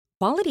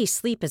Quality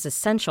sleep is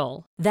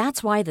essential.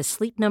 That's why the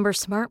Sleep Number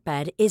Smart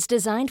Bed is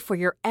designed for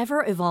your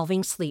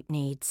ever-evolving sleep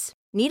needs.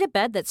 Need a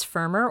bed that's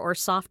firmer or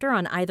softer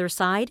on either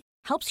side?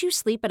 Helps you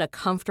sleep at a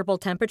comfortable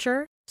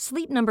temperature?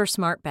 Sleep Number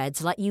Smart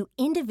Beds let you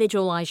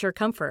individualize your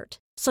comfort,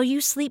 so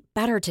you sleep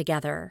better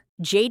together.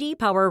 J.D.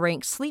 Power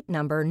ranks Sleep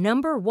Number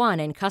number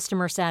 1 in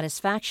customer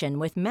satisfaction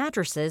with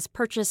mattresses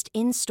purchased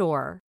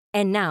in-store.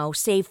 And now,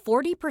 save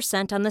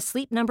 40% on the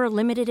Sleep Number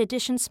Limited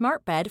Edition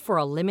Smart Bed for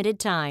a limited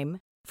time.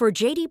 For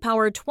J.D.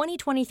 Power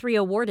 2023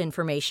 award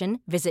information,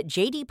 visit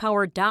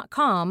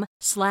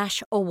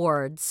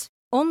jdpower.com/awards.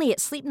 Only at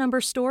Sleep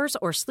Number stores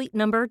or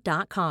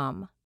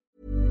sleepnumber.com.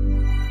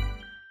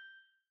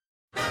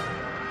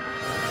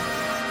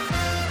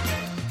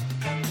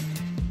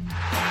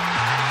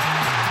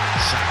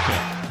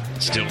 Saka,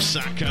 still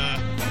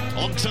Saka,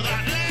 onto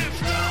that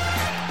left.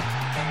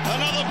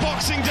 Another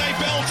Boxing Day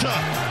belter,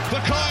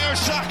 Bukayo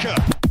Saka.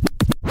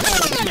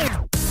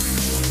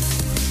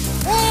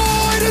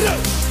 Oh, I did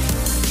it!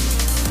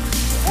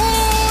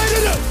 Oh, I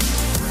did it!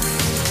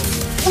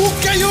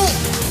 Bukayo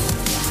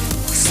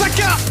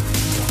Saka!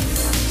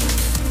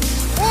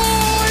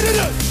 Oh, I did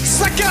it!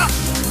 Saka!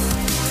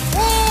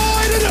 Oh,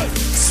 I did it!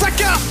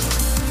 Saka!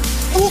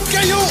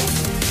 Bukayo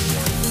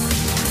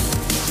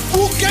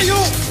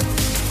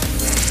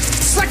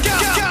Saka!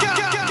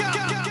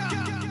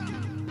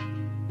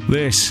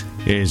 This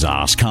is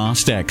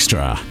Arsecast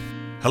Extra.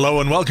 Hello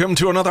and welcome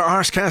to another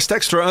Arsecast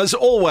Extra, as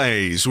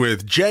always,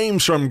 with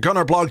James from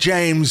Gunnerblog.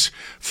 James,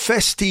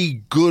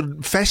 festive,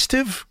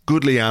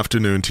 goodly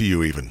afternoon to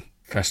you even.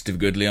 Festive,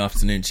 goodly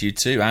afternoon to you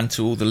too, and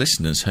to all the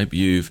listeners. Hope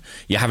you're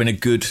having a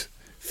good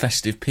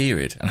festive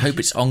period, and hope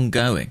it's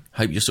ongoing.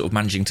 Hope you're sort of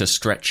managing to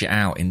stretch it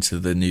out into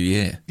the new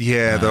year.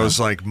 Yeah, those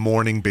like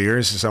morning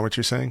beers, is that what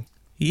you're saying?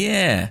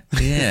 Yeah,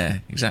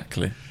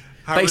 exactly.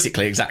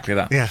 Basically, exactly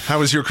that. Yeah. How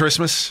was your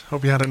Christmas?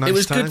 Hope you had a nice time. It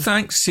was good,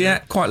 thanks. Yeah,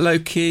 quite low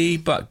key,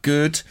 but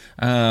good.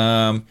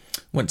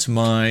 Went to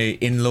my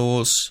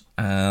in-laws,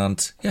 and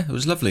yeah, it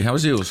was lovely. How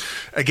was yours?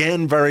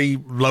 Again, very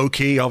low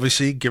key,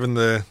 obviously, given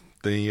the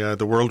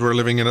world we're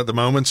living in at the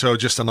moment. So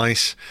just a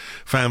nice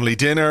family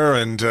dinner,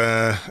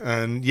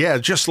 and yeah,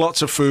 just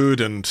lots of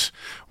food and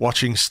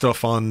watching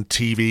stuff on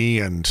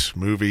TV and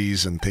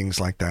movies and things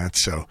like that.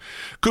 So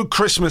good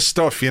Christmas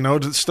stuff,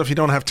 stuff you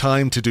don't have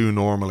time to do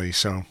normally.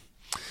 So.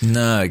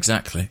 No,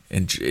 exactly.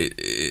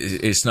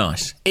 It's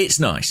nice. It's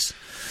nice.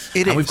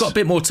 And we've got a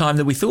bit more time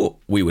than we thought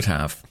we would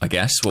have, I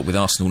guess, what with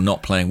Arsenal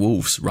not playing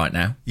Wolves right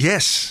now.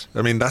 Yes.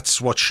 I mean,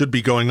 that's what should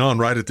be going on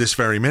right at this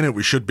very minute.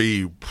 We should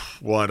be,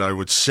 what I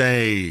would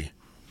say,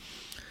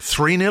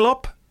 3-0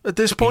 up at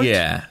this point?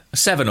 Yeah.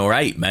 7 or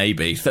 8,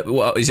 maybe.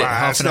 What, is it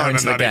half an hour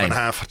into the game?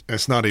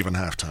 It's not even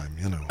half-time,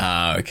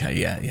 Oh, okay,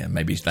 yeah.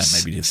 Maybe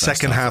the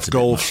second half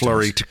goal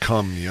flurry to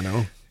come,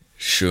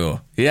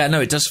 Sure. Yeah,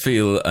 no, it does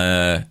feel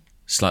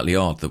slightly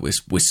odd that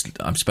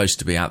I'm supposed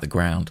to be out the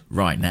ground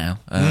right now.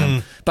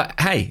 But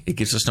hey, it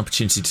gives us an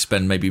opportunity to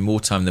spend maybe more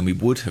time than we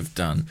would have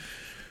done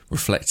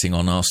reflecting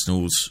on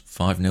Arsenal's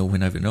 5-0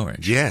 win over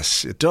Norwich.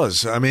 Yes, it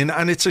does. I mean,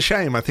 and it's a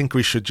shame. I think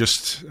we should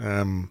just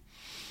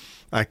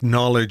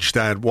acknowledge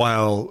that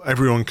while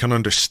everyone can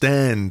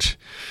understand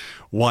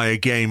why a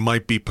game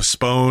might be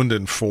postponed,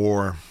 and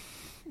for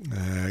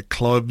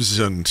clubs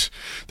and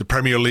the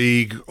Premier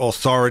League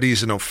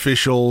authorities and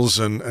officials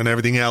and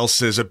everything else,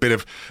 there's a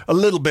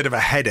little bit of a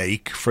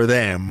headache for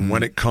them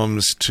when it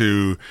comes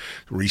to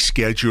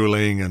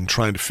rescheduling and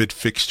trying to fit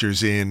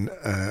fixtures in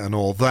and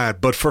all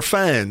that. But for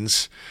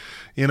fans,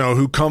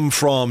 who come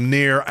from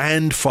near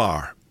and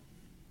far,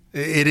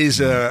 it is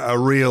a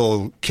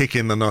real kick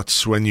in the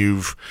nuts when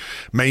you've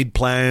made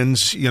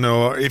plans.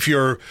 If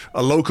you're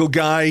a local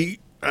guy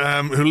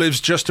who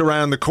lives just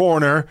around the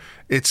corner,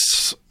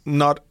 it's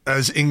not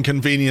as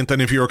inconvenient than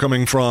if you're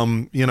coming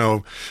from,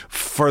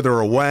 further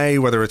away,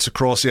 whether it's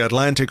across the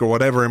Atlantic or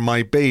whatever it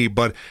might be.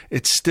 But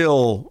it's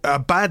still a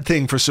bad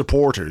thing for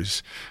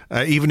supporters,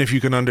 even if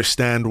you can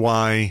understand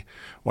why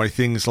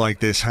things like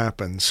this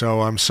happen.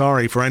 So I'm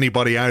sorry for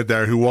anybody out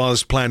there who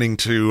was planning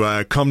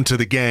to come to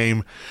the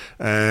game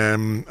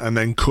and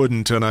then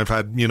couldn't. And I've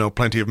had,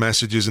 plenty of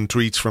messages and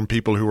tweets from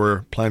people who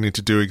were planning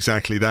to do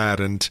exactly that.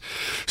 And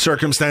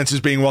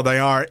circumstances being what they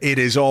are, it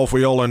is off.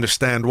 We all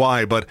understand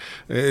why. But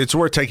it's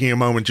worth taking a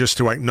moment just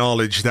to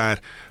acknowledge that,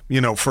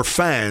 for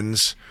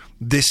fans,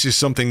 this is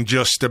something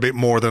just a bit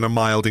more than a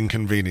mild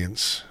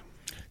inconvenience.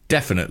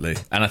 Definitely.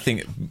 And I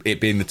think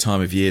it being the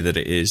time of year that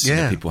it is,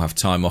 people have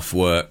time off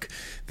work,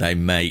 they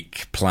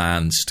make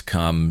plans to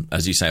come,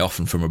 as you say,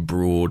 often from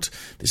abroad.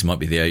 This might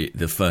be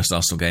the first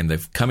Arsenal game they're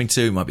coming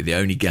to, it might be the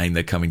only game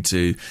they're coming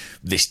to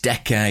this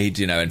decade,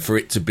 and for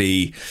it to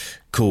be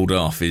called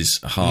off is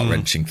a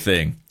heart-wrenching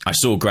thing. I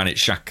saw Granit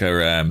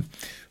Xhaka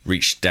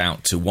reached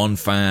out to one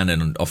fan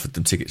and offered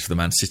them tickets for the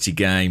Man City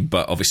game,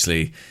 but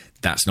obviously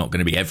that's not going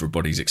to be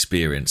everybody's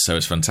experience. So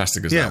as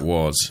fantastic as that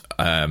was,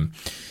 I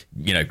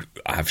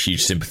have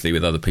huge sympathy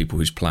with other people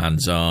whose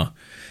plans are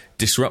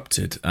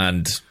disrupted,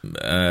 and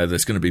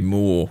there's going to be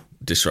more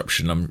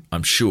disruption,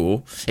 I'm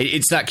sure.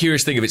 It's that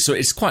curious thing of it. So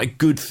it's quite a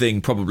good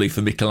thing probably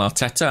for Mikel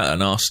Arteta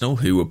and Arsenal,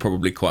 who were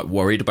probably quite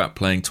worried about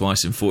playing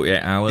twice in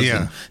 48 hours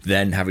and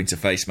then having to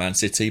face Man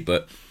City.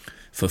 But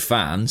for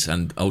fans,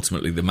 and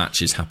ultimately the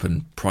matches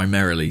happen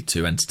primarily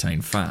to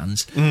entertain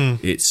fans,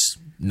 it's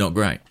not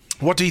great.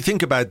 What do you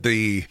think about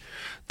the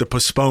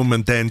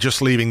postponement then,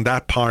 just leaving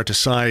that part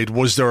aside?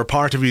 Was there a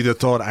part of you that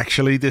thought,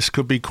 actually, this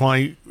could be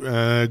quite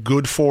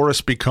good for us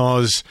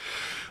because,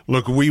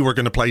 look, we were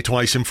going to play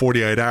twice in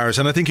 48 hours.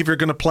 And I think if you're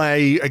going to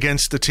play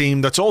against a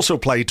team that's also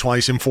played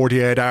twice in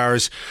 48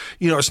 hours,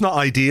 it's not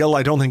ideal.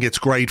 I don't think it's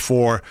great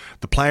for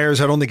the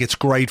players. I don't think it's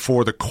great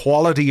for the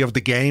quality of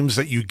the games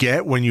that you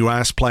get when you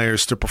ask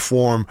players to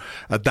perform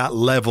at that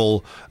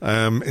level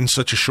in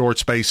such a short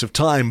space of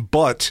time.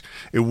 But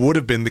it would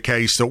have been the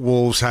case that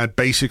Wolves had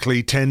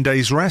basically 10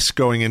 days rest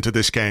going into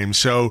this game.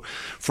 So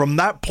from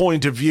that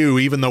point of view,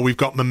 even though we've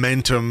got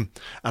momentum,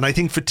 and I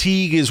think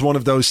fatigue is one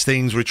of those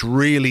things which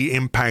really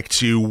impacts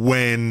you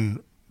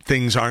when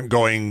things aren't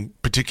going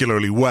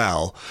particularly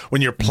well.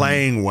 When you're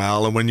playing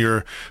well and when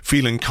you're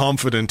feeling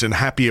confident and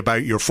happy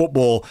about your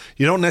football,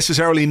 you don't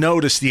necessarily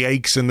notice the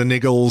aches and the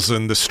niggles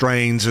and the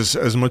strains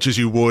as much as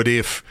you would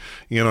if,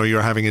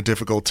 you're having a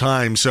difficult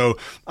time. So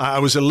I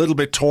was a little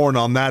bit torn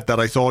on that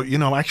I thought,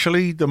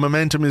 actually the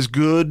momentum is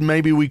good.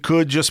 Maybe we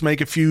could just make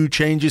a few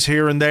changes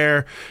here and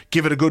there,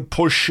 give it a good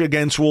push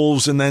against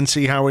Wolves and then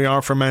see how we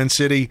are for Man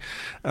City.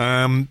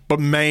 But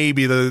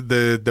maybe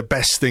the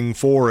best thing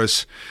for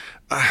us,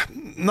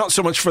 not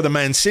so much for the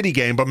Man City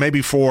game, but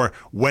maybe for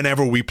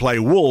whenever we play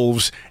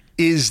Wolves,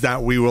 is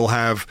that we will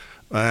have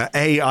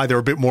either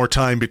a bit more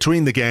time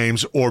between the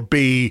games, or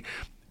B,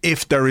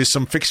 if there is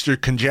some fixture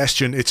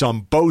congestion, it's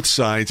on both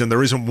sides and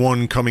there isn't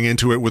one coming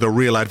into it with a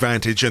real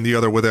advantage and the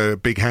other with a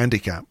big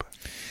handicap.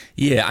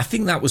 Yeah, I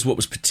think that was what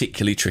was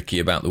particularly tricky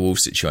about the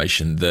Wolves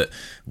situation, that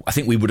I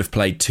think we would have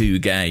played 2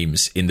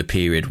 games in the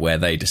period where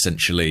they'd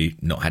essentially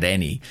not had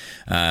any.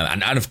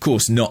 And of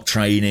course, not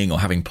training or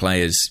having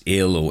players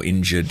ill or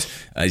injured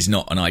is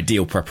not an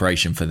ideal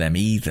preparation for them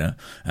either.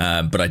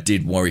 But I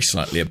did worry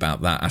slightly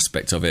about that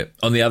aspect of it.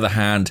 On the other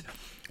hand,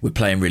 we're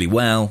playing really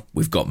well.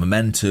 We've got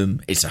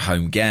momentum. It's a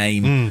home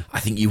game.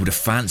 I think you would have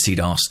fancied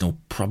Arsenal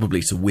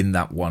probably to win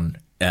that one.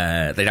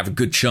 They'd have a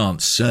good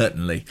chance,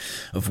 certainly,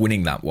 of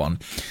winning that one.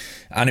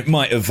 And it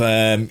might have,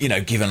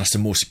 given us a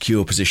more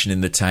secure position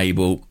in the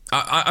table.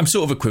 I'm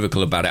sort of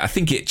equivocal about it. I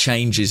think it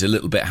changes a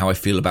little bit how I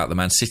feel about the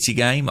Man City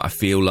game. I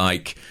feel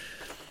like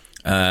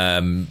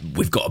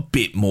we've got a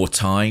bit more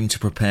time to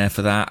prepare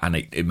for that, and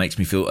it makes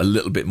me feel a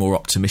little bit more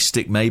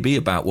optimistic, maybe,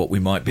 about what we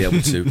might be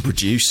able to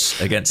produce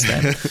against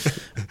them.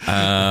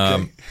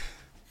 Okay.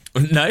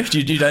 No,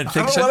 you don't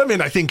think so? Well, I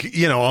mean, I think,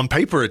 on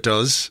paper it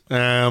does,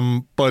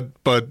 but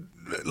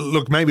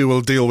look, maybe we'll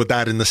deal with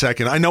that in the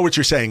second. I know what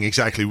you're saying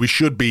exactly. We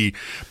should be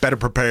better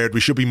prepared. We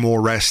should be more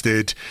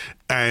rested.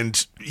 And,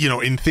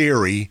 in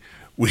theory,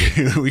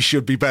 we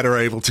should be better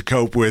able to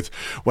cope with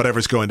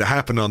whatever's going to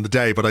happen on the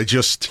day. But I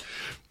just,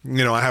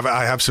 I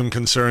have some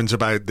concerns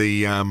about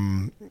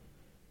the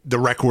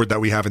record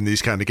that we have in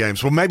these kind of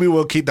games. Well, maybe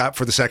we'll keep that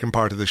for the second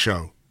part of the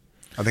show.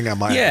 I think I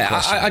might have a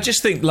question. I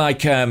just think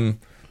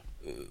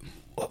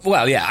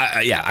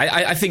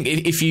I think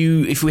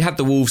if we had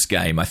the Wolves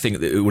game, I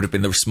think that it would have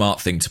been the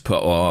smart thing to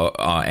put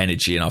our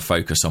energy and our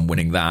focus on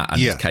winning that. And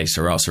in case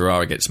Sarra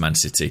against Man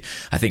City,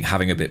 I think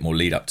having a bit more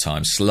lead-up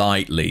time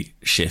slightly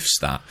shifts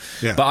that.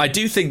 Yeah. But I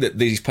do think that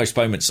these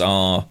postponements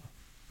are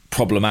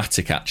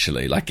problematic,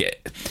 actually.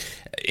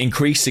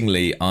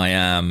 Increasingly, I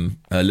am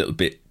a little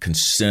bit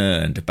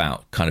concerned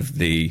about kind of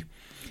the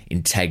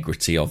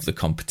integrity of the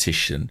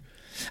competition.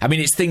 I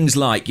mean, it's things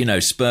like,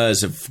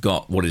 Spurs have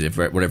got,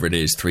 whatever it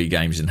is, 3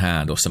 games in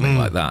hand or something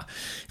like that.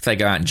 If they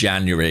go out in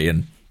January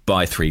and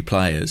buy 3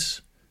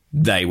 players,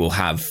 they will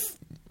have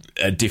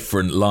a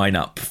different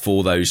lineup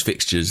for those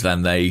fixtures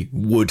than they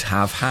would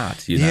have had,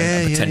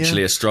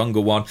 potentially a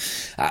stronger one.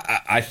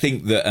 I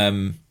think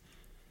that,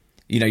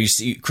 you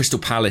see Crystal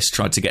Palace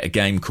tried to get a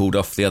game called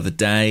off the other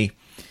day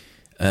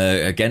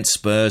against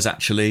Spurs,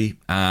 actually,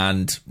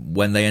 and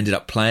when they ended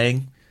up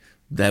playing,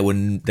 there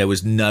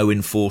was no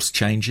enforced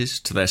changes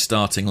to their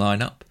starting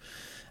lineup.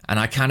 And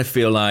I kind of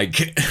feel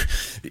like,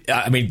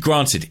 I mean,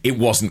 granted, it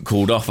wasn't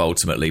called off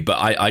ultimately, but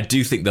I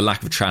do think the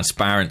lack of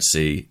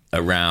transparency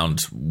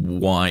around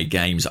why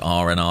games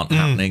are and aren't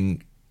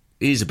happening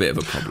is a bit of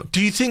a problem.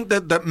 Do you think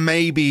that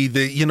maybe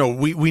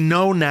we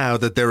know now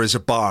that there is a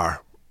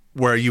bar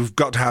where you've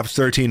got to have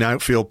 13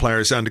 outfield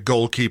players and a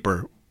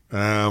goalkeeper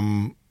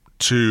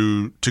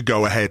to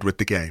go ahead with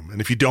the game.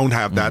 And if you don't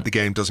have that, the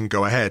game doesn't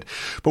go ahead.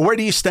 But where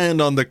do you stand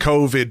on the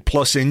COVID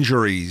plus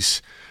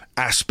injuries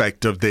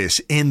aspect of this,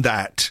 in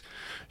that,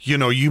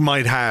 you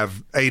might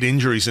have 8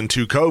 injuries and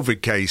 2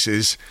 COVID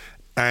cases,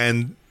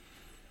 and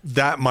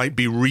that might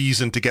be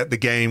reason to get the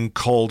game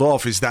called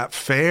off? Is that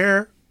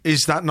fair?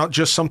 Is that not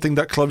just something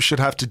that clubs should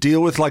have to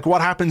deal with? Like,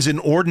 what happens in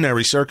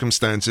ordinary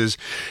circumstances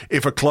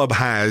if a club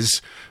has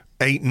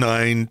 8,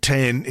 9,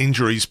 10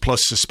 injuries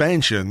plus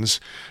suspensions,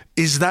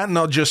 is that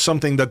not just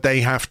something that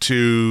they have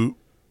to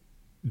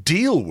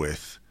deal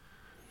with?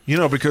 You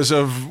know, because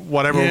of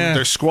whatever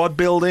their squad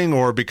building,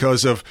 or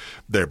because of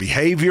their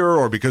behavior,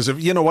 or because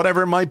of, you know,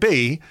 whatever it might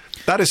be.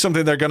 That is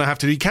something they're going to have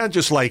to do. You can't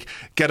just like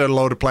get a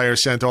load of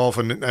players sent off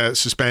and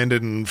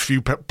suspended and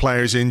few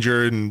players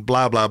injured and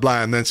blah, blah,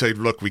 blah, and then say,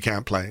 look, we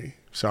can't play.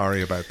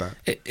 Sorry about that.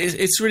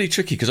 It's really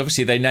tricky because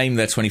obviously they named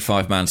their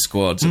 25-man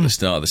squads at the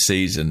start of the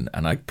season,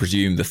 and I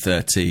presume the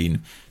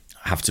 13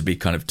 have to be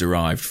kind of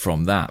derived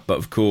from that. But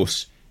of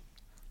course,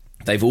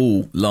 they've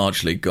all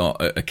largely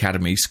got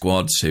academy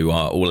squads who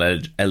are all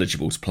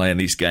eligible to play in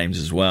these games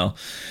as well.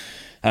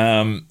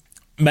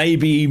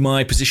 Maybe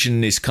my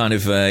position is kind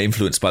of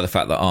influenced by the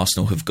fact that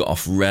Arsenal have got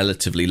off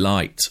relatively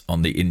light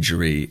on the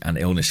injury and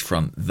illness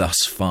front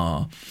thus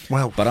far.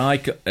 Well, but I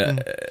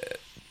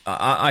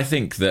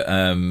think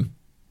that.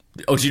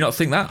 Oh, do you not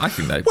think that? I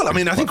think that. Well, I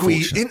mean, I think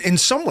in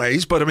some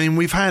ways, but I mean,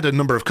 we've had a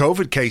number of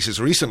COVID cases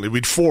recently.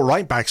 We'd 4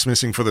 right backs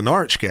missing for the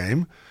Norwich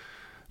game,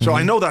 so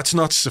I know that's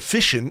not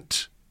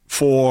sufficient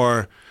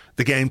for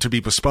the game to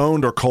be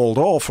postponed or called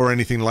off or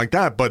anything like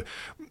that. But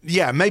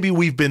yeah, maybe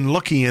we've been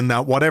lucky in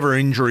that whatever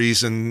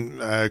injuries and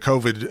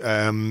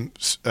COVID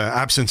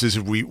absences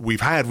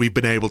we've had, we've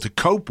been able to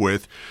cope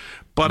with.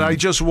 But I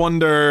just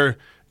wonder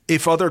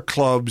if other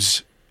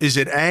clubs, is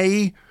it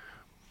A,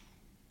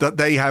 that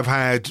they have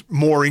had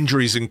more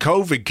injuries and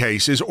COVID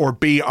cases, or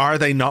B, are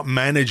they not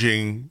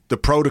managing the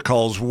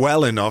protocols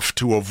well enough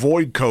to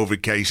avoid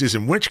COVID cases,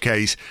 in which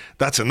case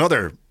that's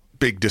another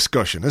big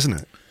discussion, isn't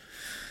it?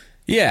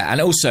 Yeah,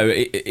 and also,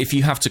 if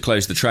you have to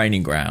close the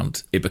training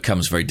ground, it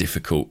becomes very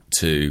difficult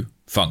to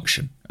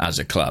function as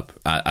a club,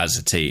 as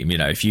a team. You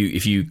know, if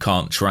you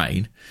can't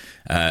train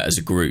as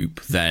a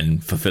group, then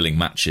fulfilling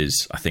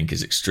matches, I think,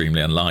 is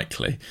extremely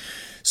unlikely.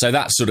 So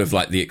that's sort of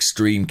like the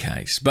extreme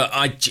case. But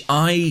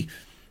I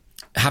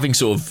having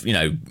sort of, you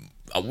know,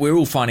 we're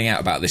all finding out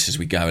about this as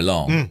we go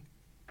along.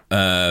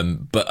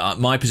 But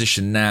my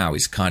position now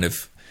is kind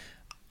of,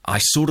 I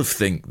sort of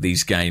think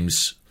these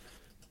games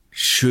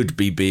should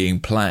be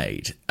being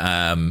played,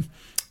 and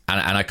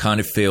I kind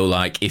of feel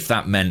like if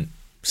that meant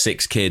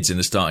 6 kids in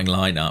the starting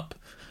lineup,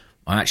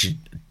 I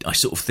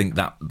sort of think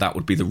that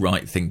would be the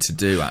right thing to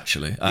do.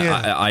 Actually,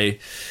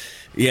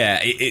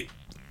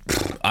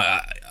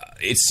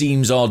 it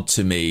seems odd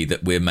to me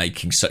that we're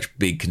making such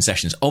big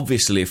concessions.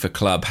 Obviously, if a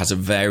club has a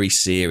very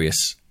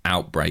serious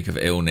outbreak of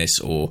illness,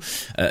 or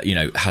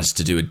has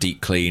to do a deep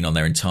clean on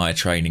their entire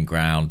training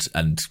ground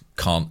and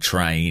can't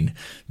train,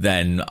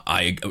 then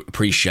I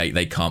appreciate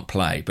they can't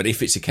play. But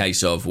if it's a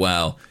case of,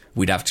 well,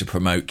 we'd have to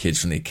promote kids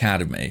from the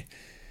academy,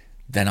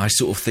 then I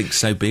sort of think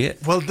so be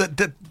it. Well,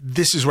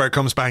 this is where it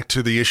comes back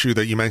to the issue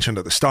that you mentioned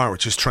at the start,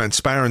 which is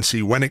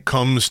transparency. When it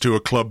comes to a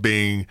club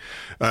being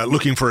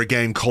looking for a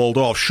game called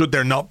off, should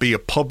there not be a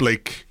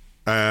public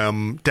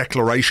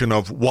declaration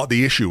of what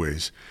the issue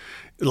is?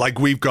 Like,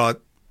 we've got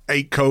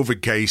 8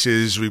 COVID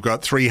cases, we've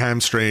got 3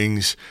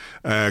 hamstrings,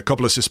 a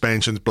couple of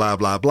suspensions, blah,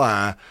 blah,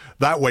 blah.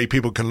 That way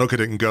people can look at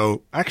it and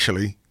go,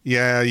 actually,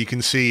 yeah, you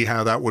can see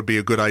how that would be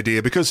a good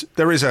idea, because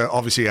there is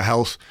obviously a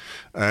health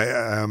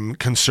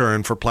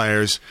concern for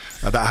players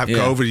that have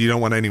COVID. You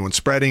don't want anyone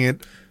spreading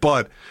it,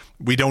 but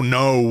we don't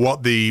know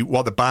what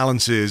the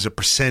balance is. A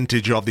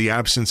percentage of the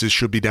absences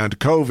should be down to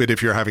COVID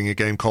if you're having a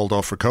game called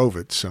off for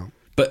COVID. So,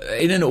 but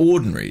in an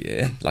ordinary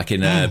year, like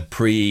in a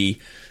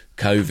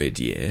pre-COVID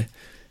year,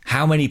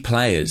 how many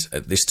players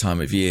at this time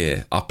of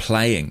year are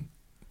playing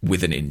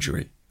with an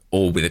injury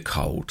or with a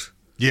cold?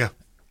 Yeah.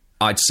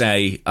 I'd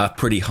say a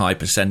pretty high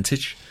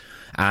percentage.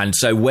 And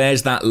so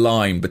where's that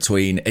line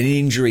between an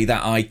injury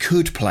that I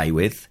could play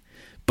with,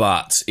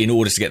 but in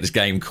order to get this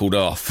game called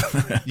off,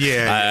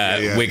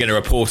 we're going to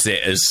report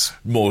it as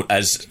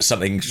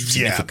something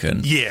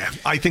significant. Yeah,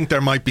 I think there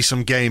might be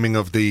some gaming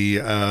of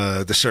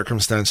the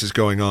circumstances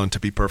going on, to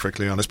be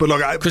perfectly honest. But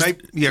look, go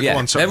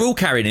on. Sorry. They're all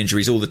carrying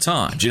injuries all the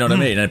time. Do you know what I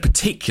mean? And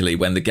particularly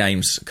when the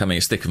game's coming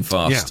as thick and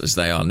fast as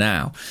they are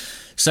now.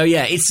 So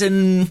yeah, it's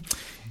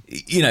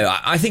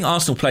I think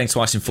Arsenal playing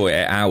twice in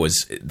 48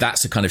 hours,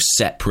 that's a kind of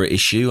separate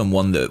issue, and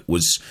one that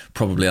was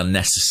probably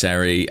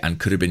unnecessary and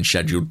could have been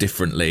scheduled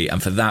differently.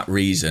 And for that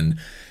reason,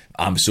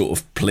 I'm sort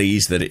of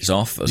pleased that it's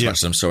off, as much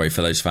as I'm sorry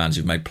for those fans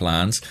who've made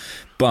plans.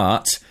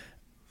 But,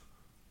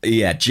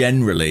 yeah,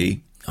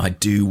 generally, I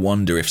do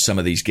wonder if some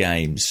of these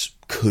games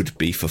could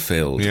be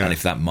fulfilled and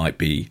if that might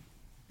be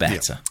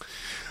better.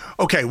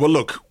 Yeah. Okay, well,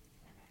 look,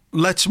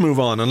 let's move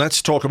on and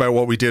let's talk about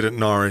what we did at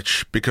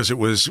Norwich, because it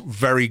was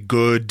very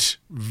good,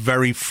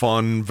 very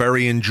fun,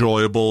 very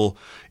enjoyable.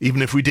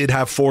 Even if we did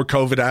have 4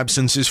 COVID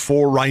absences,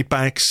 4 right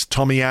backs,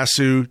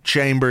 Tomiyasu,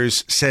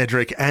 Chambers,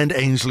 Cedric and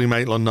Ainsley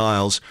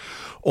Maitland-Niles,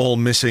 all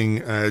missing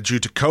due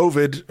to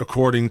COVID,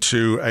 according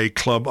to a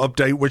club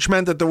update, which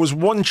meant that there was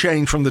one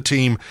change from the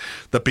team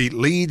that beat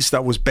Leeds.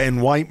 That was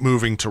Ben White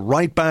moving to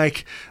right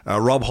back,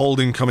 Rob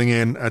Holding coming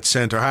in at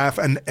centre half,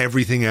 and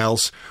everything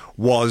else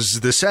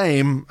was the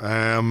same.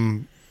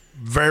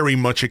 very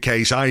much a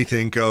case, I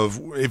think, of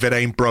if it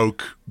ain't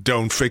broke,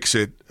 don't fix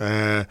it.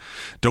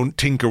 Don't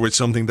tinker with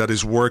something that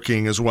is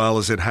working as well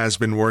as it has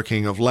been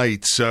working of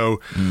late.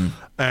 So,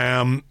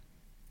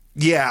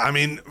 yeah, I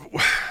mean,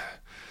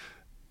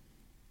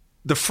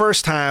 the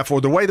first half, or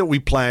the way that we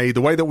played,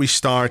 the way that we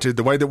started,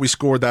 the way that we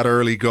scored that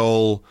early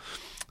goal,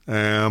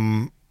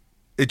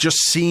 it just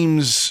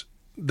seems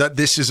that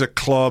this is a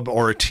club,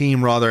 or a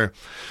team rather,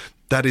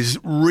 that is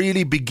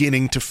really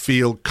beginning to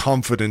feel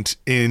confident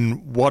in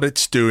what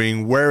it's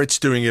doing, where it's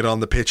doing it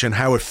on the pitch, and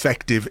how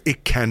effective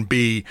it can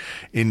be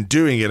in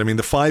doing it. I mean,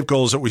 the 5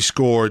 goals that we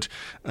scored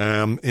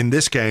in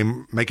this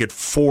game make it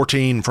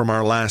 14 from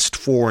our last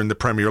 4 in the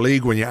Premier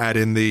League. When you add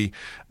in the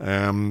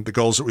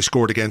goals that we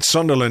scored against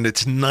Sunderland,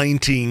 it's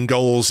 19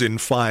 goals in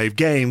 5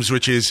 games,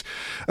 which is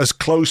as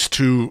close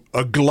to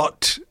a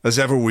glut as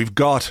ever we've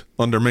got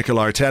under Mikel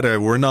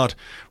Arteta. We're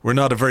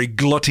not a very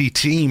glutty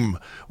team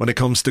when it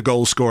comes to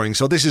goal scoring.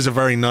 So this is a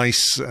very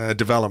nice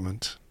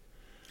development.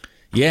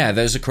 Yeah,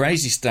 there's a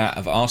crazy stat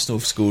of Arsenal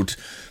have scored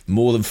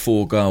more than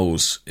 4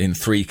 goals in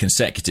 3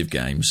 consecutive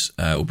games,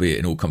 albeit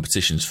in all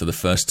competitions, for the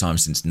first time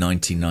since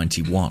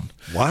 1991.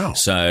 Wow.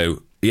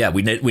 So, yeah,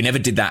 we never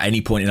did that at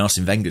any point in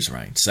Arsene Wenger's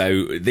reign.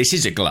 So this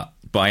is a glut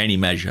by any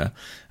measure,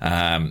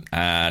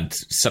 and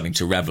something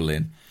to revel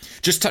in.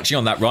 Just touching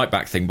on that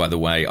right-back thing, by the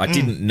way, I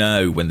didn't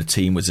know when the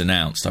team was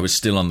announced. I was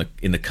still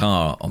in the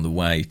car on the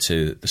way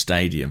to the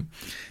stadium,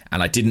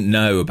 and I didn't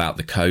know about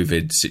the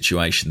COVID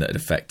situation that had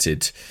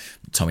affected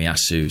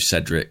Tomiyasu,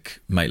 Cedric,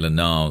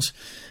 Maitland-Niles.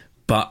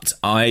 But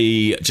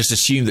I just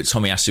assumed that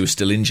Tomiyasu was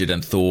still injured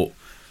and thought,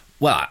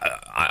 well,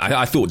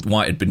 I thought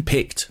White had been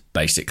picked,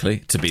 basically,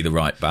 to be the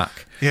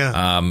right-back.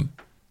 Yeah.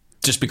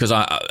 Just because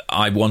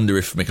I wonder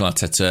if Mikel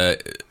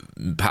Arteta,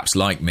 perhaps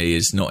like me,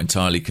 is not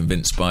entirely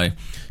convinced by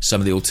some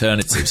of the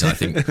alternatives. And I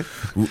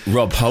think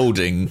Rob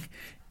Holding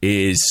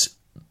is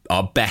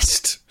our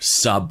best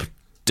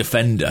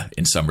sub-defender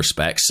in some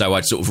respects. So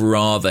I'd sort of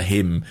rather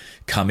him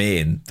come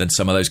in than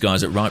some of those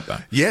guys at right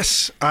back.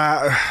 Yes,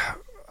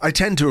 I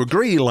tend to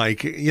agree.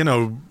 Like, you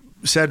know,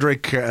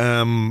 Cedric,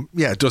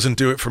 doesn't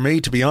do it for me,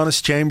 to be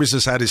honest. Chambers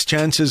has had his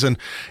chances and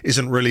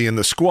isn't really in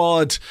the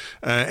squad.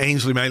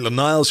 Ainsley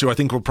Maitland-Niles, who I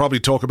think we'll probably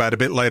talk about a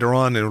bit later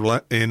on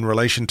in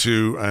relation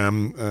to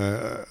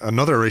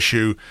another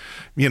issue,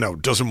 you know,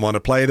 doesn't want to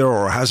play there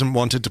or hasn't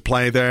wanted to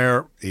play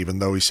there, even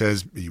though he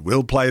says he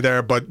will play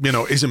there, but, you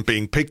know, isn't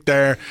being picked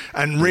there.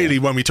 And really,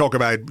 when we talk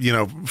about, you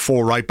know,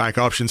 4 right-back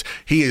options,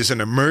 he is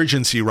an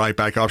emergency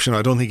right-back option.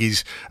 I don't think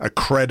he's a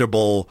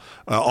credible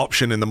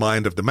option in the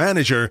mind of the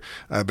manager,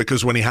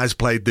 because when he has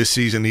played this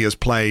season, he has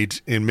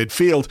played in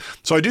midfield.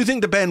 So I do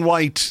think the Ben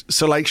White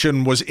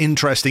selection was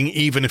interesting,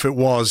 even if it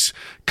was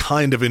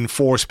kind of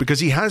enforced, because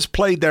he has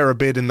played there a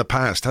bit in the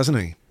past, hasn't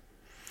he?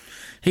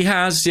 He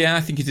has, yeah.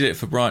 I think he did it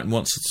for Brighton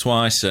once or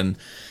twice. And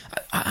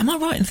am I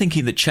right in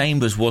thinking that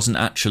Chambers wasn't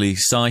actually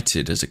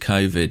cited as a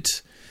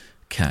COVID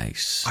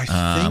case?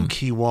 I think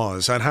he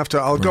was.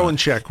 I'll go and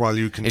check while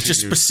you continue. It's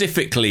just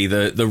specifically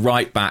the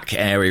right back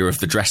area of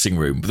the dressing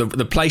room,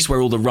 the place where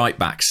all the right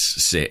backs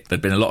sit.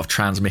 There'd been a lot of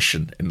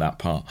transmission in that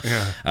part.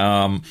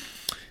 Yeah.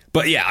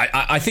 But yeah,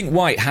 I think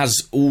White has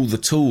all the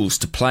tools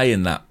to play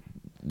in that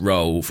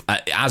role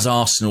as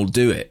Arsenal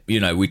do it.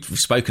 You know, we've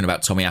spoken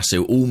about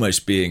Tomiyasu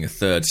almost being a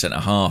third centre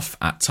half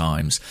at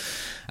times,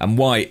 and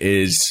White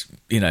is,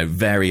 you know,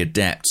 very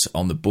adept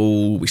on the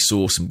ball. We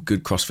saw some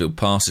good crossfield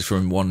passes from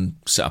him. One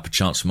set up a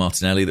chance for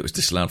Martinelli that was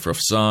disallowed for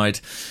offside.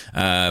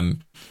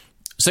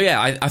 So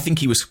yeah, I think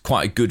he was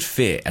quite a good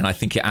fit, and I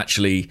think it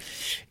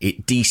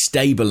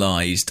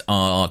destabilised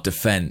our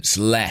defence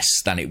less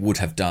than it would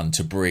have done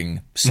to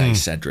bring, say,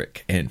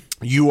 Cedric in.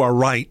 You are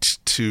right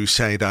to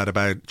say that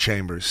about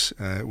Chambers.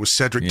 It was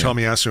Cedric,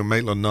 Tomiyasu and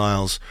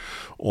Maitland-Niles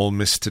all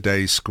missed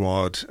today's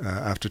squad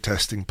after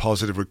testing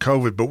positive with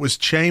COVID. But was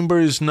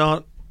Chambers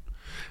not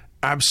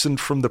absent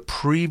from the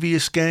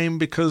previous game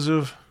because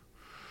of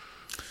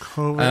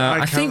COVID?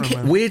 I think,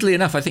 weirdly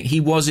enough, I think he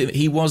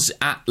was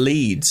at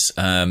Leeds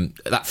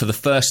that for the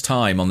first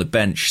time on the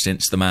bench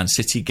since the Man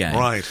City game,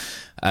 right?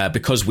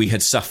 Because we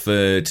had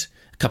suffered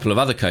a couple of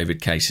other COVID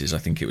cases. I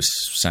think it was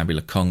Sambi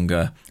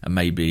Lokonga and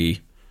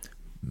maybe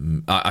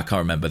I can't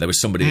remember. There was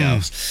somebody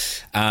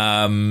else,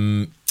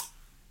 and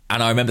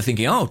I remember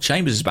thinking, "Oh,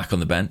 Chambers is back on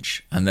the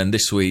bench," and then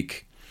this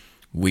week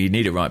we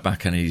need a right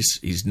back, and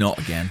he's not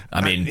again.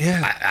 I mean,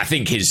 I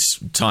think his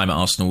time at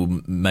Arsenal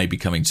may be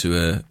coming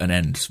to an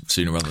end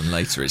sooner rather than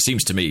later. It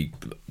seems to me,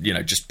 you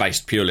know, just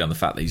based purely on the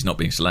fact that he's not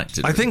being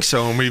selected. I think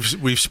so, and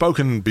we've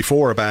spoken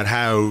before about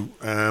how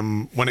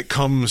when it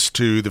comes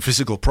to the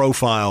physical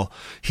profile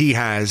he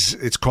has,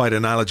 it's quite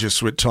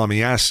analogous with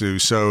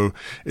Tomiyasu. So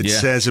it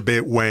says a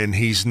bit when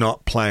he's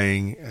not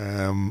playing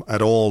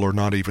at all or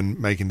not even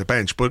making the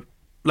bench. But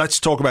let's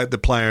talk about the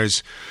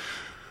players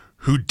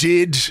who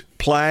did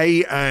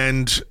play,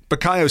 and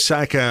Bukayo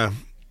Saka,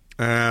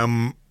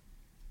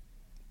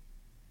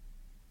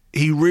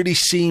 he really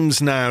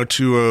seems now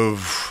to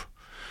have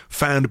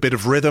found a bit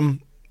of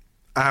rhythm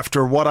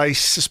after what I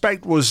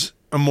suspect was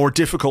a more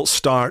difficult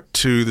start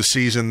to the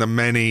season than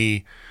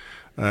many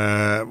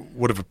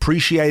would have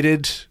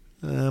appreciated.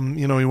 He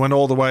went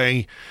all the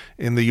way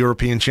in the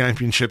European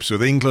Championships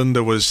with England.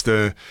 There was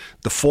the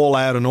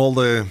fallout and all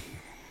the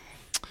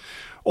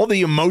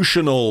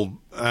emotional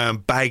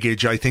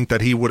baggage, I think,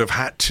 that he would have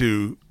had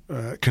to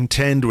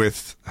contend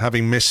with,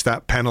 having missed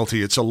that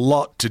penalty. It's a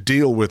lot to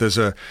deal with as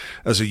a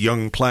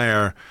young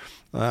player.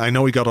 I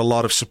know he got a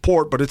lot of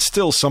support, but it's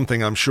still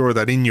something, I'm sure,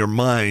 that in your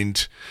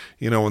mind,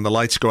 when the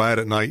lights go out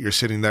at night, you're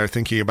sitting there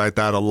thinking about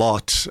that a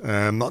lot,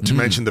 not to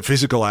mention the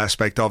physical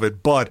aspect of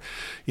it. But,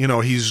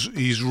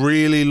 he's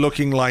really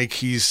looking like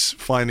he's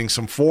finding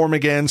some form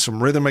again,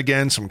 some rhythm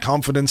again, some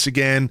confidence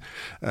again.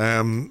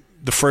 The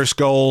first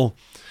goal,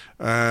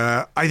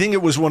 I think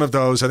it was one of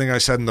those, I think I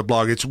said in the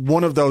blog, it's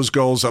one of those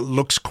goals that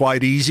looks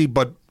quite easy,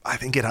 but I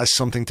think it has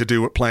something to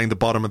do with playing the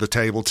bottom of the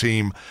table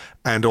team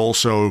and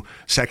also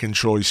second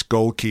choice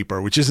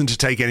goalkeeper, which isn't to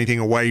take anything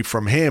away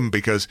from him,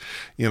 because,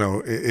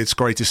 it's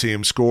great to see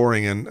him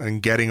scoring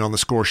and getting on the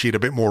score sheet a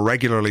bit more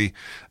regularly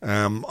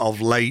of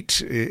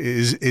late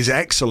is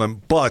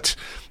excellent. But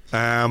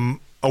a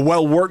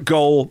well-worked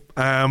goal,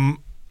 and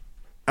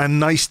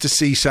nice to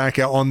see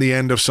Saka on the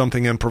end of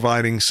something and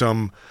providing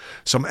some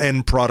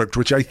end product,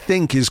 which I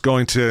think is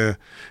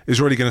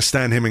really going to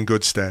stand him in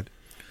good stead.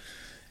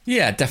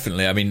 Yeah,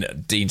 definitely. I mean,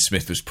 Dean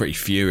Smith was pretty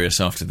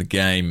furious after the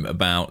game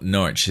about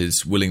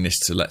Norwich's willingness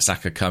to let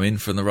Saka come in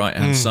from the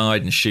right-hand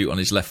side and shoot on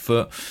his left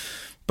foot.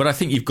 But I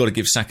think you've got to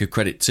give Saka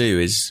credit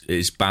too.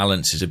 His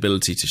balance, his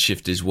ability to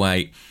shift his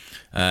weight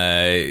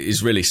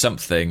is really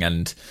something.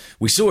 And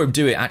we saw him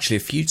do it actually a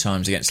few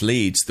times against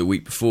Leeds the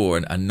week before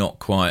and not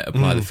quite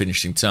apply the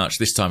finishing touch.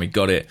 This time he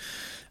got it.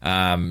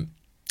 And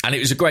it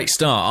was a great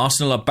start.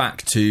 Arsenal are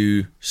back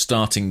to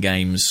starting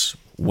games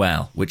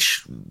well,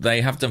 which they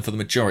have done for the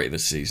majority of the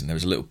season. There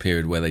was a little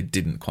period where they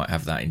didn't quite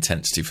have that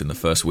intensity from the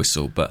first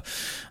whistle, but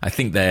I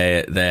think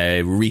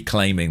they're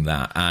reclaiming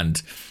that,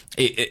 and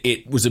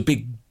it was a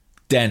big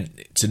dent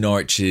to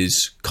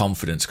Norwich's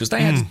confidence, because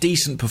they had a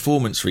decent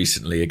performance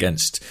recently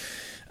against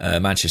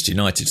Manchester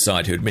United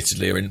side, who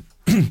admittedly are in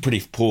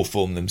pretty poor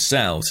form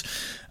themselves.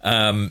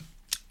 And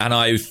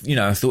I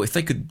thought if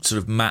they could sort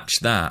of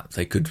match that,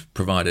 they could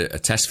provide a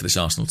test for this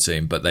Arsenal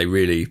team. But they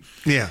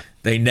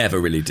never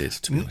really did,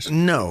 to be honest.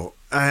 No.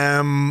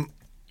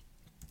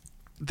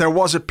 There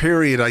was a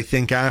period, I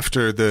think,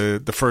 after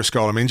the first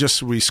goal. I mean,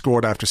 we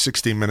scored after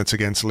 16 minutes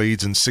against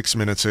Leeds and 6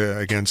 minutes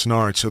against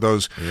Norwich. So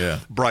those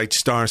bright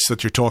starts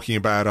that you're talking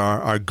about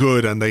are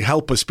good, and they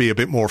help us be a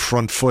bit more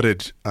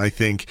front-footed, I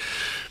think.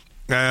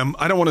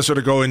 I don't want to sort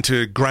of go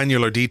into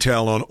granular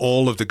detail on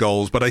all of the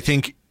goals, but I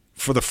think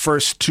for the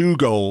first two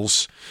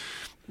goals,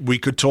 we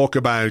could talk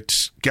about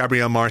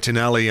Gabriel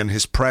Martinelli and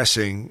his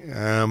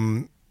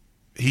pressing.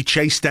 He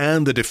chased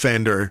down the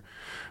defender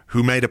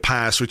who made a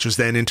pass, which was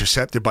then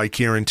intercepted by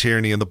Kieran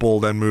Tierney, and the ball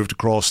then moved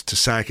across to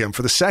Saka. And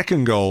for the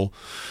second goal,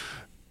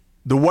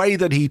 the way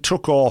that he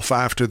took off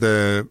after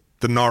the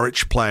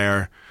Norwich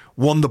player,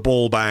 won the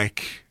ball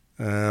back,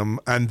 and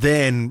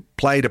then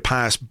played a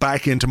pass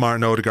back into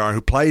Martin Odegaard,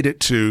 who played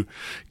it to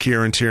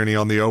Kieran Tierney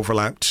on the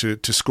overlap to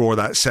score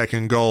that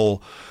second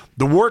goal.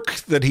 The work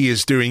that he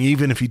is doing,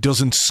 even if he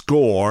doesn't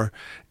score,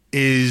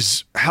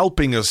 is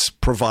helping us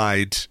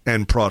provide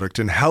end product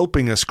and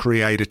helping us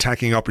create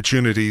attacking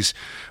opportunities,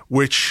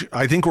 which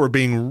I think we're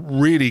being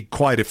really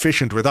quite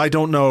efficient with. I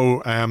don't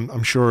know,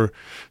 I'm sure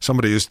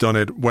somebody has done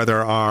it, whether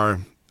we're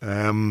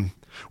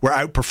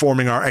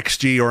outperforming our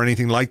XG or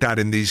anything like that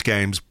in these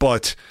games,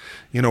 but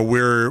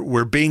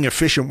we're being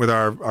efficient with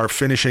our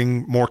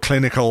finishing, more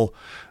clinical,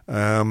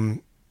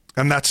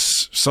 and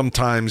that's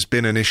sometimes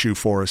been an issue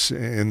for us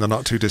in the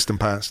not too distant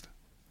past.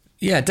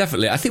 Yeah,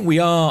 definitely. I think we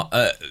are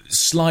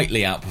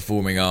slightly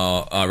outperforming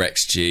our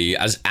XG,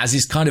 as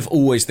is kind of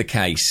always the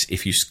case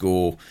if you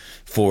score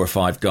 4 or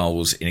 5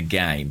 goals in a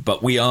game.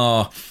 But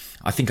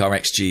I think our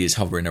XG is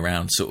hovering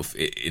around sort of,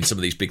 in some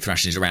of these big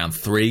thrashings, around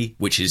 3,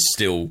 which is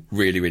still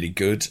really, really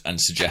good and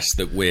suggests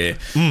that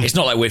it's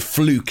not like we're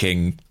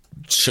fluking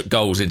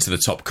goals into the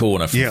top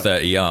corner from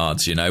 30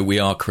 yards. We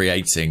are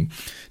creating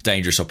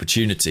dangerous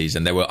opportunities,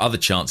 and there were other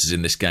chances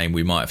in this game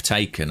we might have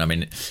taken. I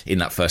mean, in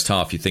that first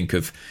half, you think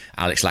of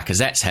Alex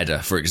Lacazette's header,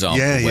 for example,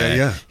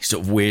 where he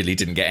sort of weirdly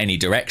didn't get any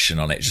direction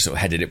on it, just sort of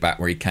headed it back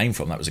where he came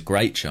from. That was a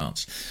great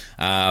chance.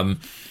 I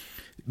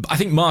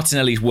think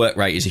Martinelli's work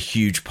rate is a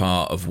huge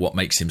part of what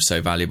makes him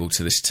so valuable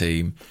to this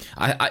team.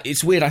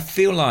 It's weird. I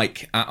feel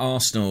like at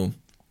Arsenal,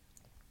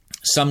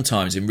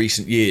 sometimes in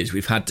recent years,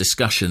 we've had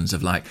discussions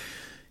of like,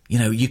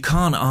 you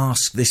can't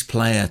ask this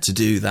player to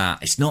do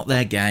that. It's not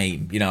their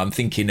game. I'm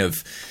thinking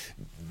of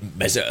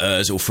Mesut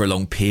Ozil for a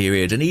long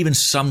period, and even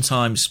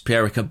sometimes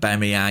Pierre-Emerick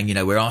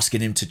Aubameyang. We're asking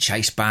him to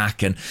chase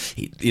back, and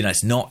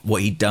it's not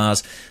what he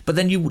does. But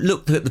then you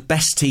look at the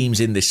best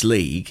teams in this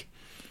league,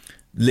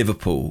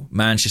 Liverpool,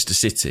 Manchester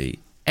City.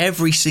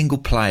 Every single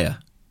player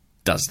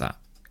does that.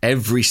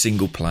 Every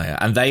single player,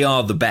 and they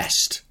are the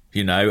best.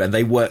 And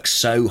they work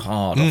so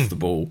hard off the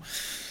ball.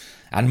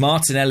 And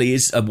Martinelli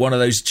is one of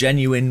those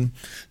genuine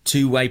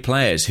two-way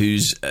players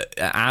who's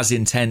as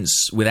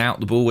intense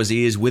without the ball as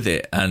he is with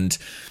it. And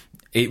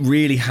it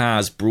really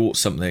has brought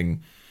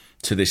something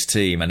to this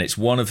team, and it's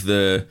one of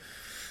the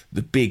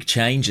big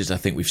changes I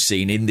think we've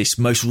seen in this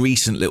most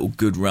recent little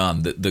good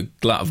run, the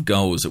glut of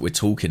goals that we're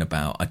talking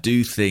about. I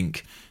do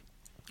think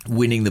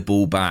winning the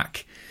ball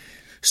back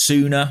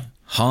sooner,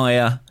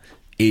 higher,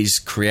 is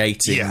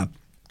creating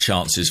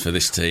chances for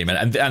this team.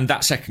 And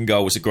that second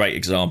goal was a great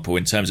example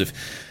in terms of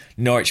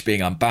Norwich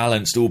being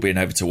unbalanced, all being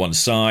over to one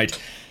side,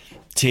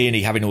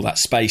 Tierney having all that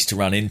space to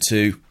run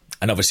into.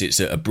 And obviously it's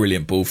a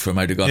brilliant ball from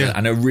Odegaard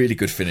and a really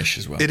good finish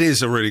as well. It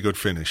is a really good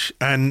finish.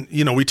 And,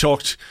 we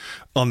talked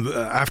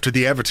after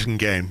the Everton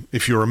game,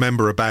 if you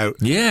remember, about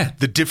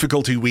the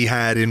difficulty we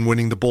had in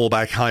winning the ball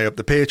back high up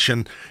the pitch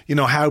and,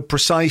 how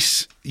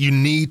precise you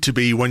need to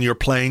be when you're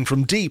playing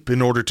from deep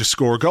in order to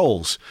score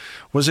goals.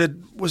 Was it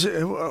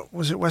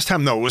West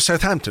Ham? No, it was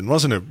Southampton,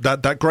 wasn't it?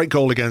 That great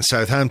goal against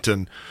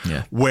Southampton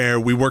where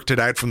we worked it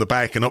out from the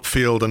back and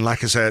upfield and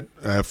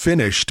Lacazette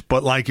finished.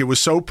 But it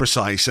was so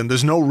precise and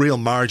there's no real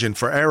margin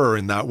for error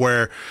in that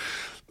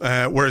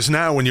whereas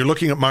now when you're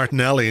looking at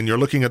Martinelli and you're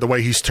looking at the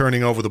way he's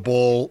turning over the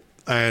ball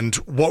and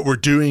what we're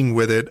doing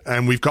with it,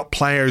 and we've got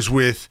players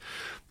with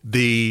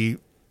the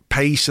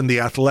pace and the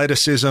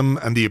athleticism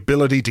and the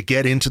ability to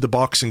get into the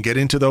box and get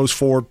into those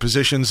forward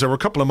positions. There were a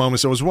couple of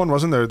moments. There was one,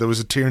 wasn't there? There was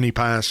a Tierney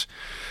pass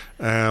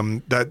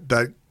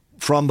that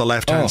from the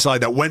left-hand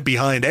side that went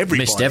behind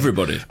everybody. Missed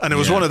everybody. And it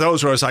was one of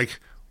those where I was like,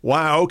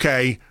 wow,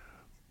 okay,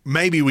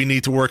 maybe we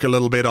need to work a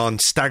little bit on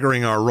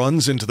staggering our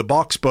runs into the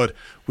box, but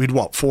we'd,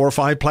 4 or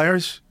 5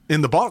 players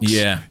in the box?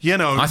 Yeah.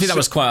 I think that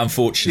was quite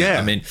unfortunate. Yeah.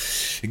 I mean,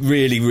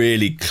 really,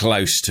 really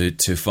close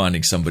to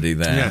finding somebody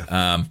there.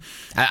 Yeah.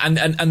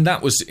 And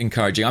that was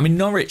encouraging. I mean,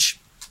 Norwich,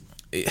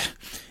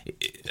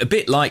 a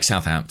bit like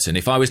Southampton,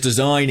 if I was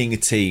designing a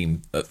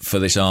team for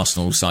this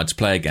Arsenal side to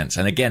play against,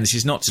 and again, this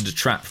is not to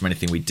detract from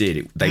anything we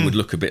did, they would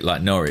look a bit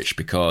like Norwich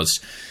because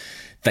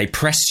they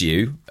press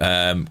you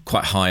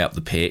quite high up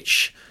the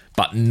pitch,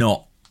 but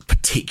not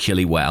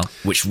particularly well,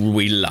 which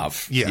we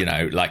love.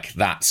 Yeah.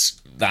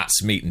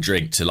 That's meat and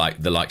drink to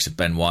the likes of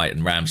Ben White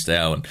and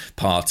Ramsdale and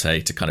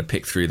Partey to kind of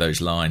pick through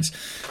those lines.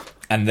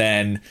 And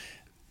then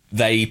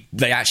they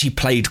actually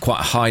played quite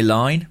a high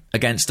line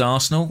against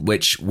Arsenal,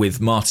 which with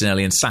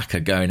Martinelli and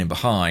Saka going in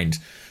behind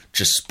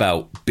just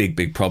spelt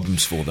big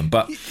problems for them.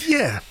 But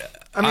yeah,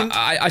 I mean,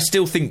 I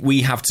still think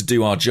we have to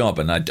do our job,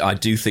 and I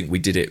do think we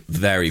did it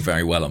very,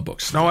 very well on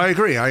Boxing Day. No, I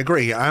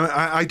agree.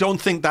 I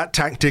don't think that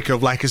tactic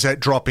of Lacazette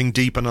dropping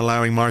deep and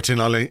allowing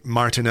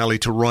Martinelli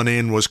to run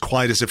in was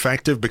quite as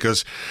effective,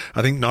 because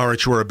I think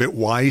Norwich were a bit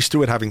wise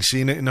to it, having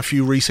seen it in a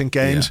few recent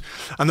games.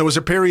 Yeah. And there was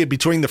a period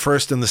between the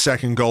first and the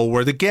second goal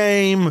where the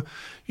game,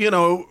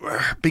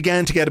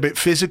 began to get a bit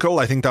physical.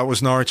 I think that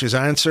was Norwich's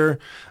answer.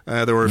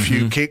 There were a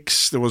few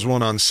kicks. There was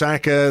one on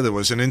Saka. There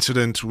was an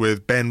incident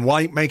with Ben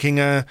White making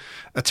a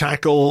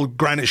tackle.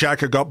 Granit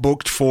Xhaka got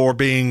booked for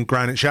being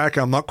Granit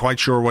Xhaka. I'm not quite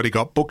sure what he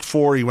got booked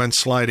for. He went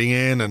sliding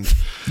in, and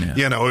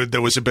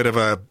there was a bit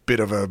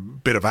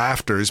of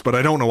afters. But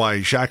I don't know why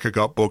Xhaka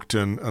got booked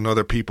and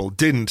other people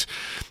didn't.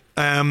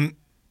 I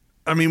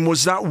mean,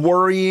 was that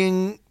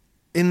worrying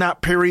in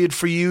that period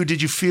for you?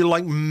 Did you feel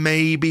like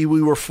maybe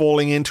we were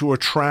falling into a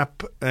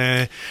trap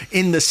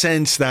in the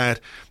sense that,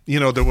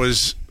 there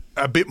was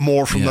a bit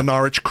more from the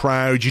Norwich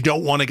crowd? You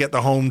don't want to get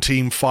the home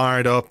team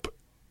fired up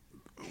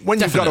when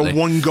you've got a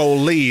 1-goal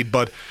lead.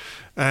 But,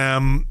 I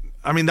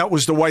mean, that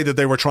was the way that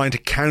they were trying to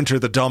counter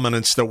the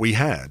dominance that we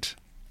had.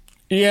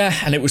 Yeah,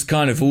 and it was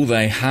kind of all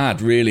they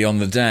had, really, on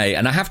the day.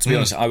 And I have to be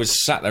honest, I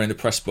was sat there in the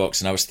press box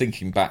and I was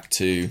thinking back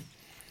to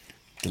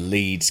the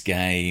Leeds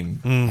game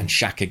and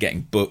Xhaka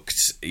getting booked,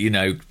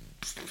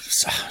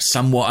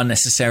 somewhat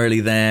unnecessarily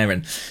there,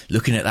 and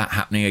looking at that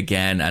happening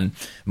again. And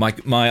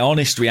my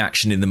honest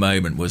reaction in the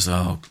moment was,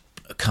 oh,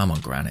 come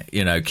on, Granit,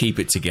 keep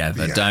it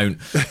together. Yeah. Don't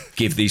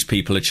give these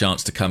people a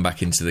chance to come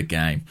back into the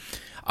game.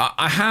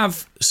 I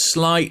have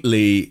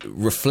slightly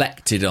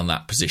reflected on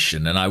that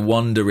position, and I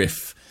wonder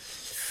if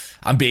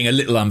I'm being a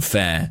little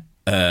unfair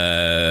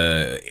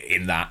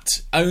in that.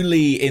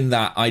 Only in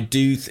that I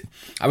do...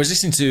 I was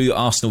listening to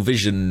Arsenal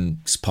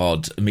Vision's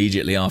pod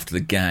immediately after the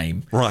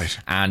game. Right.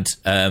 And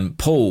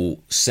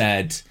Paul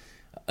said...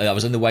 I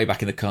was on the way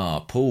back in the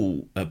car.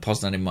 Paul,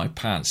 Poznan in my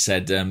pants,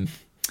 said...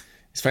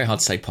 it's very hard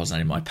to say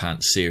Poznan in my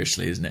pants,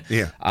 seriously, isn't it?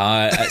 Yeah.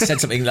 Said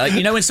something like...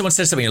 when someone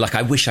says something like,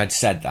 I wish I'd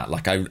said that.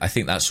 I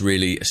think that's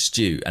really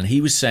astute. And he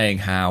was saying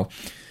how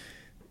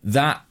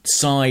that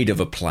side of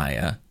a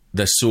player...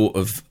 the sort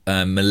of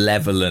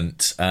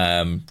malevolent,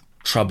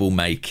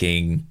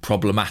 troublemaking,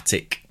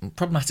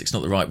 problematic's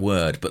not the right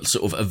word, but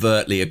sort of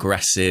overtly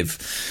aggressive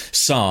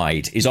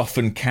side is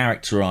often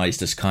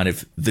characterised as kind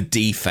of the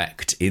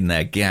defect in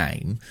their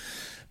game,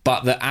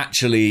 but that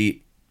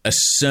actually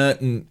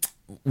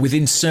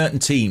within certain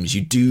teams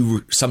you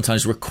do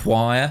sometimes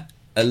require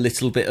a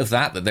little bit of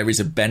that there is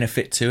a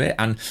benefit to it.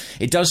 And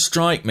it does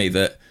strike me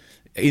that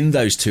in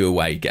those 2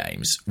 away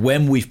games,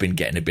 when we've been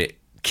getting a bit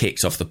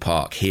kicks off the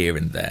park here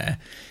and there.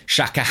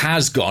 Xhaka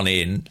has gone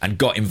in and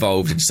got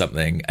involved in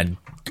something and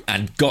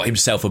got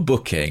himself a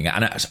booking.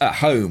 And at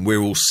home,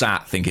 we're all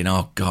sat thinking,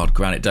 oh, God,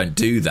 Granit, don't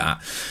do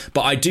that.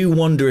 But I do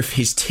wonder if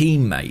his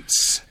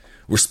teammates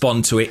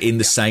respond to it in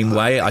the same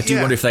way. I do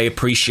wonder if they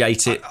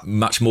appreciate it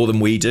much more than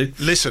we do.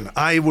 Listen,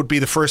 I would be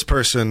the first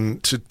person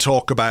to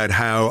talk about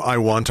how I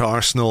want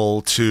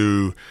Arsenal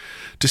to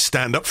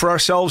stand up for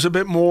ourselves a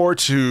bit more,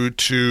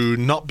 to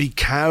not be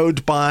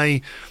cowed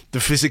by the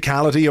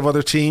physicality of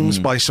other teams,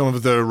 by some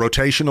of the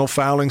rotational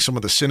fouling, some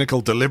of the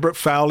cynical, deliberate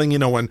fouling. You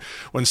know,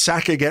 when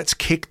Saka gets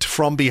kicked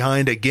from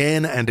behind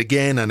again and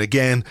again and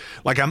again,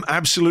 like, I'm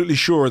absolutely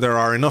sure there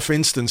are enough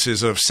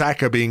instances of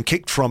Saka being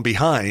kicked from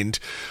behind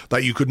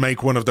that you could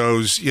make one of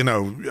those,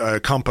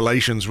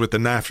 compilations with the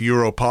NAF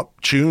Europop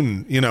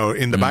tune,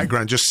 in the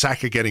background, just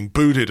Saka getting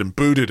booted and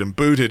booted and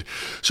booted.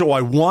 So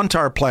I want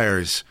our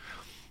players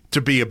to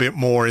be a bit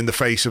more in the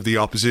face of the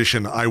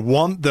opposition. I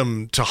want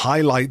them to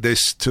highlight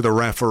this to the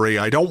referee.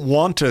 I don't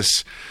want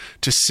us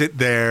to sit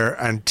there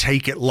and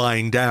take it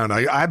lying down.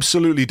 I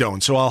absolutely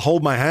don't. So I'll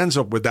hold my hands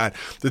up with that.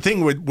 The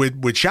thing with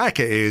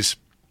Xhaka is,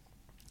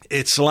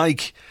 it's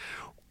like,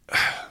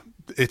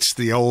 it's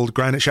the old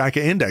Granit Xhaka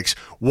index.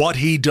 What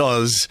he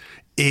does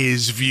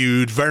is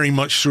viewed very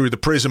much through the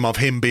prism of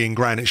him being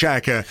Granit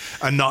Xhaka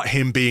and not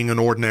him being an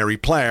ordinary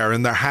player.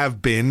 And there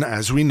have been,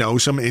 as we know,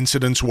 some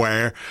incidents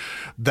where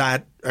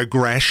that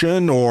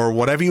aggression, or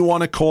whatever you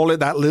want to call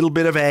it, that little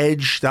bit of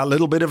edge, that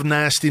little bit of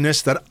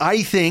nastiness that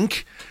I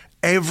think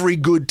every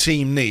good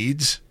team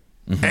needs,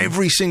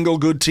 every single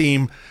good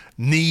team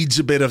needs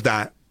a bit of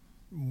that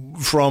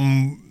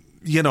from,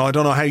 I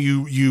don't know how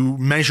you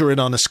measure it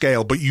on a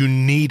scale, but you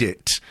need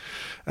it.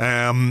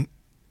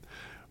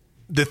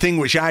 The thing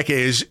with Xhaka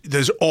is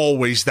there's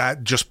always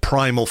that just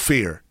primal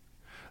fear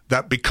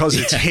that because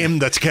it's him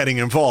that's getting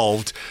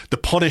involved, the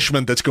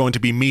punishment that's going to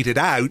be meted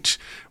out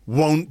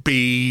won't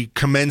be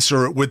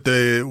commensurate with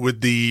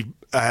the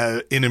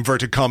in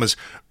inverted commas,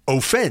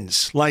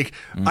 offense. Like,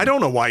 I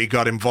don't know why he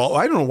got involved.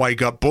 I don't know why he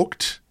got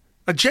booked.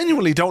 I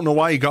genuinely don't know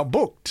why he got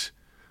booked.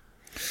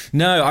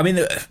 No, I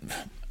mean,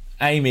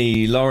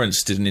 Amy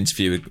Lawrence did an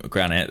interview with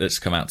Granit that's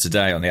come out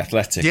today on The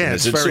Athletic. Yeah,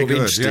 it's very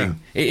good. Yeah.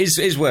 It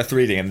is worth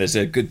reading, and there's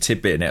a good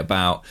tidbit in it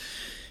about,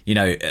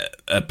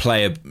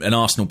 an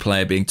Arsenal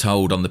player being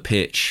told on the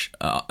pitch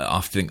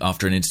after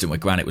an incident where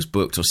Granit was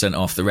booked or sent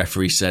off, the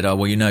referee said, oh,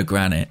 well,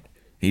 Granit,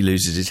 he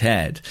loses his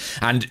head.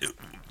 And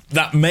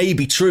that may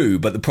be true,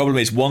 but the problem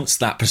is once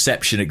that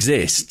perception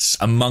exists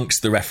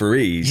amongst the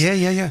referees...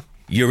 Yeah.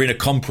 You're in a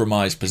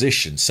compromised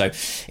position. So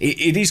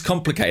it is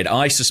complicated.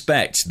 I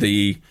suspect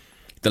the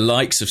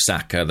likes of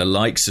Saka, the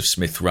likes of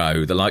Smith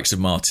Rowe, the likes of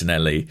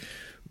Martinelli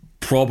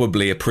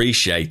probably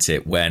appreciate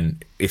it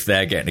when, if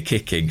they're getting a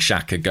kicking,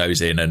 Xhaka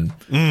goes in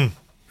and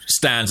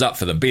stands up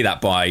for them, be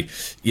that by,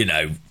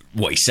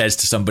 what he says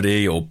to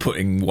somebody or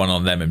putting one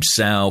on them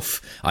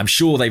himself. I'm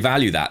sure they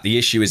value that. The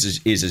issue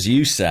is as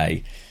you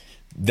say,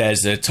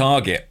 there's a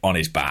target on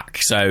his back.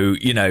 So,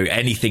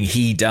 anything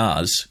he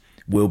does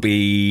will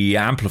be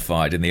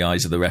amplified in the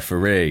eyes of the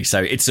referee.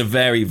 So it's a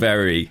very,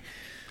 very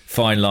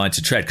fine line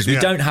to tread, because we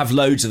don't have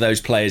loads of those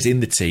players in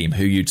the team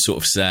who you'd sort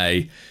of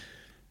say,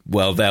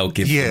 well, they'll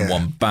give them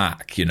one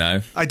back,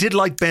 I did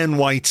like Ben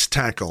White's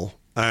tackle,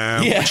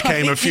 which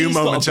came a few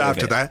moments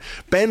after that.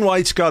 Ben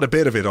White's got a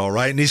bit of it, all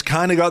right, and he's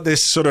kind of got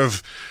this sort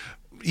of,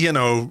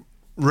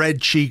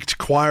 red-cheeked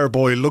choir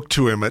boy look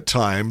to him at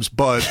times,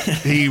 but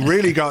he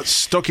really got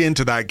stuck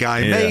into that guy.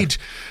 It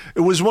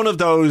was one of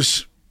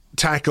those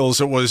tackles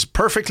that was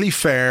perfectly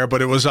fair,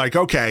 but it was like,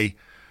 okay,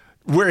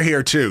 we're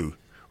here too.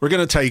 We're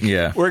going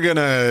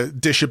to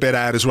dish a bit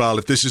out as well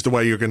if this is the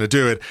way you're going to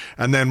do it.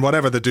 And then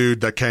whatever the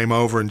dude that came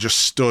over and just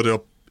stood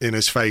up in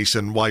his face,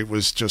 and White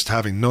was just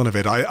having none of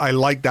it. I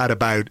like that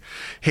about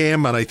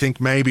him, and I think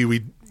maybe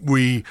we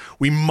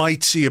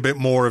might see a bit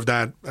more of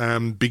that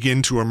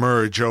begin to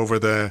emerge over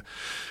the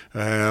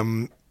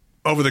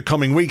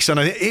coming weeks. And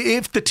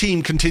if the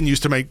team continues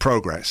to make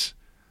progress,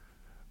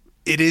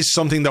 it is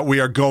something that we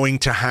are going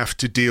to have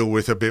to deal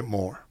with a bit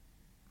more,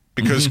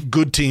 because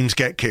good teams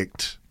get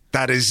kicked.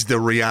 That is the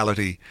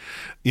reality.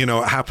 It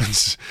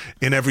happens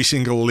in every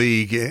single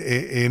league,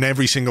 in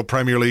every single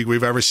Premier League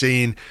we've ever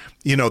seen.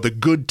 The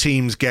good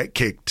teams get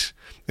kicked.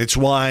 It's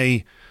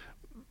why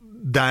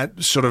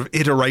that sort of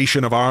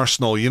iteration of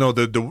Arsenal,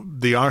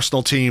 the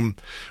Arsenal team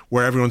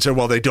where everyone said,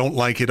 well, they don't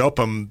like it up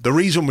them. The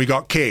reason we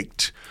got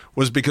kicked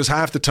was because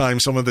half the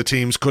time some of the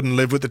teams couldn't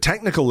live with the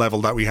technical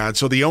level that we had.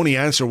 So the only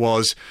answer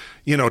was,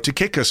 to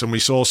kick us. And we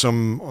saw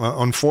some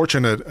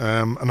unfortunate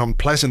and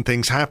unpleasant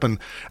things happen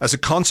as a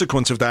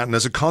consequence of that and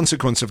as a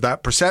consequence of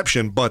that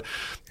perception. But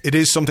it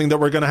is something that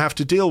we're going to have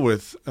to deal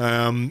with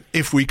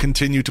if we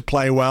continue to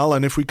play well,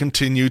 and if we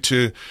continue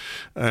to,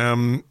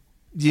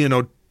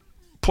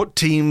 put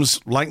teams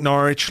like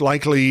Norwich,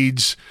 like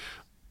Leeds,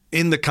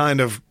 in the kind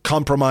of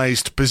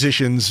compromised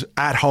positions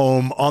at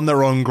home on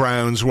their own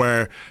grounds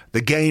where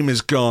the game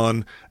is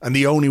gone and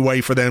the only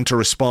way for them to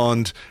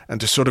respond and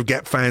to sort of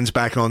get fans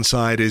back on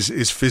side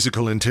is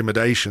physical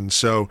intimidation.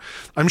 So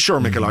I'm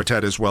sure Mikel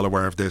Arteta is well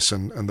aware of this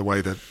and the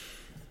way that,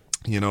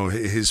 you know,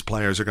 his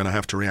players are going to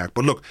have to react.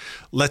 But look,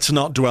 let's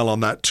not dwell on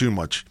that too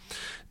much.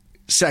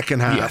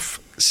 Second half,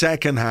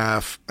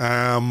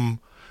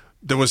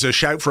 there was a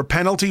shout for a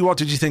penalty. What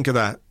did you think of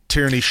that?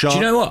 Tierney shot. Do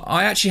you know what?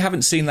 I actually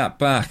haven't seen that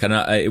back, and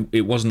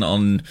it wasn't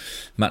on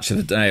Match of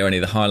the Day or any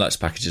of the highlights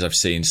packages I've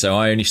seen, so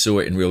I only saw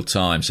it in real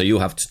time, so you'll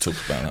have to talk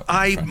about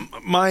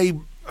that.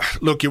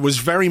 Look, it was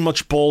very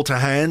much ball to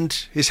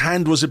hand. His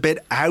hand was a bit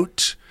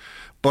out,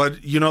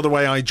 but you know the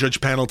way I judge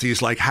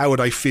penalties, like how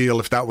would I feel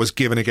if that was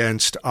given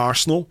against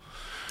Arsenal?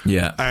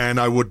 Yeah. And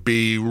I would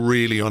be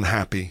really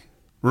unhappy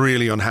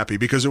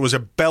because it was a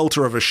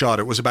belter of a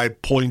shot. It was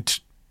about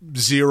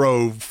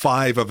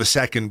 0.05 of a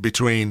second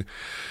between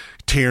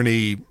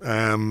Tierney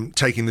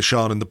taking the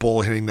shot and the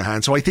ball hitting the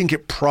hand. So I think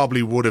it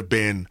probably would have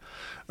been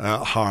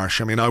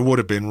harsh. I mean, I would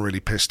have been really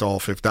pissed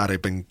off if that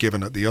had been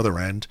given at the other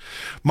end.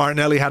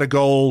 Martinelli had a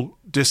goal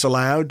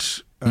disallowed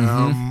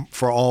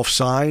for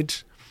offside.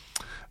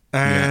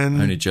 And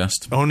only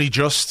just.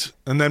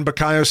 And then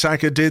Bukayo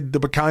Saka did the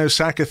Bukayo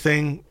Saka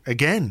thing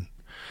again.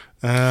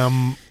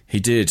 He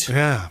did.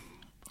 Yeah.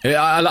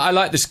 I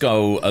like this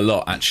goal a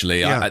lot,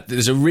 actually. Yeah.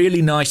 There's a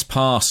really nice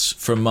pass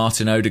from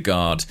Martin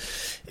Odegaard.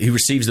 He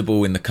receives the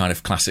ball in the kind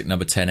of classic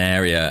number 10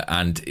 area,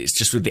 and it's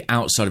just with the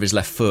outside of his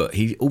left foot.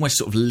 He almost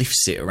sort of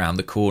lifts it around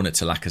the corner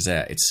to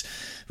Lacazette. It's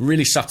a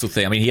really subtle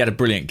thing. I mean, he had a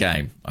brilliant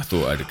game, I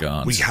thought,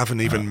 Odegaard. We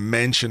haven't even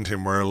mentioned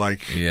him. We're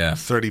like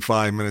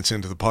 35 minutes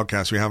into the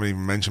podcast. We haven't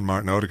even mentioned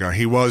Martin Odegaard.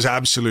 He was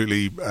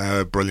absolutely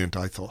brilliant,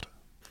 I thought.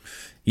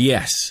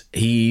 Yes,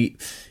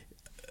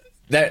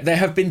 There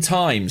have been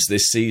times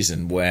this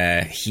season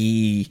where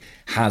he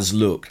has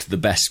looked the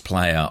best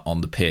player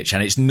on the pitch,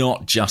 and it's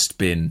not just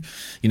been,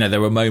 you know,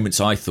 there were moments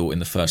I thought in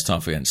the first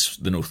half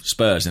against the North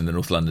Spurs in the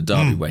North London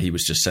derby where he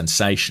was just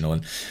sensational,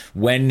 and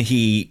when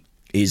he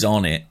is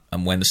on it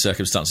and when the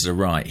circumstances are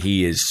right,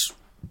 he is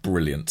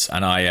brilliant,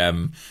 and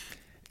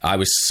I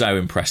was so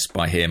impressed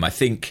by him. I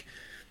think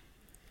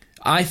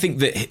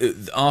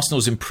that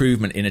Arsenal's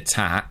improvement in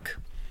attack,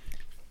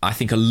 I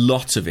think a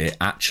lot of it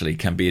actually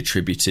can be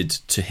attributed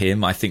to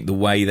him. I think the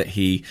way that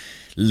he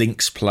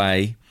links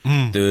play,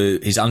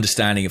 his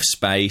understanding of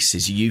space,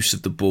 his use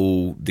of the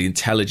ball, the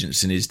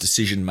intelligence in his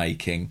decision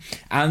making,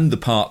 and the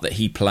part that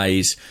he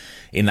plays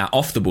in that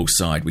off the ball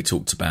side we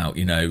talked about,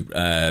 you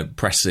know,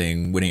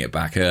 pressing, winning it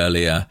back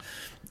earlier.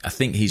 I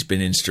think he's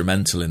been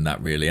instrumental in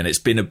that, really, and it's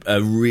been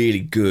a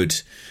really good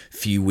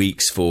few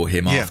weeks for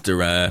him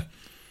after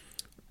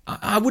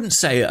I wouldn't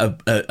say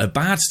a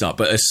bad start,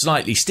 but a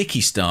slightly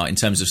sticky start in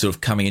terms of sort of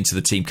coming into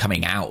the team,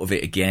 coming out of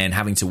it again,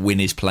 having to win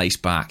his place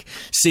back.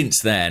 Since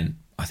then,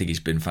 I think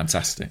he's been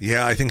fantastic.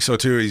 Yeah, I think so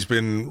too. He's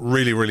been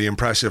really, really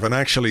impressive. And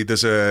actually,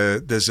 there's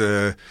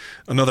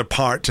another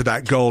part to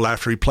that goal.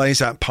 After he plays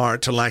that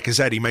part to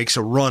Lacazette, he makes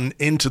a run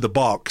into the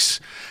box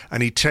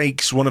and he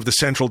takes one of the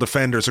central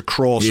defenders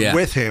across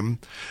with him.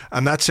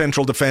 And that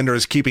central defender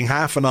is keeping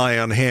half an eye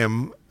on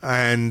him.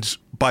 And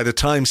by the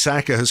time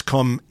Saka has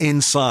come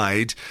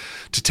inside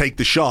to take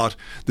the shot,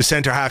 the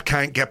centre half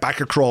can't get back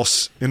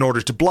across in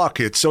order to block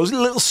it. So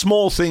little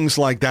small things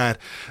like that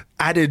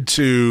added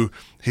to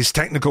his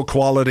technical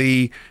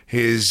quality,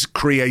 his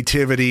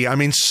creativity. I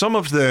mean, some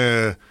of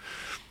the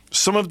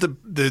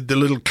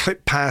little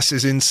clip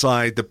passes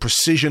inside, the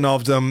precision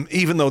of them,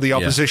 even though the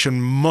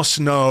opposition must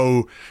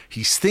know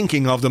he's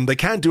thinking of them, they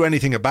can't do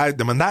anything about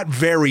them. And that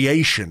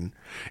variation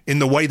in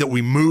the way that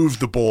we move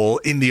the ball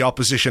in the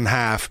opposition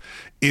half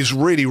is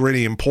really,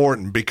 really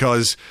important,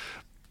 because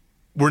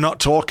we're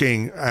not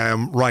talking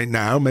right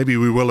now, maybe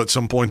we will at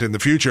some point in the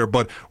future,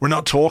 but we're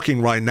not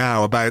talking right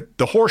now about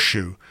the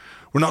horseshoe.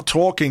 We're not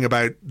talking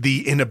about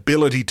the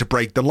inability to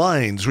break the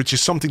lines, which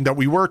is something that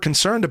we were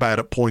concerned about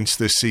at points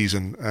this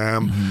season.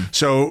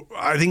 So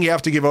I think you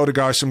have to give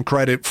Odegaard some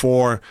credit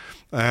for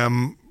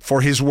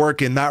his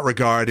work in that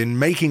regard, in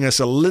making us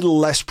a little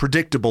less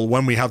predictable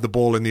when we have the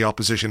ball in the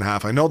opposition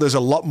half. I know there's a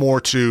lot more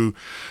to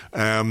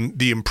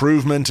the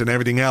improvement and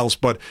everything else,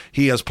 but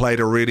he has played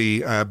a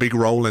really big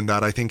role in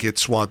that. I think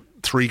it's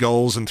 3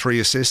 goals and 3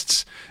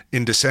 assists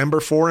in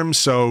December for him.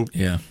 So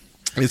yeah.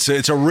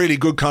 It's a really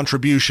good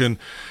contribution,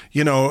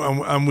 you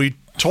know, and we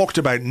talked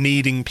about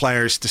needing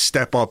players to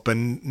step up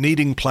and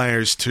needing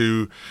players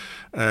to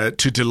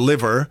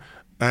deliver,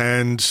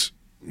 and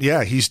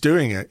yeah, he's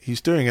doing it.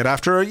 He's doing it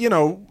after, you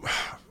know,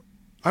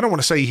 I don't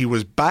want to say he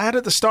was bad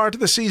at the start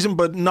of the season,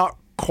 but not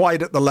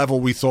quite at the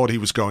level we thought he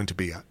was going to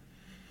be at.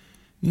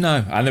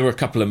 No, and there were a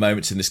couple of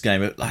moments in this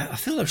game. I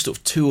feel there were sort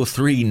of 2 or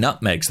 3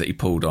 nutmegs that he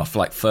pulled off,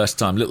 like first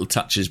time little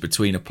touches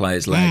between a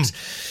player's legs.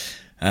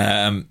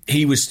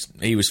 He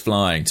was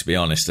flying, to be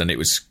honest, and it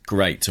was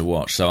great to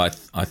watch. So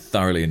I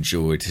thoroughly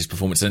enjoyed his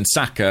performance. And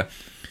Saka,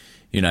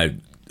 you know,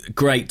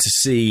 great to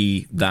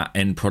see that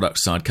end product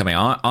side coming.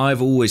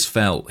 I've always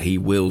felt he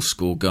will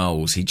score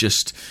goals. He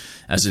just,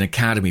 as an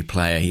academy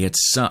player, he had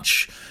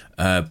such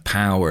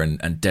power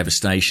and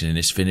devastation in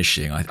his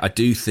finishing. I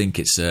do think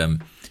it's a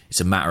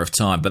matter of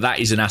time, but that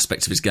is an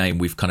aspect of his game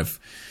we've kind of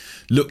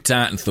looked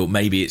at and thought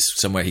maybe it's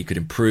somewhere he could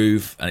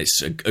improve, and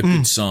it's a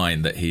good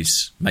sign that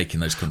he's making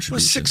those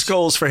contributions. 6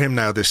 goals for him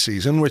now this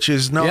season, which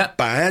is not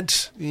bad.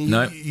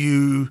 No.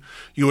 You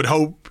would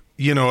hope,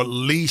 at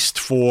least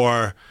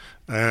for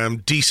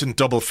decent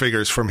double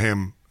figures from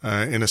him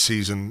in a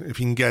season. If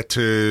he can get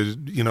to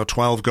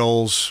 12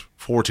 goals,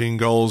 14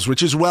 goals,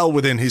 which is well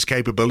within his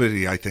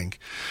capability, I think.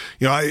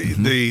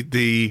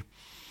 There's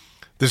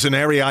an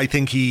area I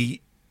think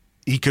he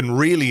can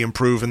really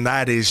improve, and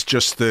that is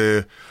just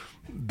the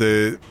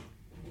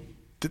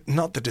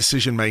not the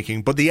decision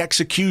making, but the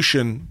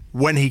execution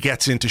when he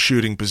gets into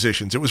shooting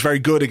positions. It was very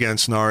good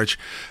against Norwich.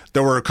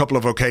 There were a couple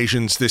of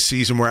occasions this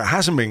season where it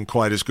hasn't been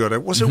quite as good.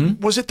 Was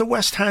it the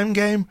West Ham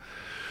game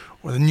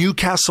or the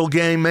Newcastle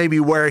game maybe,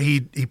 where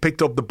he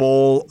picked up the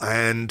ball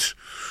and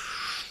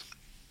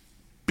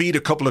beat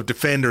a couple of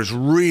defenders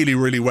really,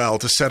 really well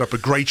to set up a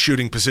great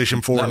shooting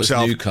position for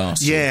himself. Was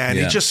Newcastle. Yeah, and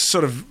he just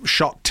sort of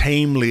shot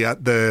tamely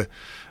at the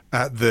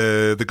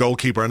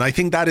goalkeeper. And I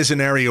think that is an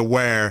area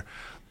where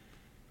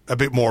a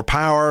bit more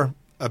power,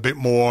 a bit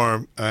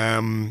more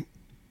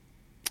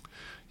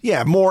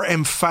more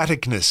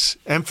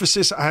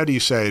emphasis, how do you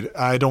say it?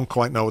 I don't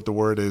quite know what the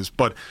word is,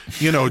 but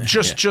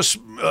just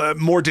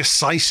more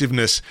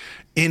decisiveness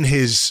in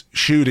his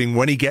shooting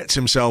when he gets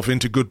himself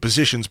into good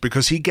positions,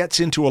 because he gets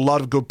into a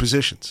lot of good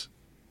positions.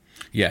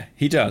 Yeah,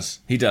 he does,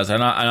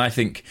 and I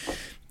think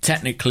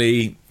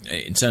technically,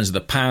 in terms of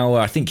the power,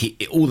 I think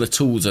all the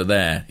tools are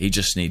there. He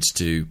just needs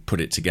to put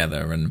it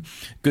together. And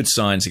good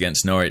signs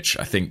against Norwich.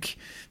 I think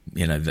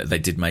they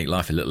did make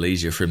life a little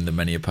easier for him than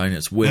many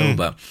opponents will.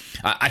 But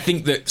I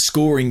think that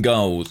scoring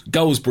goals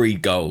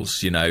breed goals.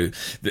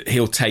 That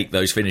he'll take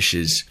those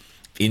finishes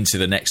into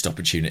the next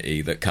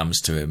opportunity that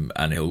comes to him,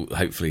 and he'll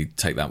hopefully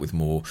take that with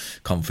more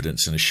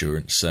confidence and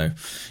assurance. So,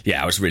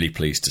 I was really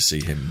pleased to see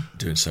him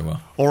doing so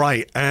well. All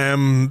right,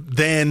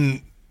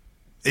 then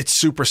it's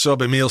super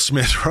sub Emile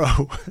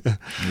Smith-Rowe.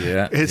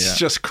 It's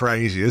just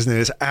crazy, isn't it?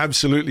 It's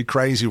absolutely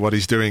crazy what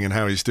he's doing and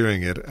how he's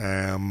doing it.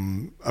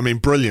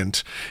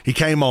 Brilliant. He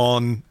came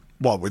on,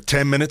 with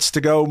 10 minutes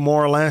to go,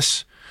 more or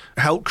less,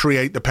 helped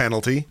create the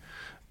penalty.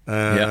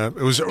 It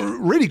was a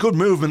really good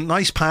movement,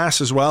 nice pass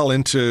as well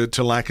into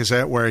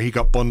Lacazette, where he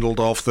got bundled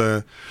off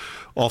the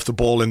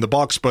ball in the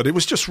box. But it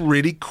was just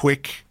really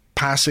quick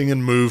passing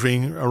and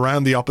moving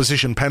around the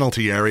opposition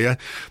penalty area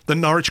that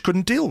Norwich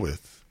couldn't deal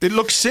with. It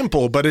looks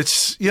simple, but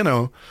it's,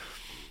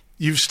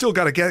 you've still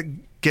got to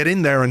get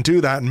in there and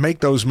do that and make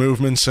those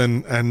movements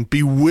and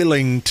be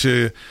willing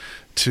to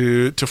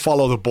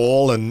follow the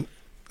ball and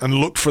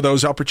look for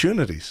those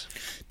opportunities.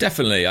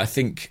 Definitely. I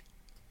think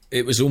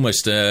it was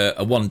almost a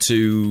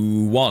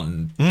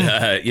 1-2-1,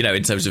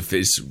 in terms of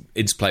his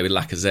interplay with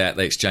Lacazette.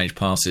 They exchanged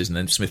passes, and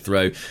then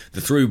Smith-Rowe, the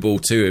through ball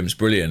to him is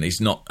brilliant.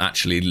 He's not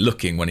actually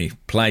looking when he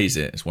plays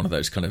it. It's one of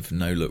those kind of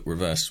no-look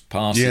reverse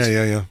passes.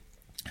 Yeah.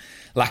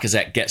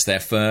 Lacazette gets there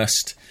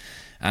first,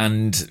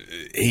 and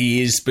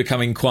he is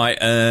becoming quite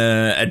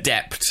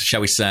adept,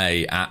 shall we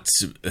say, at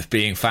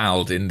being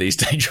fouled in these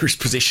dangerous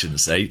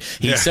positions. So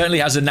he certainly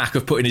has a knack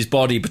of putting his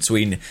body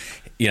between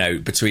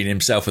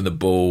himself and the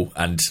ball,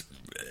 and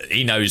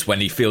he knows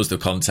when he feels the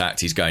contact,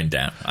 he's going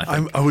down.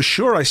 I was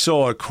sure I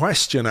saw a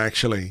question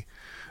actually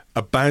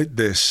about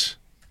this,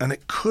 and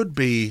it could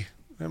be.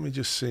 Let me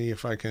just see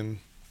if I can.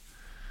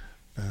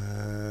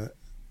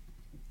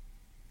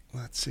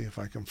 Let's see if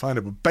I can find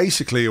it. But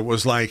basically, it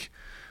was like,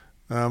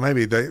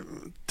 maybe they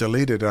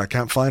deleted it. I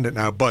can't find it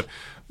now. But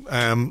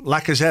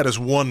Lacazette has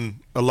won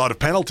a lot of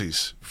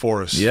penalties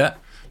for us. Yeah.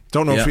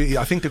 Don't know if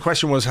I think the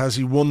question was, has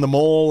he won them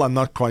all? I'm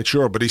not quite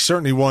sure, but he's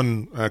certainly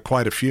won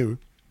quite a few.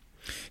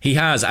 He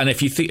has, and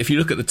if you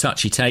look at the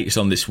touch he takes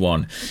on this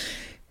one,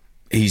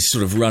 he's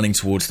sort of running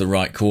towards the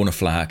right corner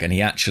flag, and he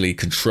actually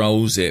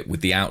controls it with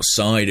the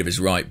outside of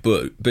his right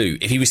boot.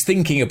 If he was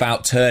thinking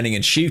about turning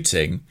and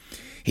shooting,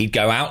 he'd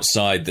go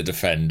outside the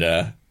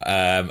defender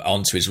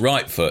onto his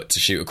right foot to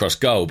shoot across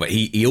goal, but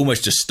he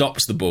almost just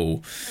stops the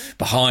ball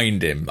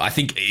behind him. I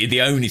think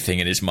the only thing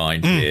in his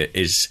mind here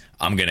is,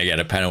 I'm going to get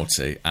a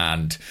penalty.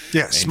 And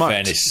in smart.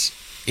 fairness,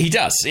 he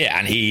does,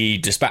 and he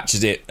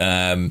dispatches it.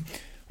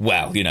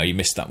 He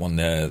missed that one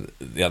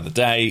the other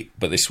day,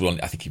 but this one,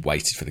 I think he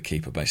waited for the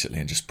keeper basically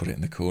and just put it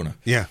in the corner.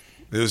 Yeah,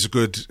 it was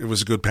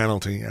a good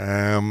penalty.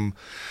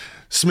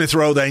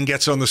 Smith-Rowe then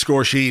gets on the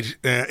score sheet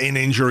in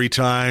injury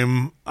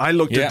time. I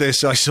looked at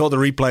this, I saw the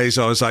replays,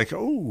 I was like,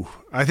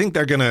 I think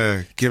they're going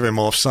to give him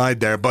offside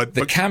there. But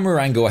the camera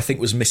angle, I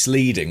think, was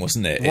misleading,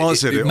 wasn't it?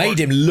 It made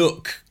him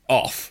look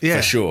off,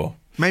 for sure.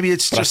 Maybe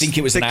it's I think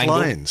it was thick an angle.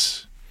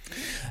 lines.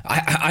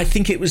 I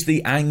think it was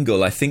the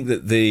angle. I think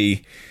that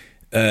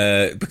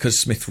because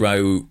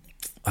Smith-Rowe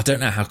I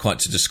don't know how quite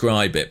to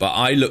describe it, but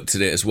I looked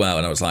at it as well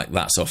and I was like,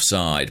 that's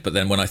offside. But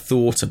then when I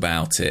thought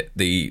about it,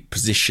 the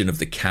position of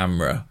the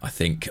camera, I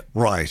think,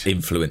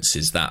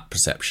 influences that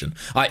perception.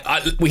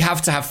 We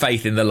have to have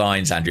faith in the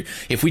lines, Andrew.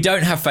 If we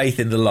don't have faith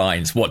in the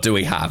lines, what do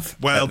we have?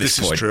 Well, this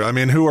is true. I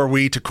mean, who are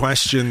we to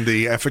question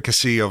the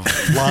efficacy of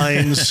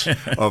lines,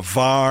 of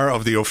VAR,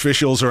 of the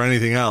officials or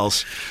anything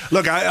else?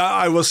 Look,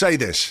 I will say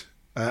this.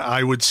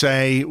 I would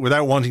say,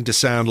 without wanting to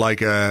sound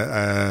like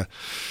a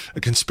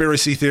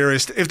conspiracy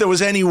theorist, if there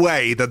was any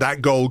way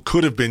that goal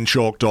could have been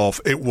chalked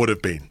off, it would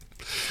have been.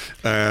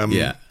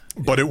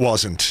 But it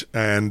wasn't.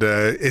 And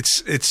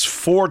it's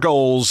 4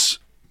 goals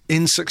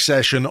in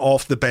succession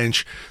off the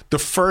bench. The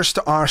first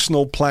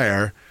Arsenal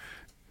player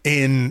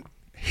in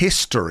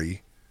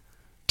history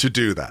to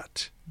do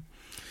that.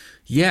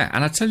 Yeah,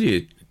 and I tell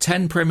you,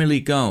 10 Premier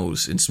League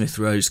goals in Smith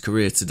Rowe's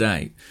career to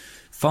date.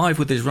 5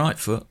 with his right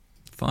foot,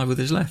 5 with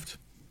his left.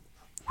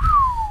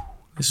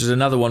 This was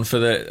another one for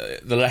the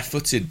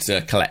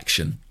left-footed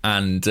collection,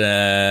 and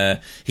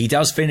he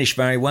does finish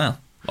very well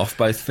off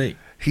both feet.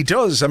 He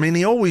does. I mean,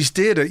 he always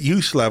did at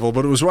youth level,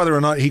 but it was whether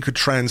or not he could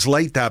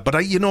translate that. But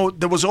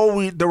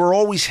there were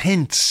always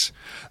hints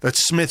that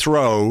Smith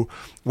Rowe,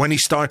 when he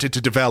started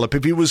to develop,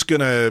 if he was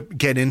going to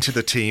get into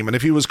the team, and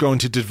if he was going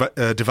to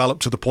develop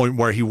to the point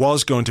where he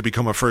was going to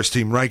become a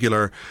first-team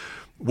regular,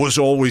 was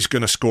always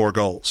going to score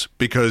goals,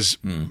 because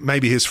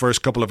maybe his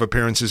first couple of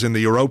appearances in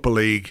the Europa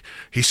League,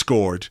 he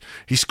scored.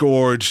 He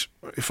scored,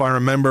 if I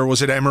remember,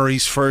 was it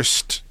Emery's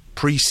first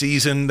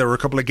pre-season? There were a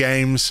couple of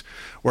games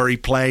where he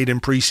played in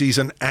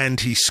pre-season and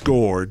he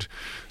scored.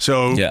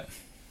 So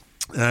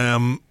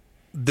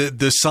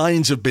the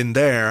signs have been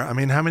there. I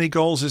mean, how many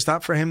goals is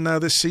that for him now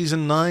this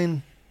season?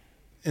 9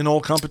 in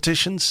all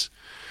competitions?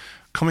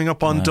 Coming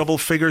up on double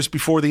figures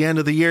before the end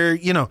of the year.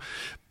 You know,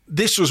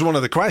 this was one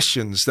of the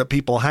questions that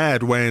people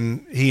had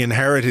when he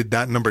inherited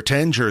that number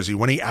 10 jersey,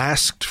 when he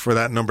asked for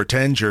that number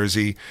 10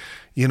 jersey.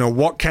 You know,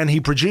 what can he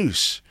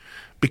produce?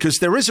 Because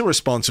there is a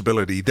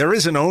responsibility, there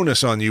is an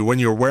onus on you when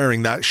you're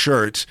wearing that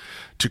shirt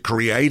to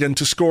create and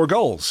to score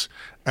goals.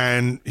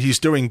 And he's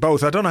doing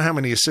both. I don't know how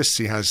many assists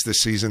he has this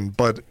season,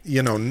 but,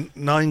 you know,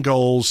 9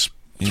 goals,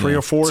 3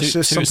 or 4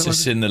 assists. 2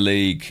 assists in the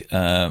league.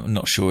 I'm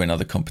not sure in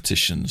other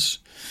competitions.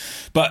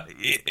 But,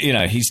 you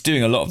know, he's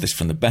doing a lot of this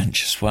from the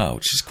bench as well,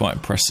 which is quite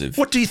impressive.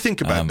 What do you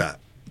think about that?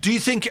 Do you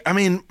think, I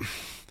mean,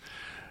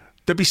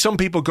 there'd be some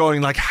people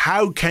going like,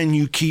 how can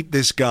you keep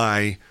this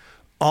guy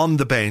on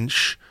the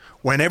bench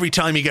when every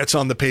time he gets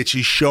on the pitch,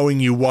 he's showing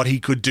you what he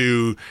could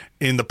do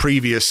in the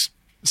previous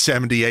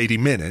 70, 80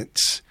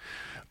 minutes?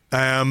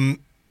 I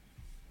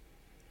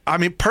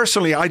mean,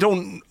 personally, I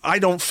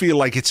don't feel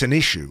like it's an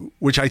issue,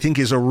 which I think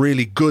is a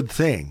really good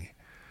thing.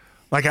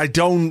 Like, I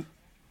don't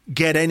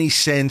get any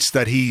sense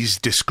that he's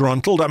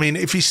disgruntled. I mean,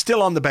 if he's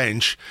still on the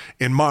bench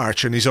in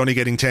March and he's only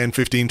getting 10,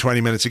 15,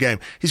 20 minutes a game,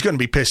 he's going to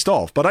be pissed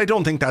off. But I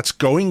don't think that's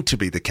going to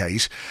be the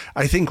case.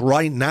 I think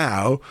right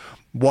now,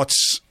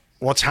 what's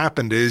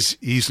happened is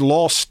he's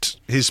lost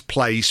his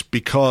place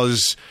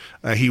because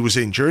he was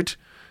injured.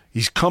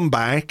 He's come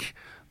back.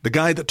 The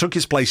guy that took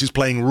his place is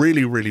playing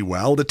really, really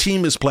well. The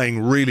team is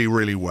playing really,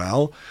 really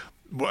well.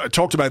 I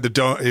talked about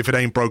the if it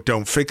ain't broke,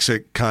 don't fix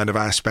it kind of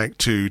aspect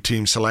to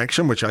team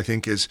selection, which I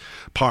think is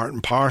part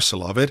and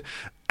parcel of it.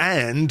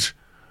 And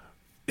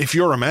if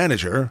you're a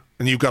manager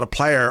and you've got a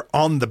player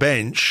on the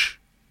bench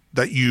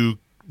that you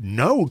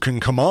know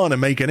can come on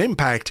and make an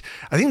impact,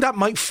 I think that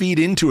might feed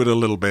into it a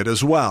little bit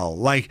as well.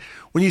 Like,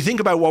 when you think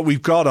about what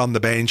we've got on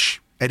the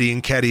bench, Eddie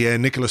Nketiah,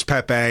 Nicolas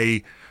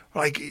Pepe,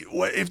 like,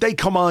 if they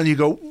come on, you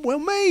go, well,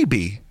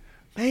 maybe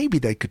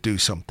they could do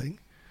something.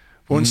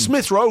 But when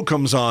Smith Rowe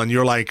comes on,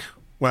 you're like,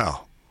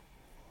 well,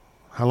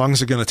 how long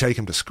is it going to take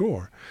him to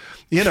score?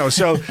 You know,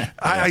 so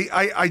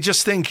I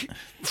just think,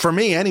 for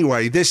me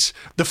anyway,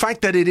 the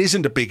fact that it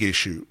isn't a big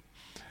issue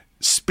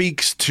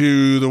speaks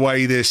to the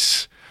way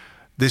this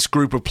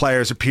group of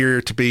players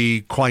appear to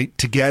be quite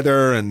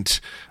together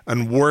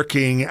and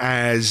working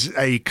as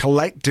a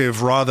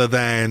collective rather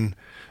than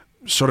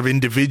sort of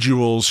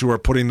individuals who are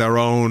putting their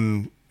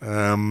own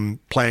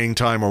playing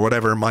time or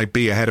whatever it might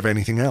be ahead of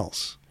anything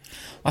else.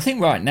 I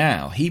think right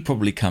now he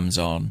probably comes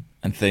on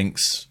and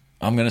thinks,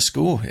 I'm going to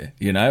score here.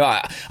 You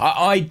know,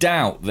 I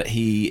doubt that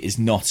he is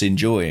not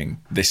enjoying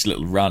this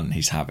little run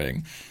he's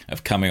having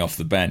of coming off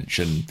the bench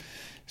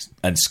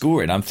and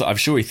scoring. I'm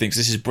sure he thinks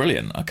this is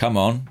brilliant. I come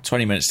on,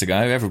 20 minutes to go,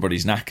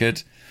 everybody's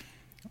knackered.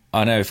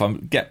 I know if I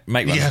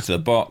make runs into the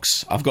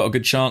box, I've got a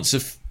good chance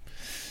of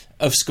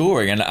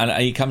scoring, and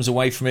he comes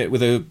away from it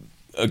with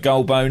a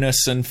goal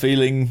bonus and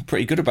feeling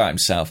pretty good about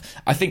himself.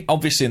 I think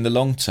obviously in the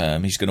long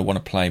term he's going to want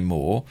to play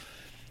more,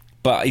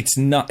 but it's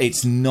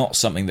not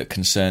something that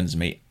concerns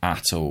me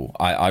at all.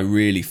 I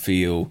really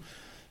feel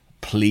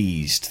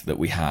pleased that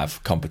we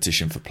have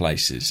competition for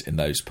places in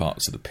those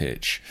parts of the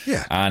pitch.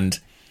 Yeah. And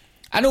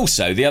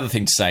also the other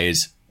thing to say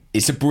is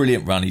it's a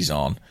brilliant run he's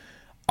on.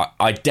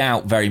 I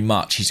doubt very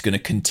much he's going to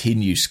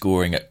continue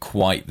scoring at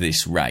quite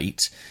this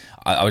rate.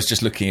 I was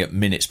just looking at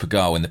minutes per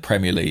goal in the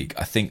Premier League.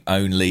 I think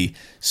only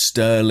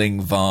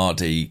Sterling,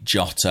 Vardy,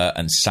 Jota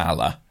and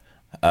Salah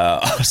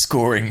are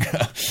scoring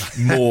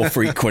more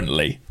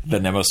frequently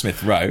than Emile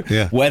Smith-Rowe.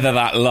 Yeah. Whether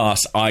that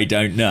lasts, I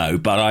don't know.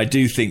 But I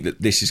do think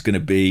that this is going to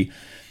be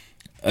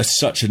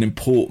such an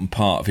important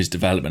part of his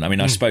development. I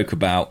mean, I spoke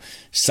about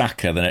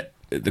Saka,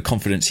 the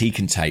confidence he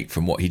can take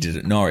from what he did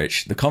at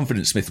Norwich, the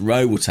confidence Smith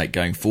Rowe will take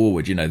going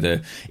forward,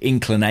 the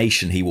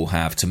inclination he will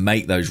have to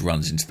make those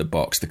runs into the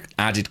box, the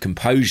added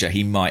composure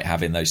he might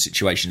have in those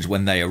situations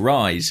when they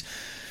arise,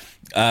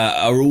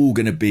 are all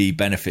going to be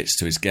benefits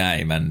to his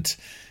game. And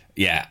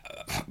yeah,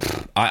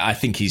 I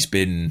think he's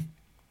been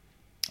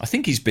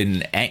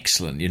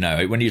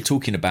excellent. When you're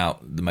talking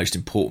about the most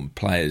important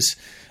players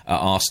at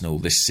Arsenal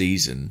this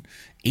season,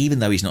 even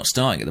though he's not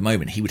starting at the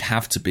moment, he would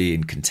have to be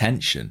in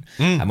contention.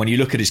 And when you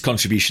look at his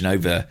contribution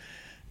over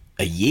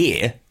a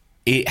year,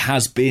 it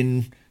has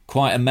been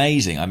quite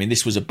amazing. I mean,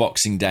 this was a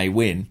Boxing Day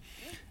win.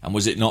 And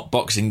was it not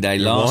Boxing Day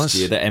last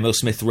year that Emile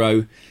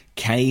Smith-Rowe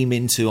came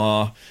into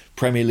our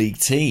Premier League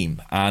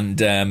team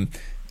and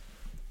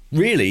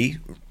really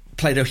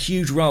played a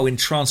huge role in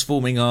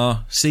transforming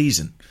our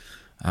season?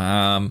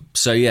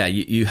 So yeah,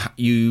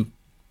 you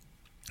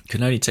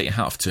can only take your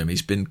hat off to him.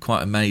 He's been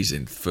quite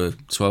amazing for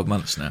 12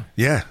 months now.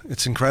 Yeah,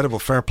 it's incredible.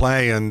 Fair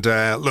play. And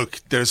look,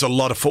 there's a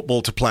lot of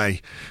football to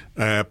play,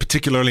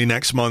 particularly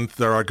next month.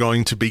 There are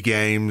going to be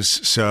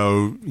games.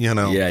 So,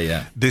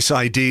 this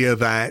idea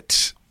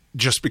that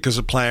just because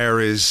a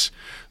player is,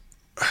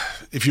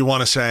 if you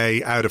want to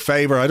say out of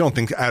favour, I don't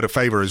think out of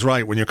favour is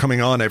right. When you're coming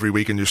on every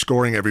week and you're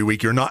scoring every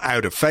week, you're not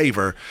out of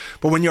favour.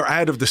 But when you're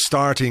out of the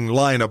starting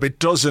lineup, it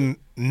doesn't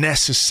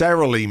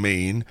necessarily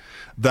mean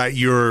that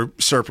you're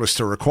surplus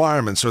to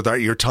requirements or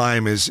that your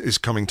time is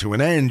coming to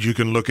an end. You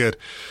can look at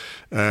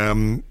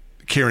Kieran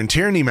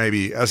Tierney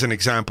maybe as an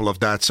example of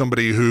that.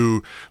 Somebody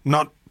who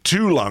not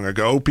too long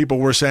ago people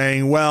were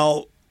saying,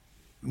 well,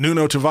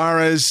 Nuno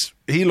Tavares,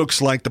 he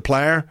looks like the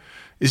player.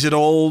 Is it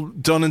all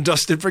done and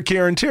dusted for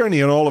Kieran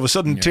Tierney? And all of a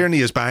sudden, Tierney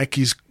is back.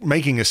 He's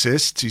making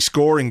assists. He's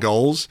scoring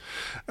goals.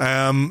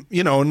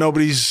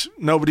 Nobody's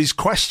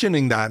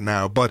questioning that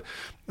now. But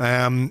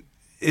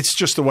it's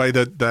just the way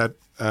that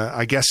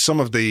I guess some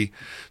of the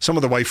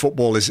way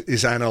football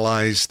is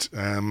analysed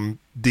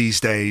these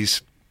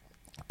days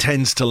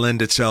tends to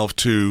lend itself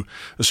to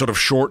a sort of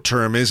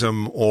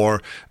short-termism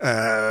or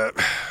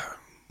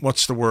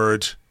what's the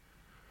word?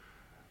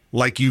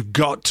 Like you've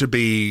got to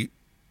be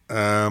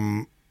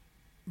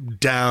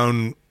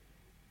down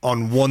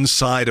on one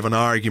side of an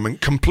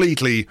argument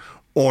completely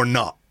or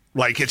not.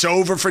 Like it's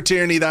over for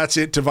Tierney, that's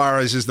it,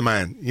 Tavares is the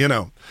man,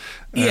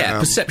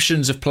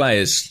 perceptions of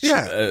players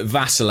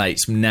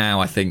vacillates now,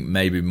 I think,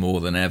 maybe more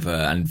than ever,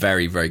 and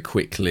very, very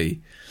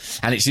quickly.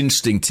 And it's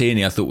interesting,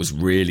 Tierney I thought was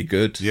really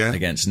good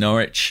against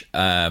Norwich.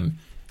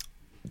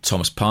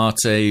 Thomas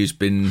Partey, who's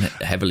been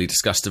heavily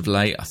discussed of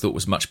late, I thought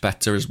was much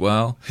better as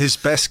well. His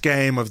best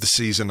game of the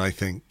season, I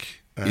think.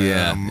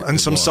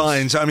 And some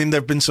signs. I mean, there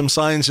have been some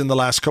signs in the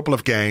last couple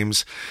of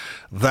games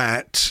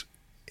that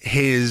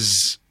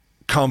his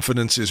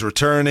confidence is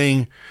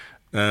returning.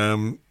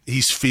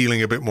 He's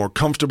feeling a bit more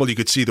comfortable. You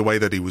could see the way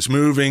that he was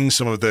moving,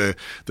 some of the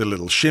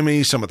little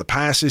shimmies, some of the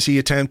passes he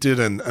attempted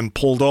and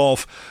pulled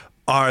off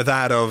are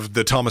that of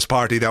the Thomas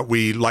Partey that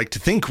we like to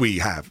think we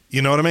have.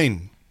 You know what I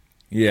mean?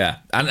 Yeah.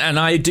 And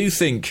I do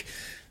think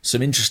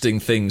some interesting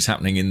things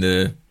happening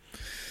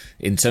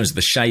in terms of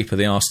the shape of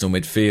the Arsenal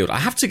midfield. I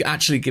have to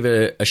actually give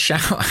a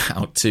shout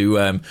out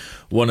to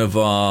one of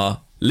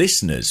our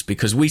listeners,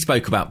 because we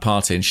spoke about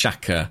Partey and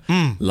Xhaka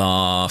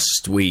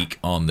last week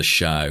on the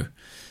show.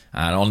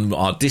 And on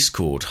our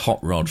Discord,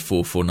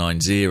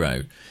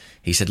 HotRod4490,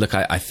 he said, look,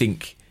 I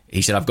think...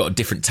 He said, I've got a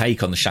different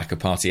take on the Xhaka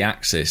Partey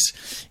axis.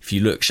 If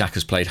you look,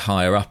 Xhaka's played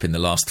higher up in the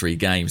last 3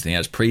 games than he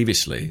has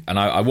previously. And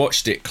I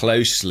watched it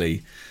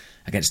closely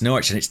against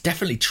Norwich, and it's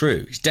definitely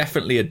true. He's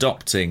definitely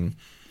adopting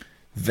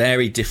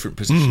very different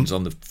positions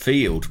on the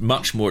field,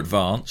 much more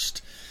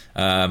advanced.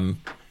 There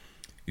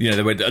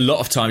were a lot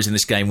of times in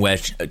this game where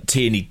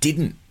Tierney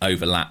didn't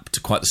overlap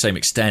to quite the same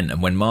extent,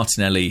 and when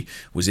Martinelli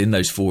was in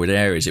those forward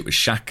areas, it was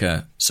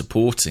Xhaka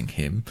supporting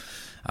him.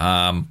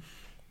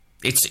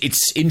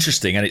 It's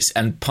interesting,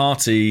 and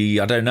Partey,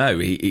 I don't know,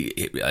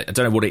 I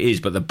don't know what it is,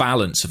 but the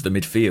balance of the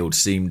midfield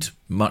seemed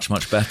much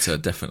better,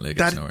 definitely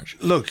against Norwich.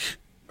 Look,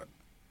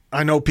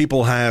 I know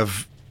people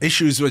have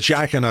issues with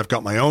Xhaka, and I've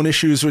got my own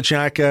issues with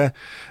Xhaka,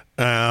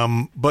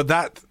 but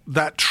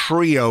that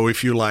trio,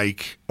 if you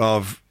like,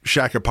 of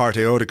Xhaka,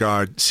 Partey,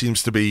 Odegaard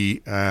seems to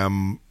be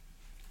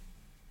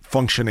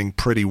functioning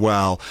pretty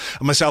well.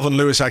 And myself and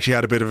Lewis actually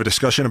had a bit of a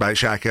discussion about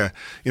Xhaka,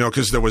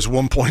 because there was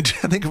one point,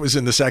 I think it was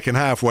in the second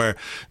half, where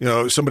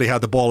somebody had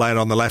the ball out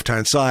on the left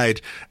hand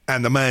side,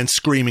 and the man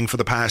screaming for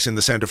the pass in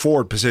the centre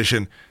forward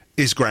position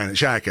is Granit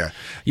Xhaka.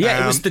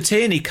 Yeah, it was the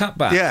Tierney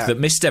cutback that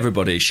missed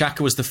everybody.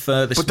 Xhaka was the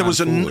furthest. But there was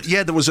forward.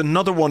 there was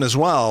another one as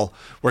well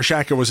where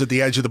Xhaka was at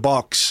the edge of the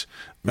box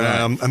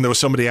and there was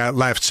somebody out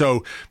left.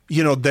 So,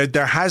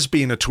 there has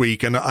been a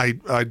tweak, and I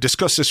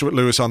discussed this with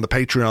Lewis on the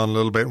Patreon a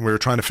little bit, and we were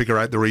trying to figure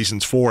out the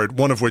reasons for it.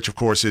 One of which, of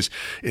course, is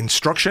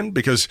instruction,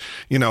 because,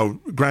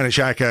 Granit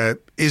Xhaka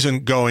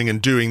isn't going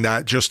and doing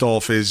that just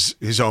off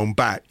his own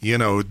bat.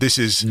 This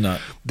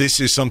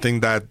is something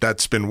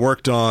that's been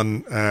worked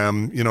on.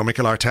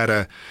 Mikel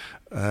Arteta,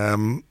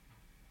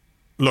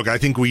 look, I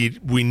think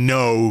we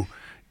know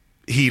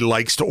he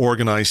likes to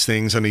organize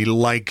things, and he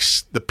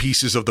likes the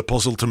pieces of the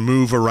puzzle to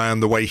move around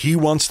the way he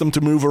wants them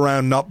to move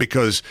around, not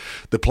because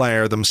the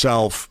player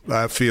themselves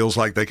feels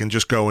like they can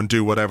just go and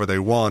do whatever they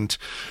want.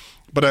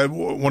 But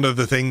one of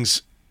the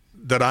things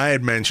that I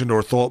had mentioned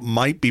or thought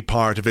might be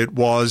part of it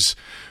was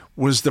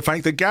the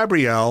fact that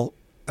Gabriel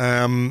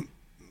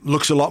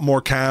looks a lot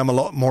more calm, a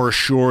lot more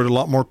assured, a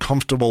lot more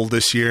comfortable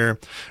this year.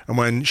 And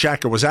when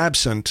Xhaka was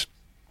absent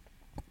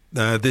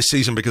this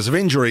season because of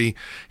injury,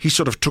 he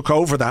sort of took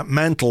over that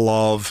mantle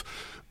of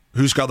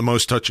who's got the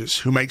most touches,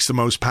 who makes the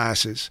most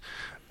passes.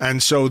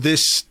 And so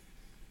this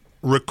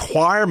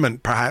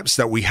requirement perhaps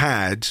that we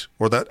had,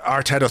 or that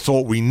Arteta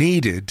thought we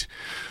needed,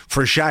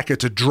 for Xhaka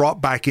to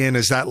drop back in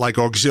as that like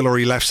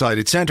auxiliary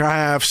left-sided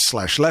centre-half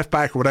 /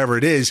 left-back, whatever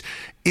it is,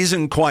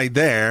 isn't quite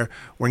there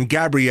when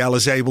Gabriel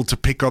is able to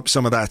pick up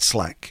some of that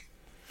slack.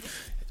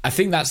 I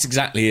think that's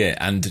exactly it.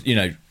 And,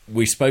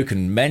 we've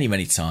spoken many,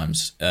 many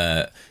times,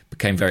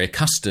 became very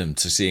accustomed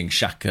to seeing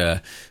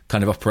Xhaka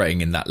kind of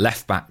operating in that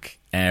left-back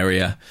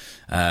area.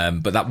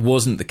 But that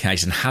wasn't the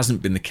case and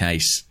hasn't been the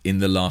case in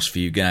the last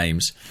few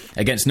games.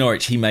 Against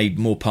Norwich, he made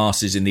more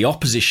passes in the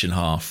opposition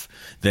half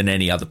than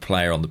any other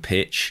player on the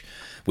pitch,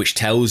 which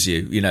tells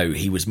you,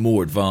 he was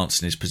more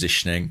advanced in his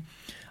positioning.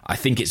 I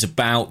think it's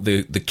about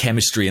the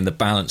chemistry and the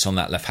balance on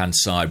that left-hand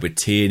side with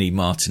Tierney,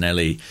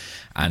 Martinelli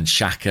and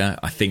Xhaka.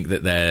 I think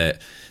that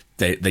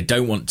they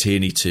don't want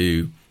Tierney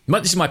to...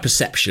 This is my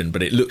perception,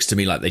 but it looks to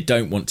me like they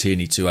don't want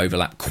Tierney to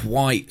overlap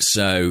quite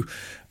so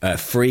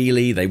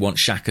freely. They want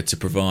Xhaka to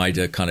provide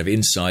a kind of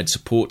inside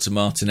support to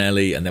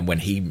Martinelli, and then when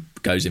he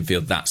goes in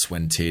field, that's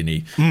when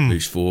Tierney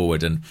moves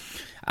forward. And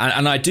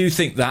I do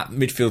think that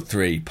midfield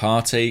three,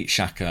 Partey,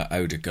 Xhaka,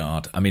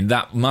 Odegaard,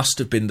 that must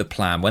have been the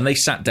plan. When they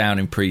sat down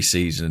in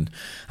pre-season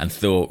and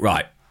thought,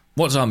 right,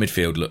 what does our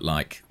midfield look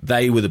like?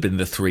 They would have been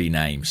the three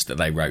names that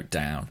they wrote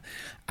down.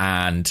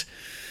 And...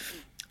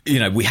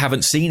 we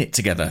haven't seen it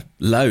together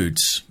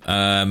loads.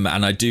 And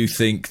I do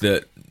think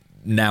that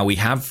now we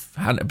have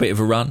had a bit of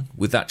a run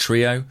with that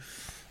trio,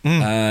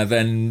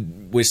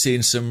 then we're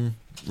seeing some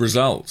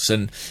results.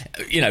 And,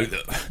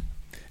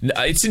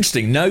 it's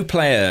interesting. No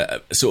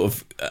player sort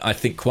of, I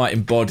think, quite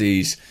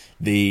embodies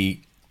the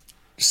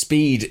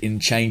speed in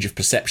change of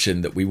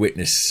perception that we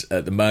witness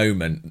at the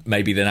moment,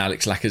 maybe than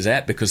Alex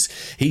Lacazette, because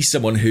he's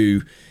someone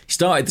who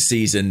started the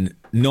season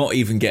not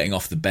even getting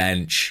off the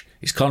bench.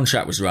 His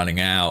contract was running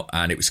out,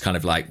 and it was kind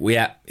of like,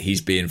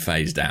 he's being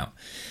phased out.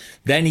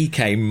 Then he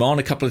came on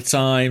a couple of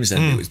times,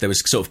 and there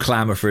was sort of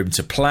clamour for him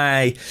to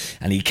play,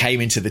 and he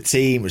came into the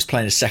team, was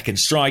playing a second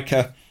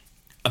striker,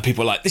 and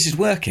people were like, this is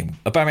working.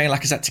 Aubameyang and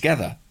Lacazette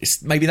together.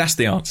 Maybe that's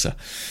the answer.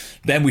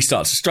 Then we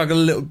start to struggle a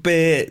little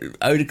bit.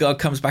 Odegaard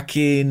comes back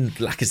in.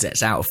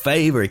 Lacazette's out of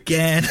favour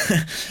again.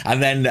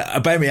 And then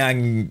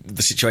Aubameyang,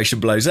 the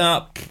situation blows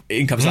up.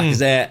 In comes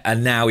Lacazette,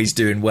 and now he's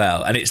doing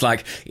well. And it's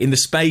like in the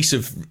space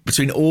of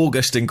between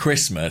August and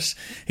Christmas,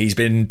 he's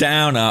been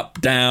down,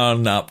 up,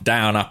 down, up,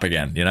 down, up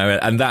again.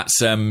 And that's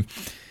the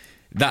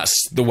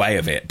way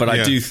of it. But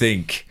I do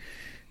think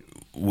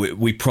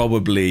we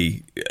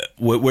probably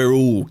we're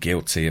all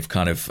guilty of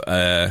kind of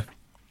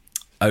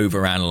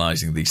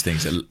over-analysing these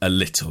things a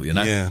little,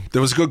 Yeah.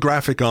 There was a good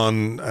graphic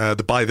on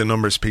the By the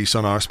Numbers piece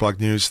on Arsblog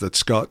News that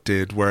Scott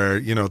did, where,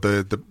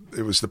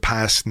 it was the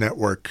pass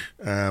network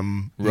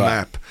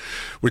map,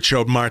 which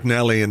showed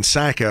Martinelli and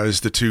Saka as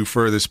the two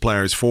furthest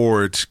players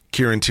forward.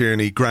 Kieran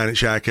Tierney, Granit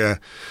Xhaka,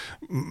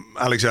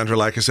 Alexandre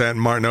Lacazette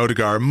and Martin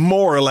Odegaard,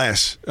 more or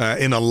less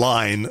in a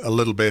line a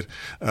little bit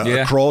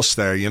across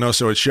there,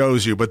 so it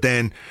shows you. But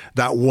then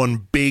that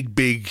one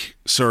big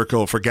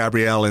circle for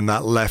Gabriel in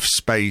that left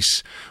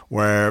space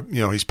where,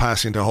 he's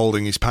passing to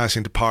Holding, he's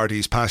passing to Partey,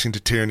 he's passing to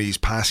Tierney, he's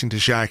passing to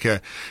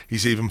Xhaka,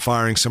 he's even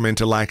firing some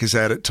into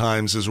Lacazette at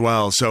times as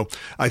well. So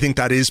I think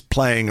that is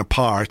playing a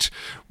part.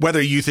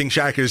 Whether you think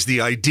Xhaka is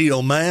the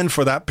ideal man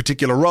for that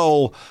particular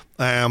role,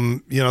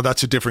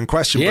 that's a different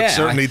question. Yeah, but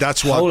certainly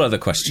that's what... whole other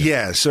question.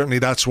 Yeah, certainly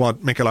that's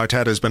what Mikel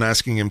Arteta has been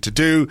asking him to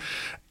do.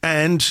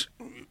 And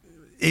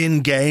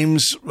in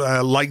games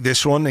like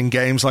this one, in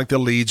games like the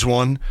Leeds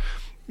one,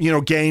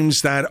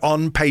 games that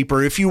on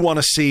paper, if you want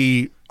to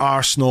see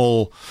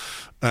Arsenal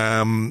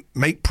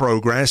make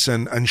progress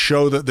and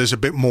show that there's a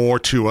bit more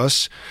to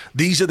us,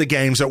 these are the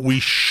games that we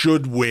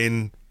should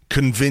win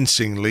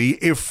convincingly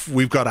if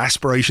we've got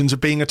aspirations of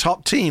being a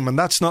top team. And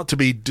that's not to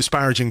be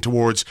disparaging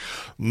towards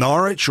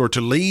Norwich or to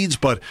Leeds,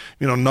 but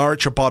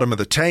Norwich are bottom of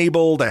the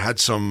table. They had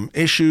some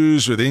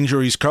issues with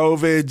injuries,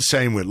 COVID,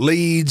 same with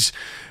Leeds.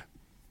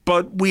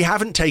 But we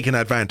haven't taken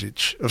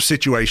advantage of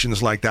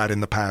situations like that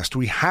in the past.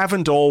 We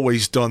haven't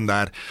always done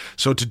that.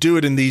 So to do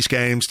it in these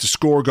games, to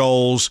score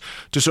goals,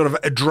 to sort of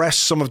address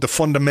some of the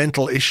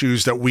fundamental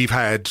issues that we've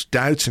had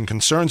doubts and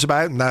concerns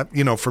about, and that,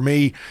 you know, for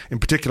me in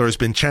particular has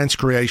been chance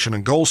creation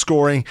and goal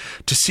scoring,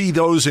 to see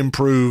those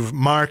improve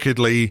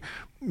markedly,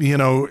 you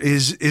know,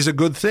 is a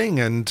good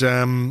thing. And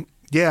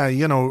yeah,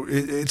 you know,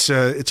 it's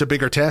a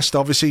bigger test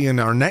obviously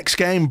in our next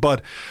game,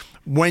 but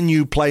when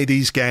you play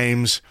these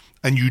games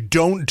and you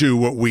don't do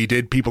what we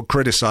did, people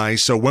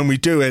criticize. So when we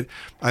do it,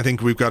 I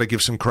think we've got to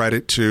give some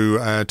credit to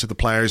the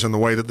players and the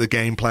way that the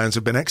game plans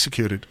have been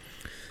executed.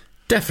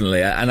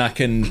 Definitely, and I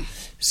can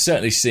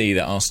certainly see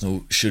that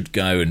Arsenal should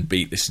go and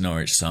beat this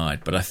Norwich side,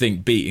 but I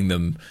think beating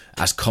them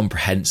as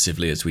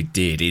comprehensively as we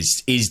did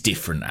is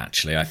different,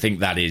 actually. I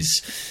think that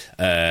is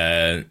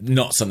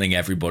not something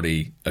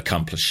everybody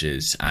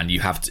accomplishes, and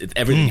you have to,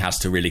 everything has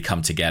to really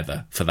come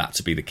together for that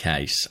to be the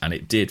case, and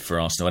it did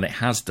for Arsenal, and it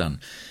has done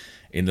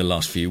in the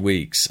last few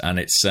weeks. And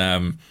it's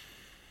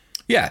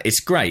it's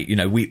great. You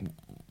know,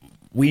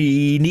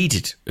 we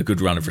needed a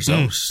good run of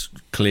results,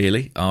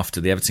 clearly,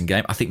 after the Everton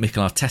game. I think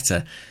Mikel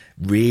Arteta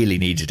really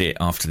needed it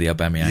after the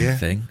Aubameyang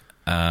thing.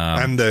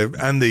 And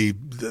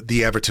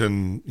the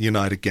Everton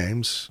United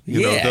games.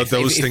 You know,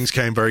 those things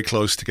came very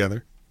close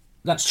together.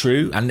 That's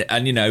true.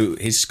 And you know,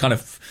 his kind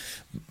of,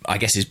 I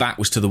guess his back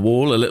was to the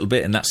wall a little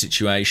bit in that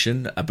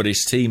situation, but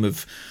his team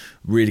have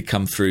really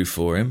come through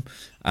for him.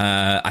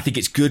 I think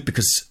it's good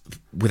because,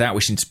 without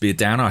wishing to be a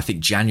downer, I think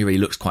January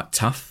looks quite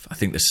tough. I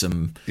think there's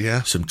some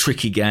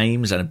tricky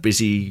games and a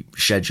busy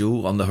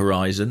schedule on the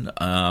horizon.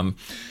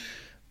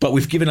 But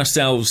we've given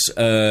ourselves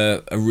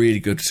a really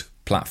good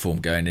platform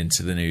going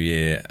into the new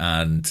year.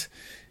 And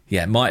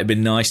yeah, it might have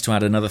been nice to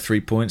add another 3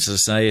 points, as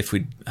I say, if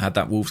we'd had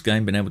that Wolves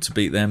game, been able to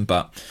beat them.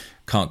 But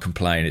can't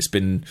complain. It's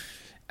been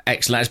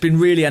excellent. It's been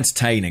really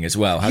entertaining as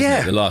well,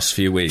 hasn't it, the last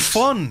few weeks?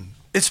 Fun.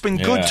 It's been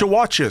good to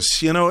watch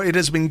us. You know, it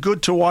has been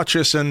good to watch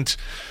us, and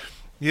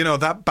you know,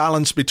 that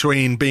balance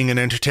between being an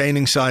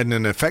entertaining side and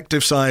an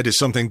effective side is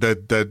something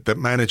that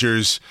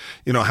managers,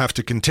 you know, have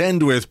to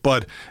contend with.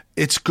 But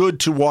it's good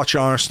to watch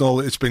Arsenal.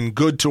 It's been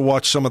good to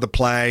watch some of the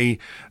play.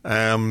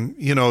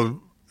 You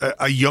know,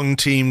 a young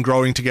team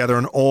growing together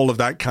and all of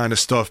that kind of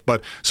stuff.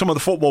 But some of the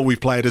football we've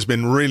played has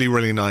been really,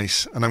 really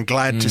nice, and I'm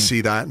glad to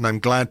see that, and I'm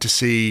glad to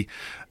see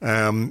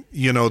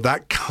you know,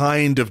 that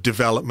kind of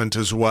development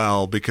as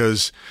well,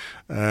 because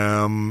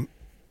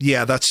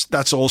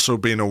that's also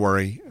been a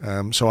worry.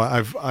 So